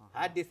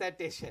 her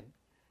dissertation,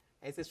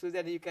 I said,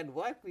 Susan, you can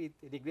work with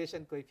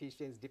regression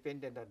coefficients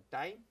dependent on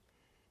time.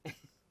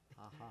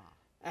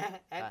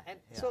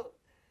 So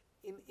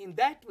in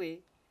that way,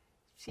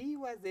 she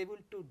was able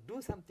to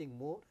do something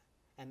more.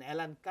 And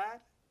Alan Carr,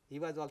 he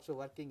was also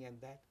working on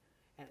that.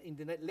 And in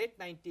the late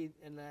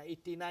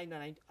 1989 or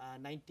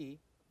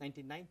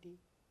 1990,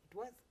 it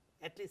was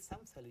at least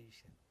some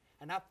solution.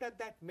 And after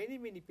that,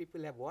 many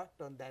people have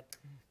worked on that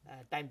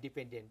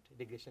time-dependent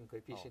regression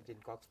coefficient in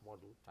Cox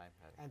model.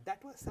 And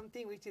that was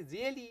something which is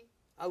really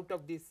out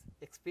of this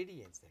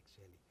experience,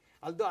 actually.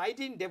 Although I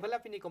didn't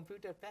develop any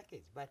computer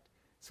package, but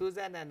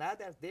Susan and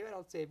others, they were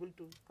also able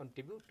to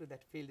contribute to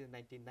that field in the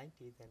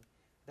 1990s, and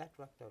that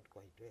worked out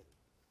quite well.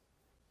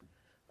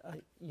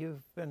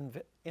 You've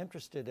been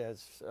interested,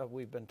 as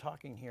we've been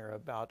talking here,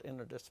 about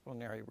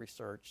interdisciplinary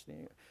research,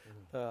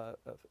 the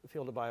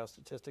field of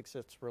biostatistics,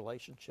 its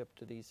relationship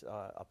to these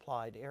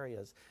applied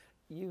areas.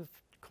 You've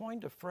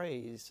coined a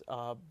phrase,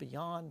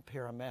 beyond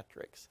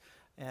parametrics,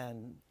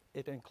 and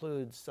it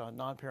includes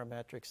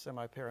non-parametrics,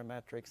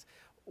 semi-parametrics.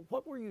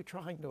 What were you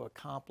trying to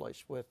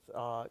accomplish with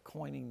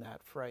coining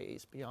that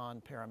phrase,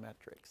 beyond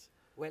parametrics?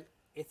 Well,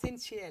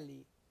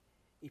 essentially,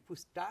 if you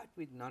start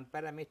with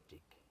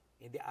non-parametric,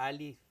 in the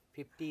early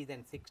 50s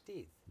and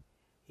 60s,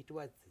 it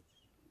was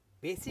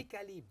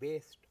basically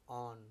based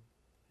on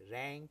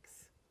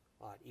ranks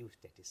or U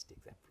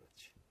statistics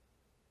approach.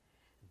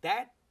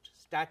 That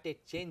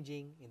started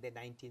changing in the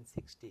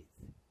 1960s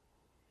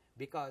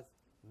because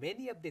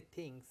many of the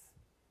things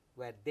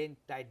were then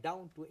tied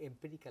down to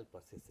empirical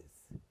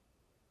processes.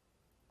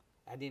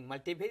 And in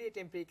multivariate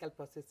empirical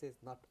processes,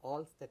 not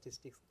all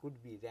statistics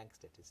could be rank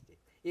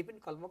statistics. Even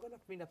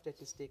Kolmogorov mean of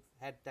statistics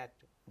had that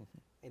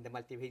in the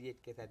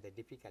multivariate case had the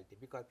difficulty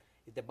because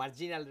it's the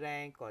marginal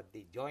rank or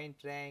the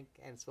joint rank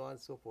and so on and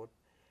so forth.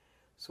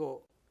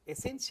 So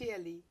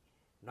essentially,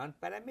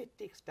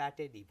 non-parametric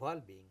started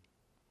evolving,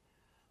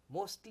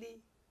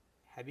 mostly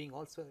having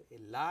also a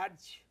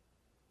large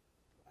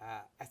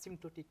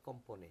asymptotic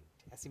component,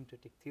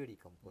 asymptotic theory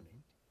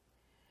component.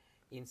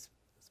 In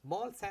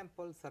small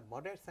samples or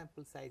moderate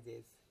sample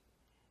sizes,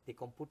 the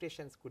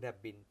computations could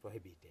have been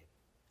prohibited.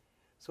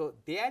 So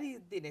there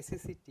is the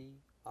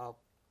necessity of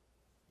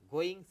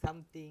going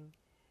something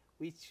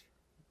which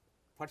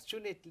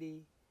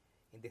fortunately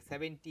in the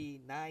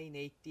 79,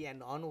 80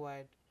 and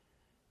onward,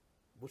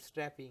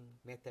 bootstrapping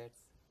methods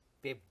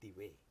paved the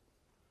way.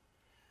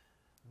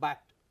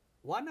 But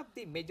one of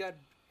the major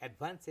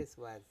advances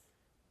was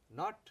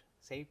not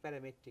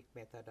semi-parametric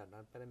method or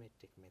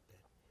non-parametric method,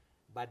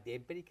 but the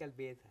empirical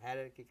base,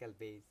 hierarchical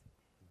base,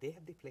 they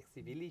have the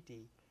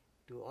flexibility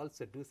to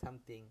also do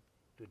something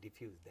to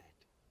diffuse that.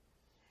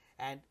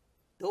 And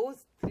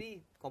those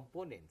three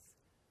components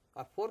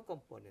or four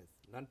components,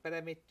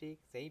 non-parametric,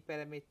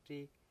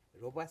 semi-parametric,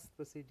 robust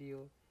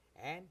procedure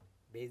and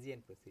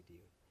Bayesian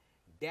procedure,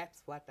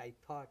 that's what I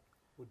thought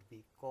would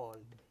be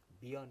called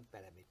beyond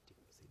parametric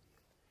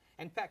procedure.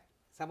 In fact,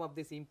 some of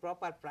these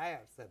improper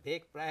priors,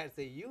 vague priors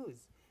they use,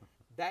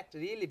 that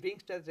really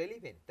brings to us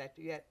relevant, that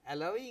we are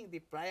allowing the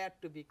prior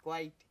to be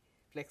quite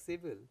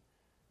flexible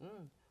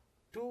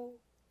to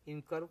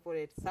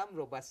incorporate some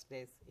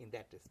robustness in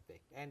that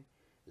respect. And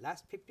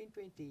last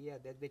 15-20 years,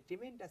 there has been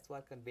tremendous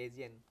work on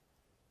Bayesian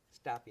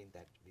stuff in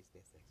that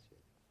business actually.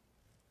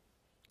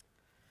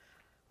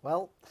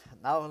 Well,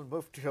 now we'll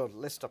move to your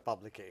list of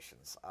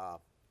publications.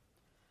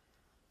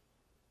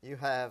 you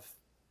have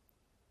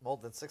more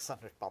than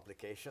 600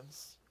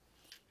 publications.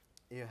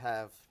 You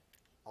have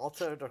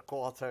authored or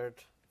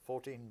co-authored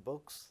 14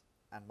 books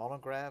and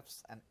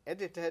monographs, and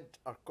edited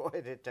or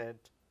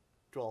co-edited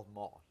 12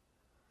 more.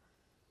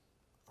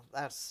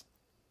 That's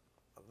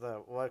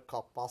the work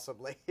of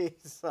possibly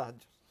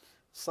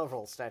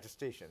several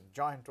statisticians,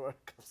 joint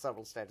work of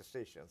several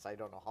statisticians. I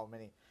don't know how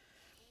many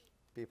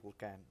people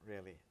can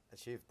really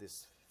achieve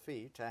this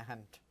feat.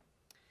 And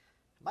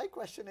my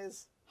question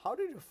is, how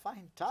did you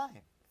find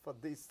time for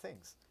these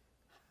things?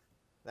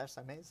 That's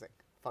amazing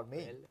for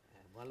me.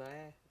 Well,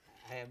 I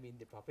am in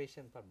the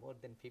profession for more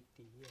than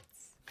 50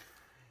 years.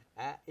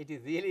 It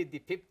is really the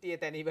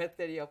 50th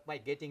anniversary of my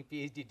getting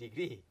PhD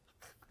degree.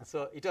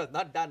 So it was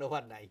not done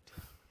overnight.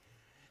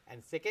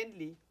 And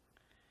secondly,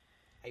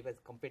 I was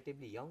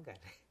comparatively younger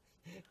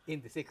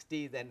in the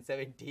 60s and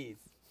 70s,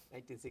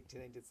 1960s,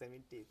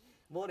 1970s,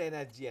 more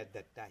energy at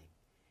that time.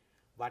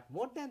 But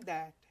more than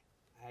that,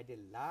 I had a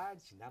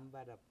large number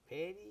of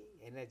very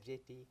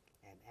energetic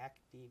and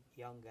active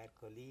younger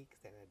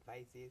colleagues and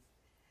advisors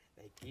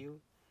like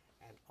you,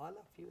 and all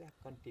of you have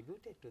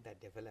contributed to that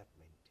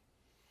development.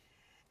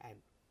 And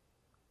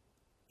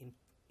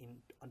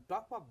on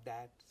top of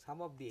that,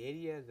 some of the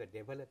areas were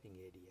developing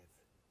areas,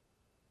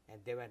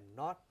 and there were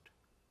not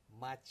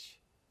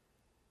much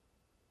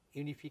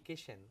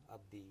unification of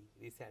the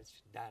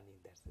research done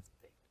in that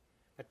respect,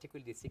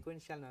 particularly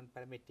sequential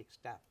non-parametric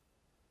stuff.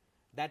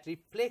 That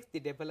reflects the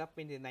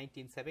development in the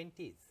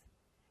 1970s,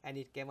 and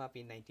it came up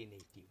in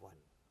 1981.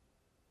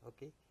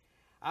 Okay.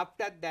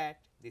 After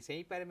that, the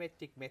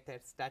semi-parametric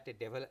methods started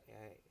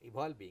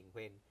evolving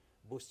when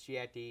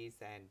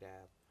Bush-Chiatis and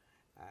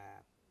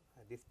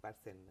this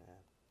person,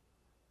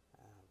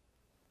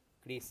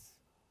 Chris,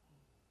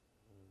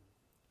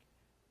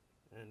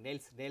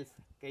 Nels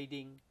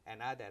Kading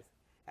and others,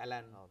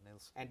 Alan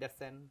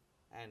Anderson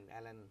and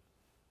Alan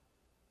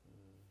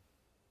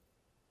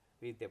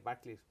with the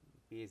Berkeley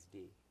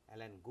PhD,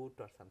 Alan Good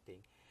or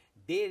something,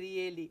 they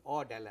really,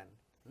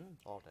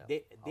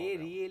 they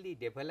really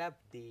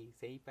developed the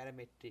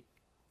semi-parametric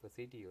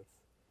procedures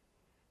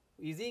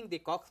using the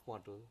Cox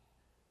model,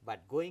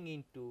 but going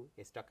into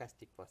a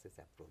stochastic process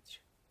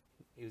approach,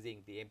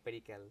 using the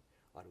empirical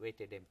or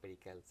weighted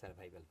empirical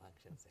survival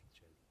functions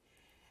actually.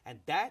 And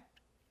that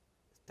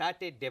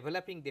started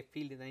developing the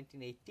field in the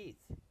 1980s,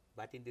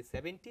 but in the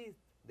 70s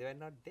they were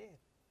not there.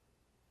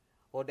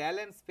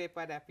 O'Dallan's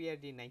paper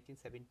appeared in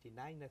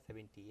 1979 or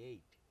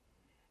 78,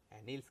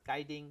 and Niels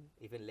Kading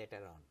even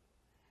later on.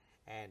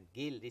 And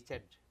Gill,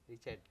 Richard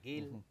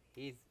Gill,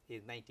 is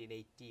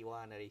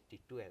 1981 or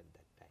 82 at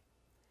that time.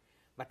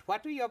 But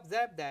what we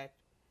observed that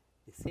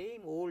the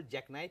same old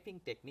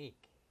jackknifing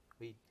technique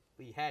we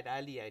had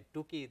earlier,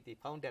 Tukey, the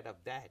founder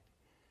of that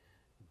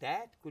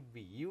could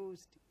be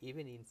used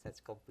even in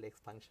such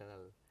complex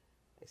functional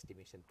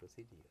estimation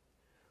procedure.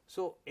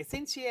 So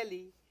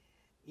essentially,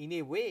 in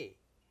a way,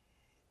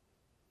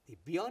 the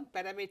beyond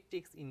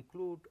parametrics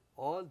include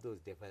all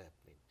those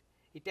development.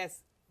 It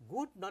has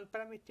good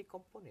non-parametric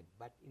component,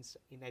 but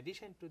in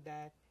addition to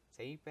that,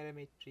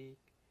 semi-parametric,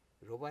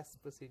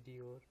 robust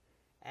procedure,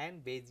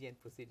 and Bayesian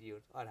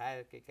procedures or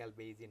hierarchical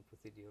Bayesian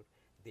procedure,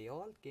 they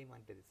all came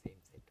under the same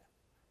setup.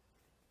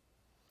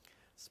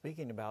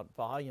 Speaking about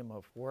volume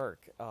of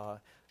work,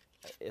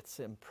 it's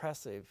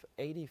impressive,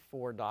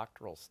 84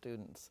 doctoral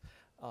students,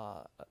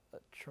 a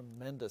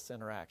tremendous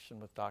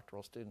interaction with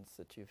doctoral students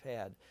that you've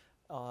had.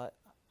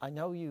 I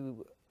know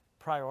you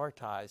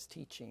prioritize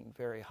teaching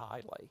very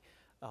highly.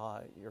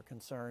 You're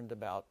concerned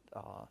about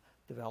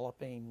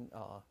developing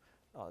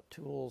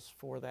tools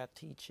for that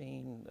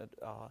teaching,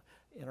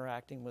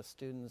 interacting with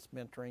students,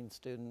 mentoring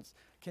students.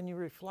 Can you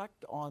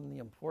reflect on the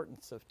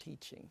importance of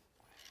teaching?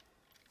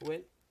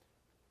 Well,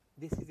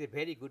 this is a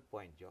very good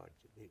point, George.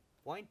 The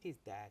point is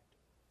that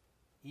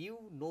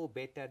you know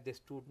better the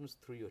students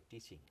through your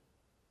teaching,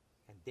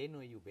 and they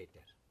know you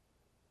better.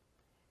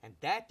 And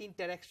that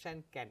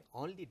interaction can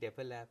only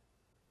develop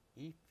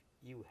if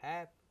you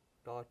have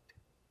taught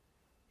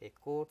a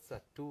course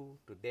or two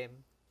to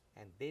them,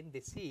 and then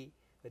they see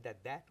whether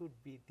that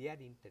would be their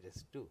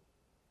interest too.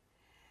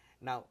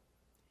 Now,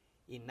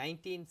 in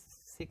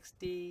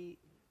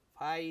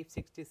 1965,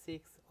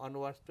 66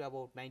 onwards to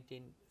about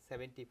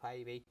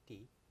 1975,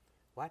 80,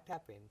 what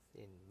happens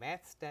in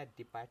math stat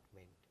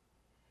department,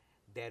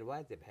 there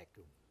was a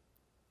vacuum.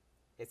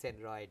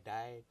 S.N. Roy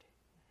died,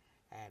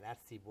 and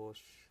R.C.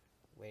 Bose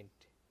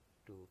went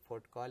to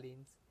Fort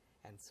Collins,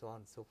 and so on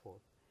and so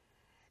forth.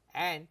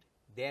 And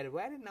there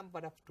were a number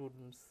of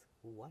students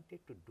who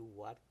wanted to do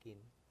work in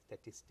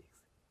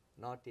statistics,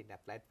 not in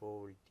applied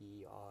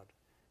probability or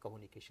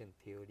communication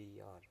theory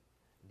or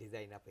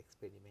design of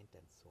experiment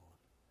and so on.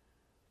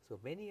 So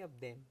many of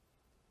them,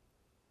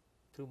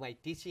 through my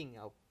teaching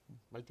of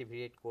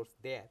multivariate course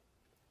there,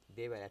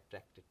 they were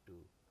attracted to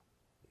this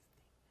thing.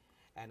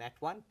 And at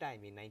one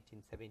time in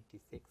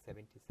 1976,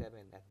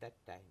 77, at that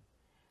time,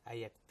 I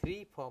had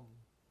 3 from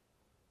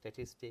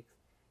statistics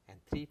and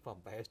 3 from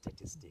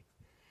biostatistics.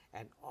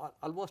 And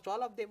almost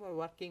all of them were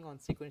working on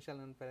sequential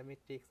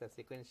nonparametrics or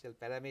sequential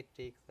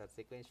parametrics or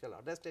sequential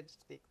order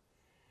statistics.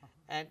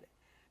 And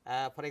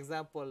for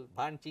example,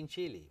 Van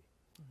Chinchili,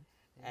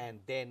 and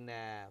then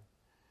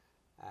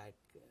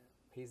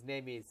his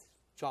name is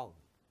Chong,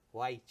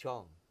 Y.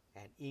 Chong,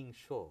 and Ying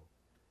Shou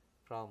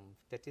from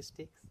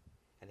statistics,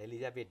 and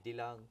Elizabeth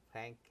DeLong,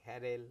 Frank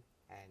Harrell,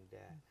 and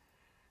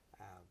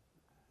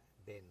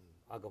then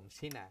Agam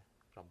Sinha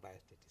from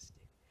biostatistics.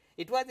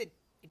 It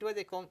was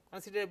a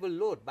considerable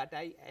load, but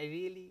I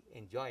really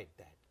enjoyed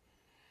that,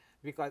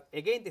 because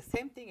again the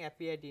same thing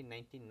appeared in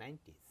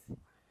 1990s.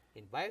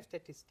 In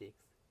biostatistics,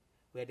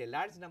 we had a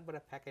large number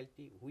of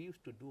faculty who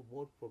used to do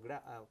more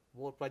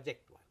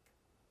project work.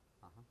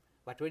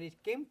 But when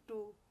it came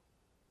to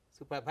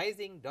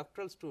supervising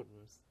doctoral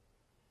students,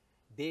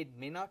 they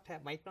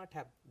might not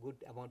have good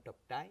amount of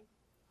time,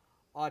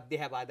 or they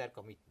have other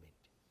commitment.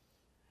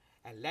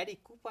 And Larry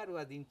Cooper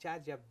was in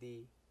charge of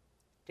the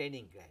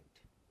training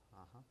grant,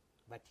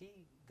 but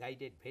he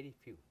guided very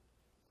few.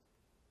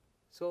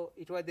 So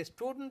it was the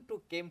student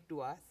who came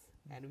to us,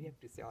 and we have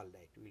to say, all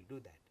right, we will do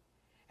that.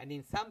 And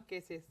in some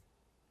cases,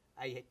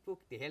 I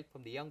took the help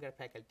from the younger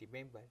faculty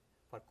member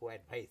for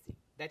co-advising.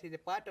 That is a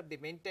part of the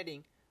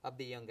mentoring of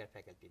the younger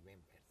faculty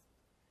members.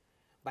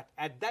 But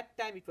at that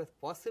time it was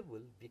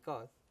possible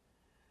because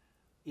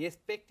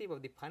irrespective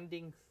of the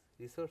funding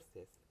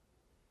resources,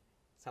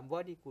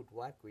 somebody could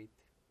work with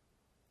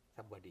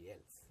somebody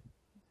else.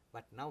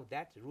 But now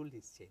that rule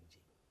is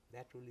changing.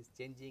 That rule is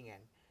changing,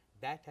 and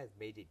that has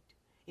made it.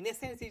 In a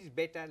sense, it is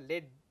better,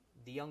 let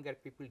the younger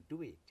people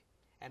do it.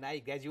 And I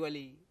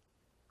gradually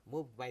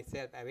moved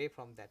myself away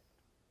from that,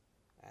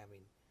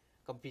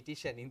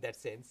 competition in that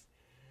sense,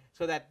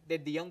 so that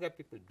let the younger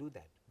people do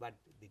that. But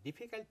the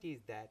difficulty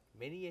is that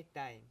many a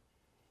time,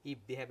 if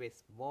they have a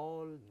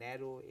small,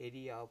 narrow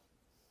area of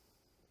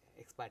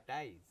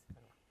expertise,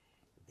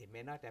 they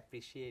may not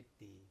appreciate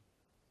the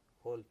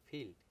whole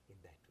field in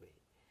that way.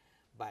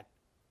 But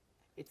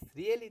it's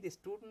really the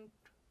student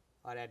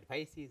or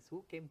advisees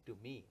who came to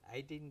me.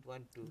 I didn't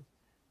want to,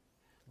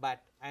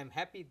 but I am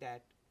happy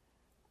that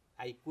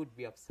I could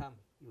be of some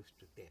use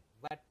to them.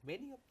 But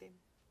many of them,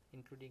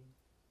 including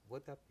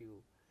both of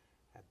you,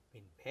 have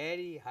been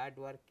very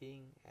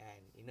hardworking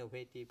and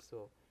innovative,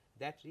 so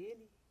that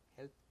really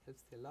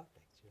helps a lot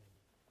actually.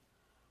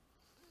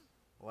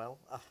 Well,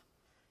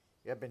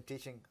 you have been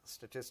teaching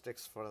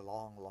statistics for a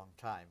long, long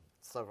time,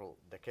 several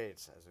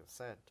decades, as you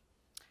said.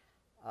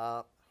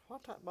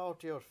 What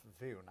about your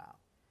view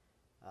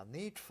now?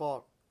 Need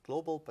for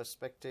global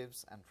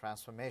perspectives and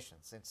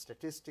transformations in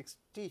statistics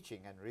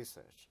teaching and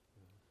research.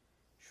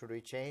 Should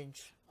we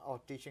change our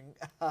teaching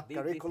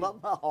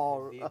curriculum?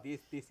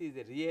 This is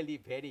a really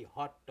very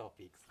hot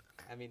topic.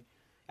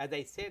 As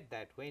I said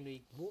that when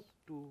we moved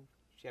to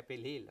Chapel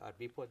Hill, or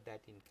before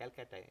that in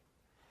Calcutta,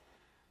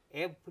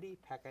 every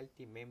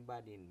faculty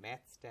member in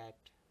Math Stat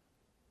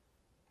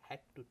had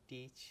to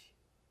teach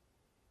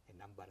a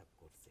number of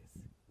courses,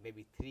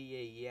 maybe 3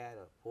 a year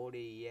or 4 a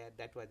year.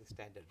 That was the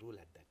standard rule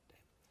at that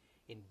time.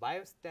 In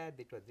Biostat,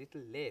 it was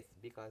little less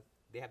because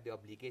they have the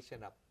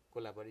obligation of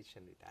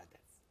collaboration with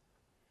others.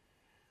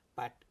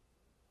 But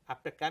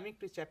after coming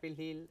to Chapel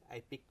Hill,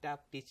 I picked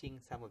up teaching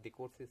some of the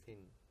courses in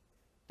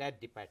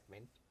that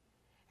department,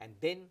 and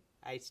then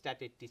I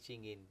started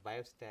teaching in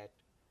Biostat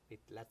with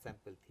large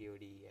sample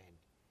theory and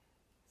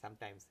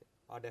sometimes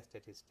order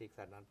statistics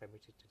or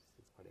non-parametric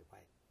statistics for a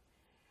while.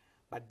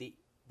 But the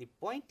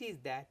point is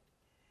that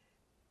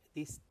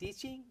this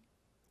teaching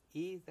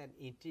is an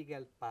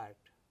integral part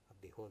of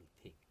the whole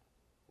thing,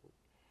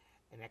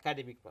 an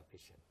academic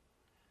profession.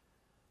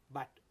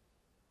 But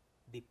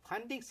the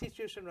funding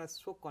situation was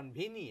so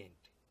convenient,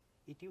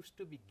 it used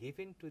to be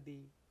given to the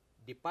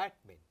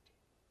department.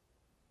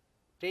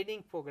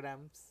 Training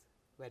programs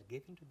were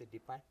given to the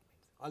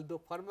departments, although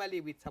formally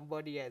with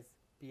somebody as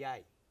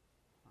PI.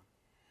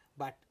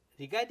 But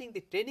regarding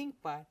the training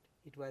part,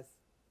 it was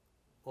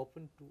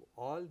open to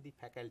all the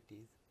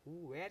faculties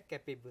who were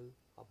capable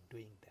of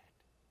doing that.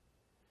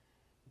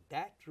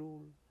 That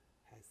rule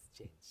has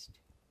changed.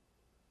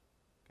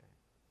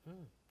 Okay.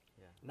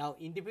 Yeah. Now,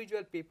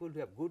 individual people who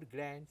have good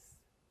grants,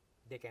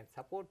 they can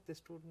support the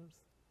students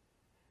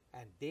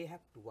and they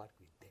have to work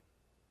with them.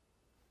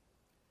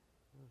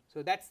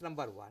 So that's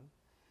number one.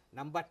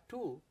 Number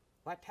two,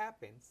 what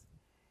happens?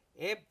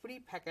 Every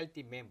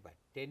faculty member,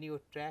 tenure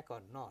track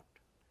or not,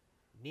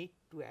 need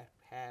to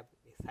have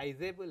a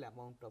sizable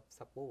amount of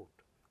support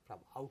from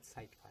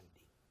outside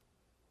funding.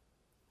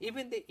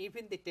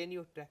 Even the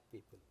tenure track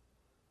people.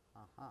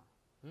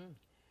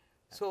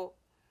 So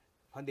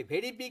from the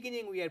very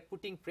beginning, we are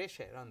putting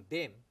pressure on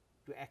them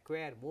to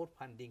acquire more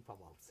funding from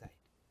outside.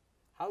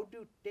 How do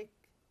you take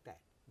that?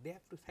 They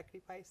have to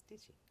sacrifice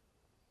teaching.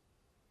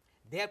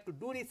 They have to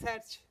do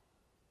research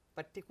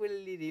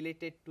particularly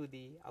related to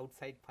the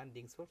outside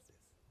funding sources.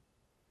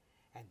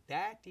 And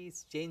that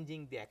is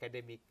changing the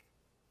academic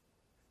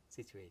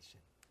situation.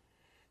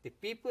 The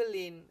people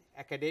in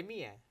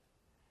academia,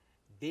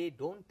 they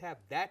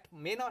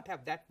may not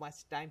have that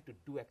much time to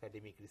do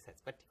academic research,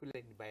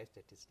 particularly in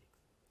biostatistics.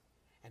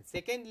 And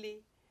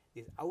secondly,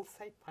 this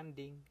outside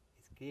funding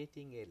is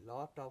creating a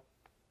lot of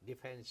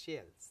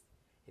differentials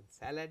in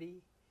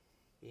salary,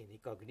 in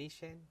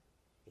recognition,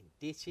 in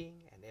teaching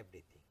and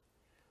everything.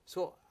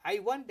 So, I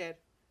wonder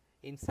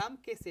in some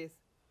cases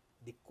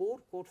the core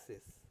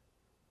courses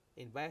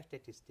in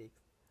biostatistics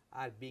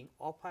are being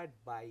offered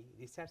by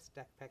research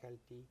track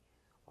faculty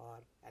or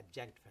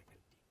adjunct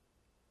faculty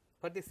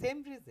for the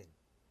same reason,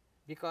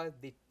 because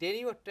the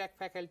tenure track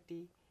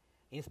faculty,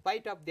 in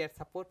spite of their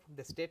support from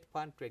the state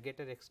fund to a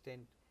greater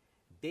extent,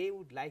 they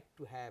would like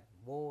to have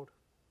more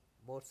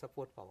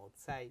support from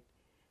outside,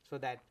 so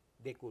that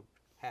they could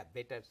have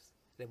better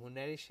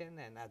remuneration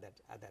and other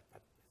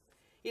purposes.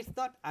 It is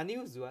not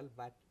unusual,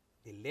 but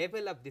the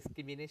level of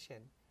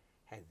discrimination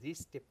has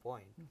reached a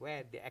point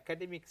where the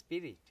academic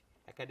spirit,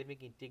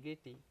 academic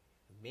integrity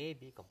may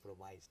be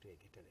compromised to a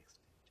greater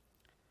extent.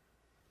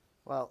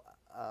 Well,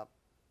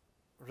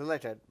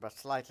 related but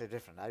slightly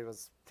different. I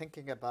was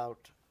thinking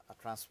about a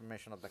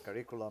transformation of the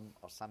curriculum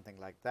or something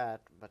like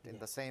that, but in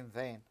the same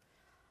vein,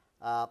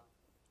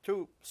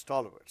 two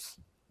stalwarts,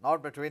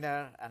 Norbert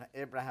Wiener and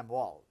Abraham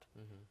Wald.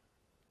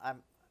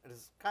 It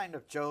is kind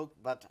of joke,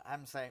 but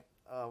I'm saying,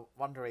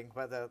 wondering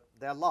whether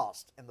they're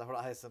lost in the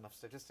horizon of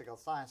statistical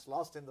science,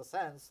 lost in the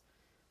sense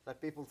that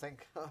people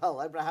think,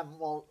 well, Abraham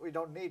Wald, we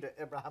don't need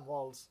Abraham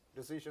Wald's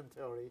decision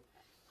theory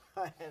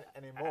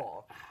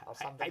anymore, or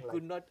something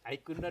I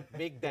could not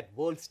make that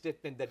bold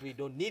statement that we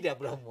don't need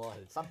Abraham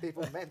Wald. Some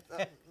people meant,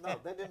 no,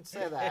 they didn't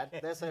say that.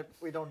 They said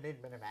we don't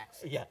need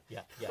minimax. Yeah.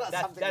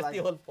 That's like,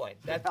 the whole point.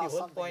 That's the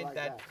whole point, like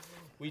that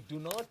we do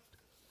not.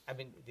 I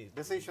mean,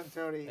 decision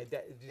theory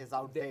is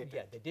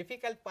outdated. The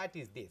difficult part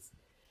is this: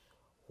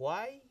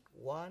 why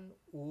one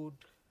would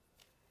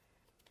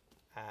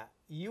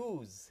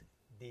use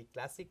the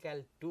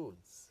classical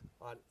tools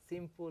or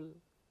simple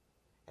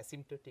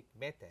asymptotic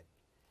method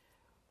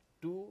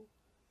to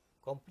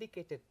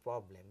complicated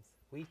problems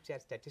which are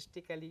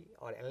statistically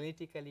or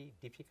analytically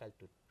difficult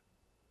to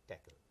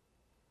tackle.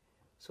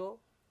 So,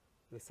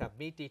 we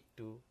submit it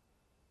to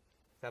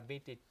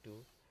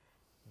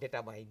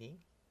data mining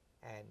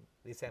and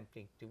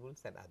resampling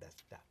tools and other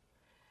stuff.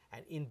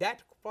 And in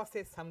that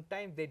process,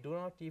 sometimes they do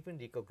not even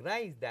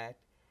recognize that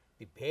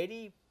the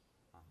very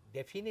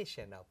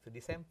definition of the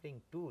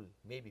resampling tool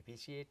may be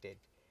vitiated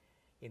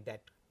in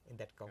that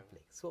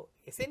complex. So,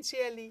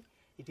 essentially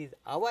it is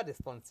our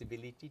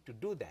responsibility to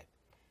do that.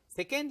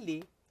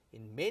 Secondly,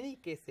 in many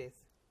cases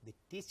the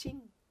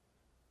teaching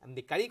and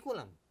the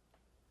curriculum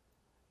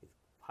is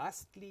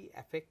vastly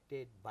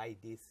affected by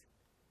this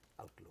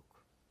outlook.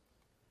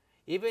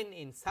 Even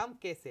in some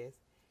cases,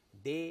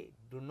 they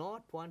do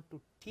not want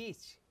to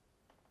teach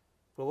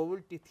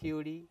probability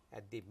theory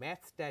at the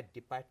math stat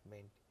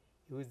department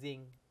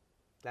using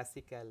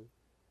classical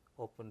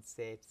open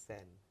sets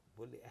and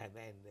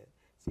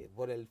say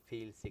Borel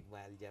field, sigma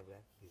algebra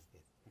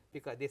business,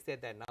 because they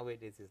said that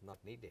nowadays is not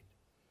needed.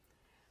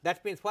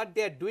 That means what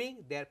they are doing,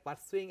 they are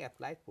pursuing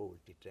applied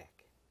probability track.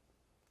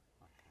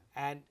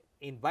 And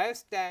in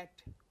biostat,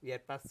 we are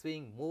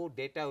pursuing more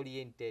data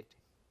oriented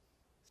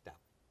stuff.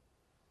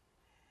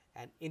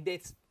 And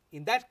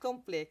in that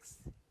complex,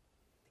 the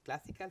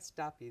classical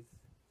stuff is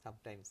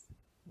sometimes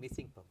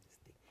missing from this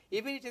thing.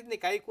 Even it is in the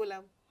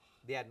curriculum,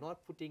 they are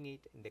not putting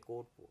it in the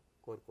core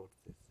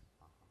courses.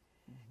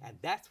 And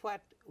that's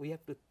what we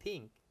have to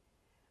think,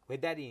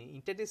 whether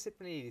in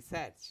interdisciplinary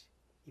research,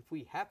 if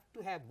we have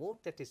to have more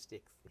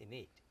statistics in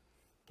it,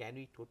 can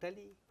we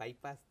totally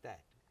bypass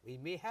that? We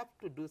may have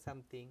to do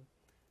something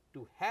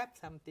to have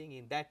something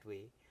in that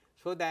way,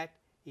 so that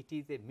it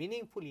is a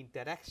meaningful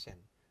interaction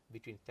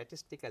between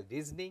statistical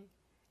reasoning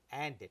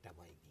and data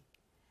mining.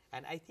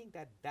 And I think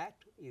that that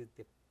is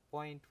the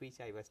point which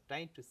I was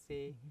trying to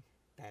say,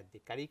 that the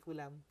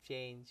curriculum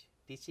change,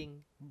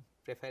 teaching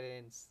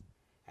preference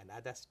and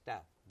other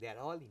stuff, they are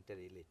all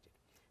interrelated.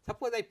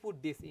 Suppose I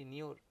put this in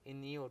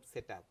your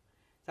setup.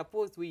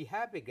 Suppose we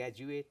have a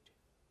graduate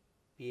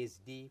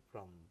PhD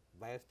from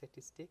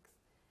biostatistics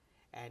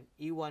and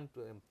you want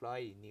to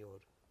employ in your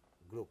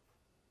group.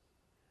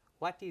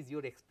 What is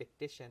your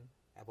expectation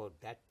about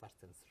that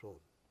person's role?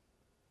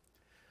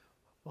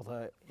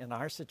 Well, in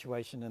our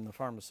situation in the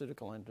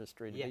pharmaceutical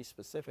industry, to be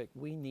specific,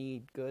 we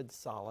need good,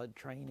 solid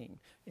training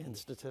in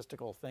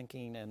statistical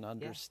thinking and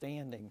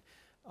understanding.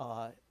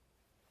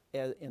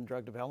 In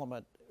drug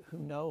development, who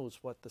knows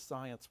what the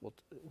science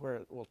where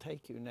it will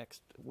take you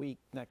next week,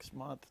 next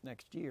month,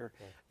 next year,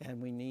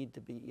 and we need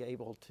to be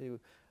able to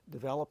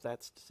develop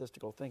that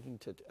statistical thinking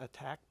to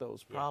attack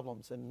those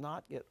problems and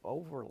not get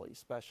overly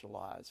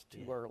specialized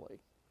too early.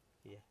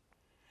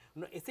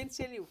 No,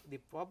 essentially the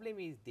problem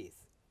is this: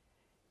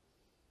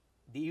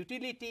 the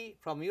utility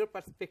from your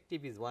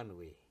perspective is one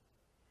way,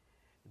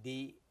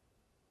 the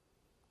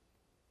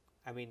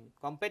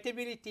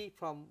compatibility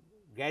from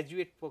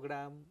graduate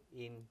program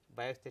in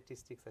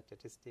biostatistics or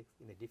statistics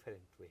in a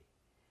different way.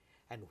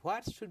 And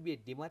what should be a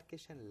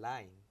demarcation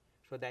line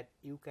so that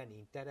you can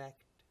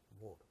interact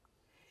more?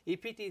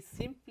 If it is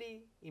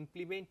simply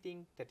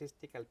implementing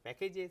statistical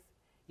packages,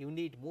 you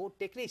need more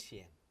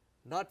technician,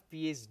 not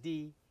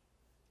PhD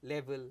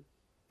level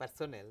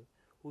personnel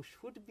who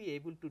should be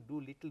able to do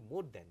little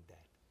more than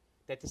that.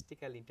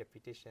 Statistical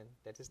interpretation,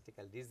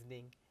 statistical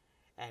reasoning,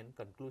 and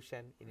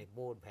conclusion in a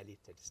more valid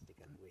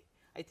statistical way.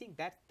 I think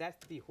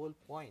that's the whole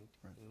point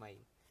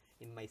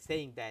in my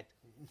saying that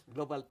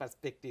global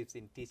perspectives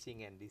in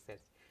teaching and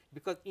research,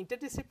 because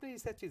interdisciplinary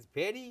research is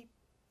very,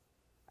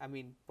 I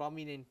mean,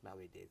 prominent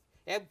nowadays.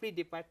 Every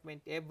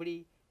department,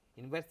 every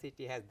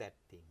university has that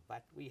thing,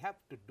 but we have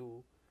to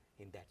do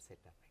in that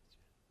setup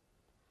actually.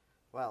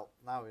 Well,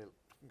 now we'll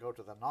go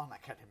to the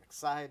non-academic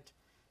side.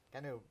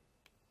 Can you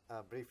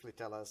briefly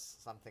tell us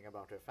something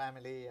about your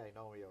family? I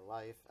know your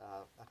wife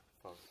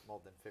for more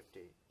than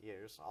 50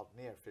 years, or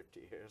near 50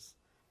 years,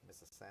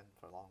 Mrs. Sen,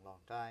 for a long, long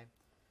time.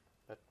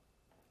 But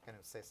can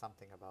you say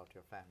something about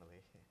your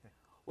family?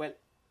 Well,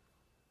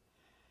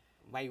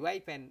 my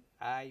wife and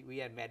I,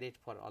 we are married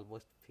for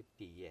almost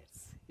 50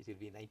 years. It will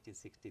be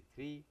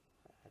 1963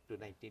 to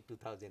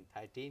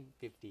 2013,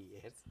 50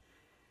 years.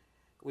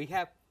 We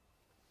have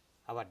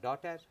our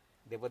daughter,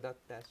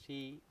 Devadatta.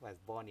 She was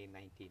born in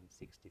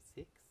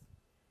 1966,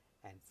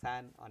 and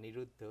son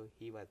Aniruddha,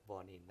 he was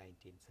born in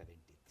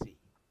 1973.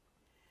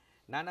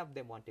 None of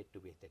them wanted to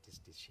be a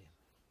statistician.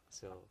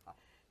 So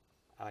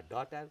our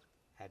daughter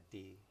had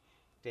the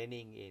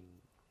training in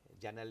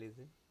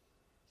journalism.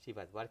 She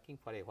was working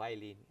for a while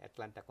in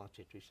Atlanta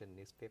Constitution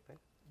newspaper,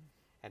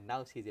 and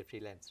now she is a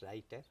freelance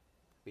writer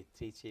with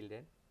 3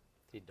 children,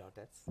 3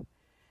 daughters.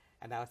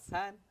 And our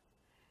son,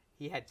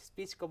 he had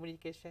speech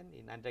communication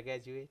in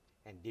undergraduate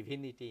and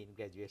divinity in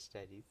graduate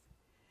studies,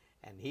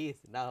 and he is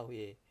now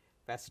a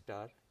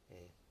pastor,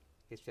 a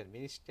Christian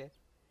minister,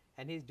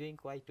 and he is doing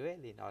quite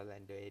well in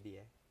Orlando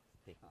area.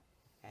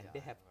 And they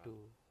have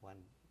one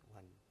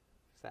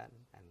son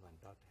and 1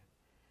 daughter.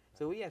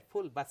 So we are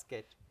full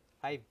basket,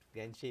 5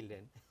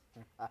 grandchildren.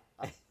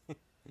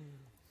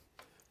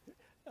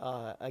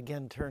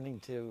 Again, turning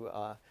to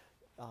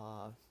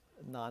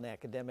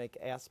non-academic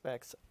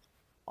aspects,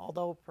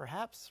 although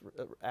perhaps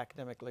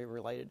academically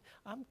related,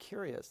 I'm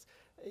curious,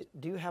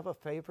 do you have a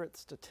favorite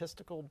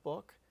statistical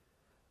book?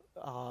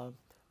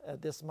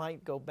 This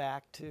might go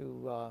back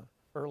to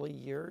early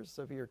years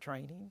of your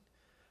training.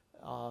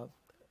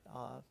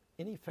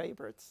 Any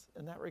favorites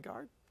in that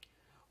regard?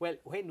 Well,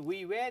 when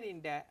we were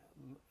in the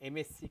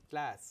MSc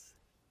class,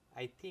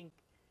 I think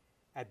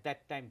at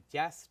that time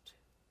just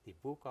the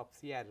book of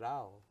C.R.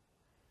 Rao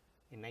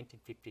in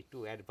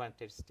 1952, Advanced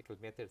Statistical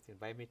Methods in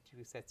Biometric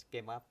Research,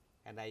 came up,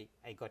 and I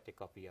got a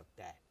copy of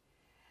that.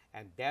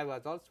 And there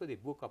was also the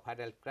book of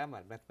Harold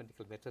Kramer,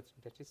 Mathematical Methods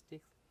in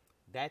Statistics,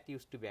 that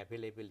used to be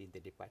available in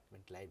the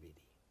department library.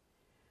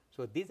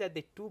 So these are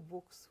the 2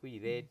 books we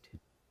read,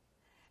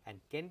 and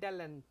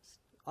Kendall and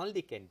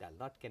only Kendall,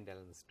 not Kendall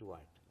and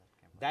Stewart.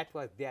 That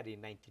was there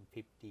in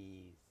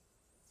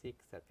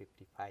 1956 or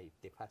 55,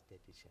 the first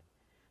edition.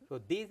 So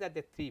these are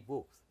the 3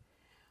 books.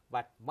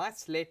 But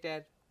much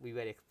later, we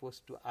were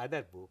exposed to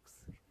other books,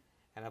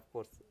 and of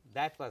course,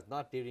 that was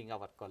not during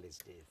our college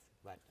days.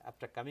 But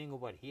after coming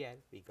over here,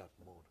 we got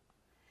more.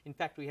 In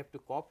fact, we have to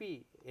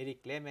copy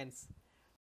Eric Clemens'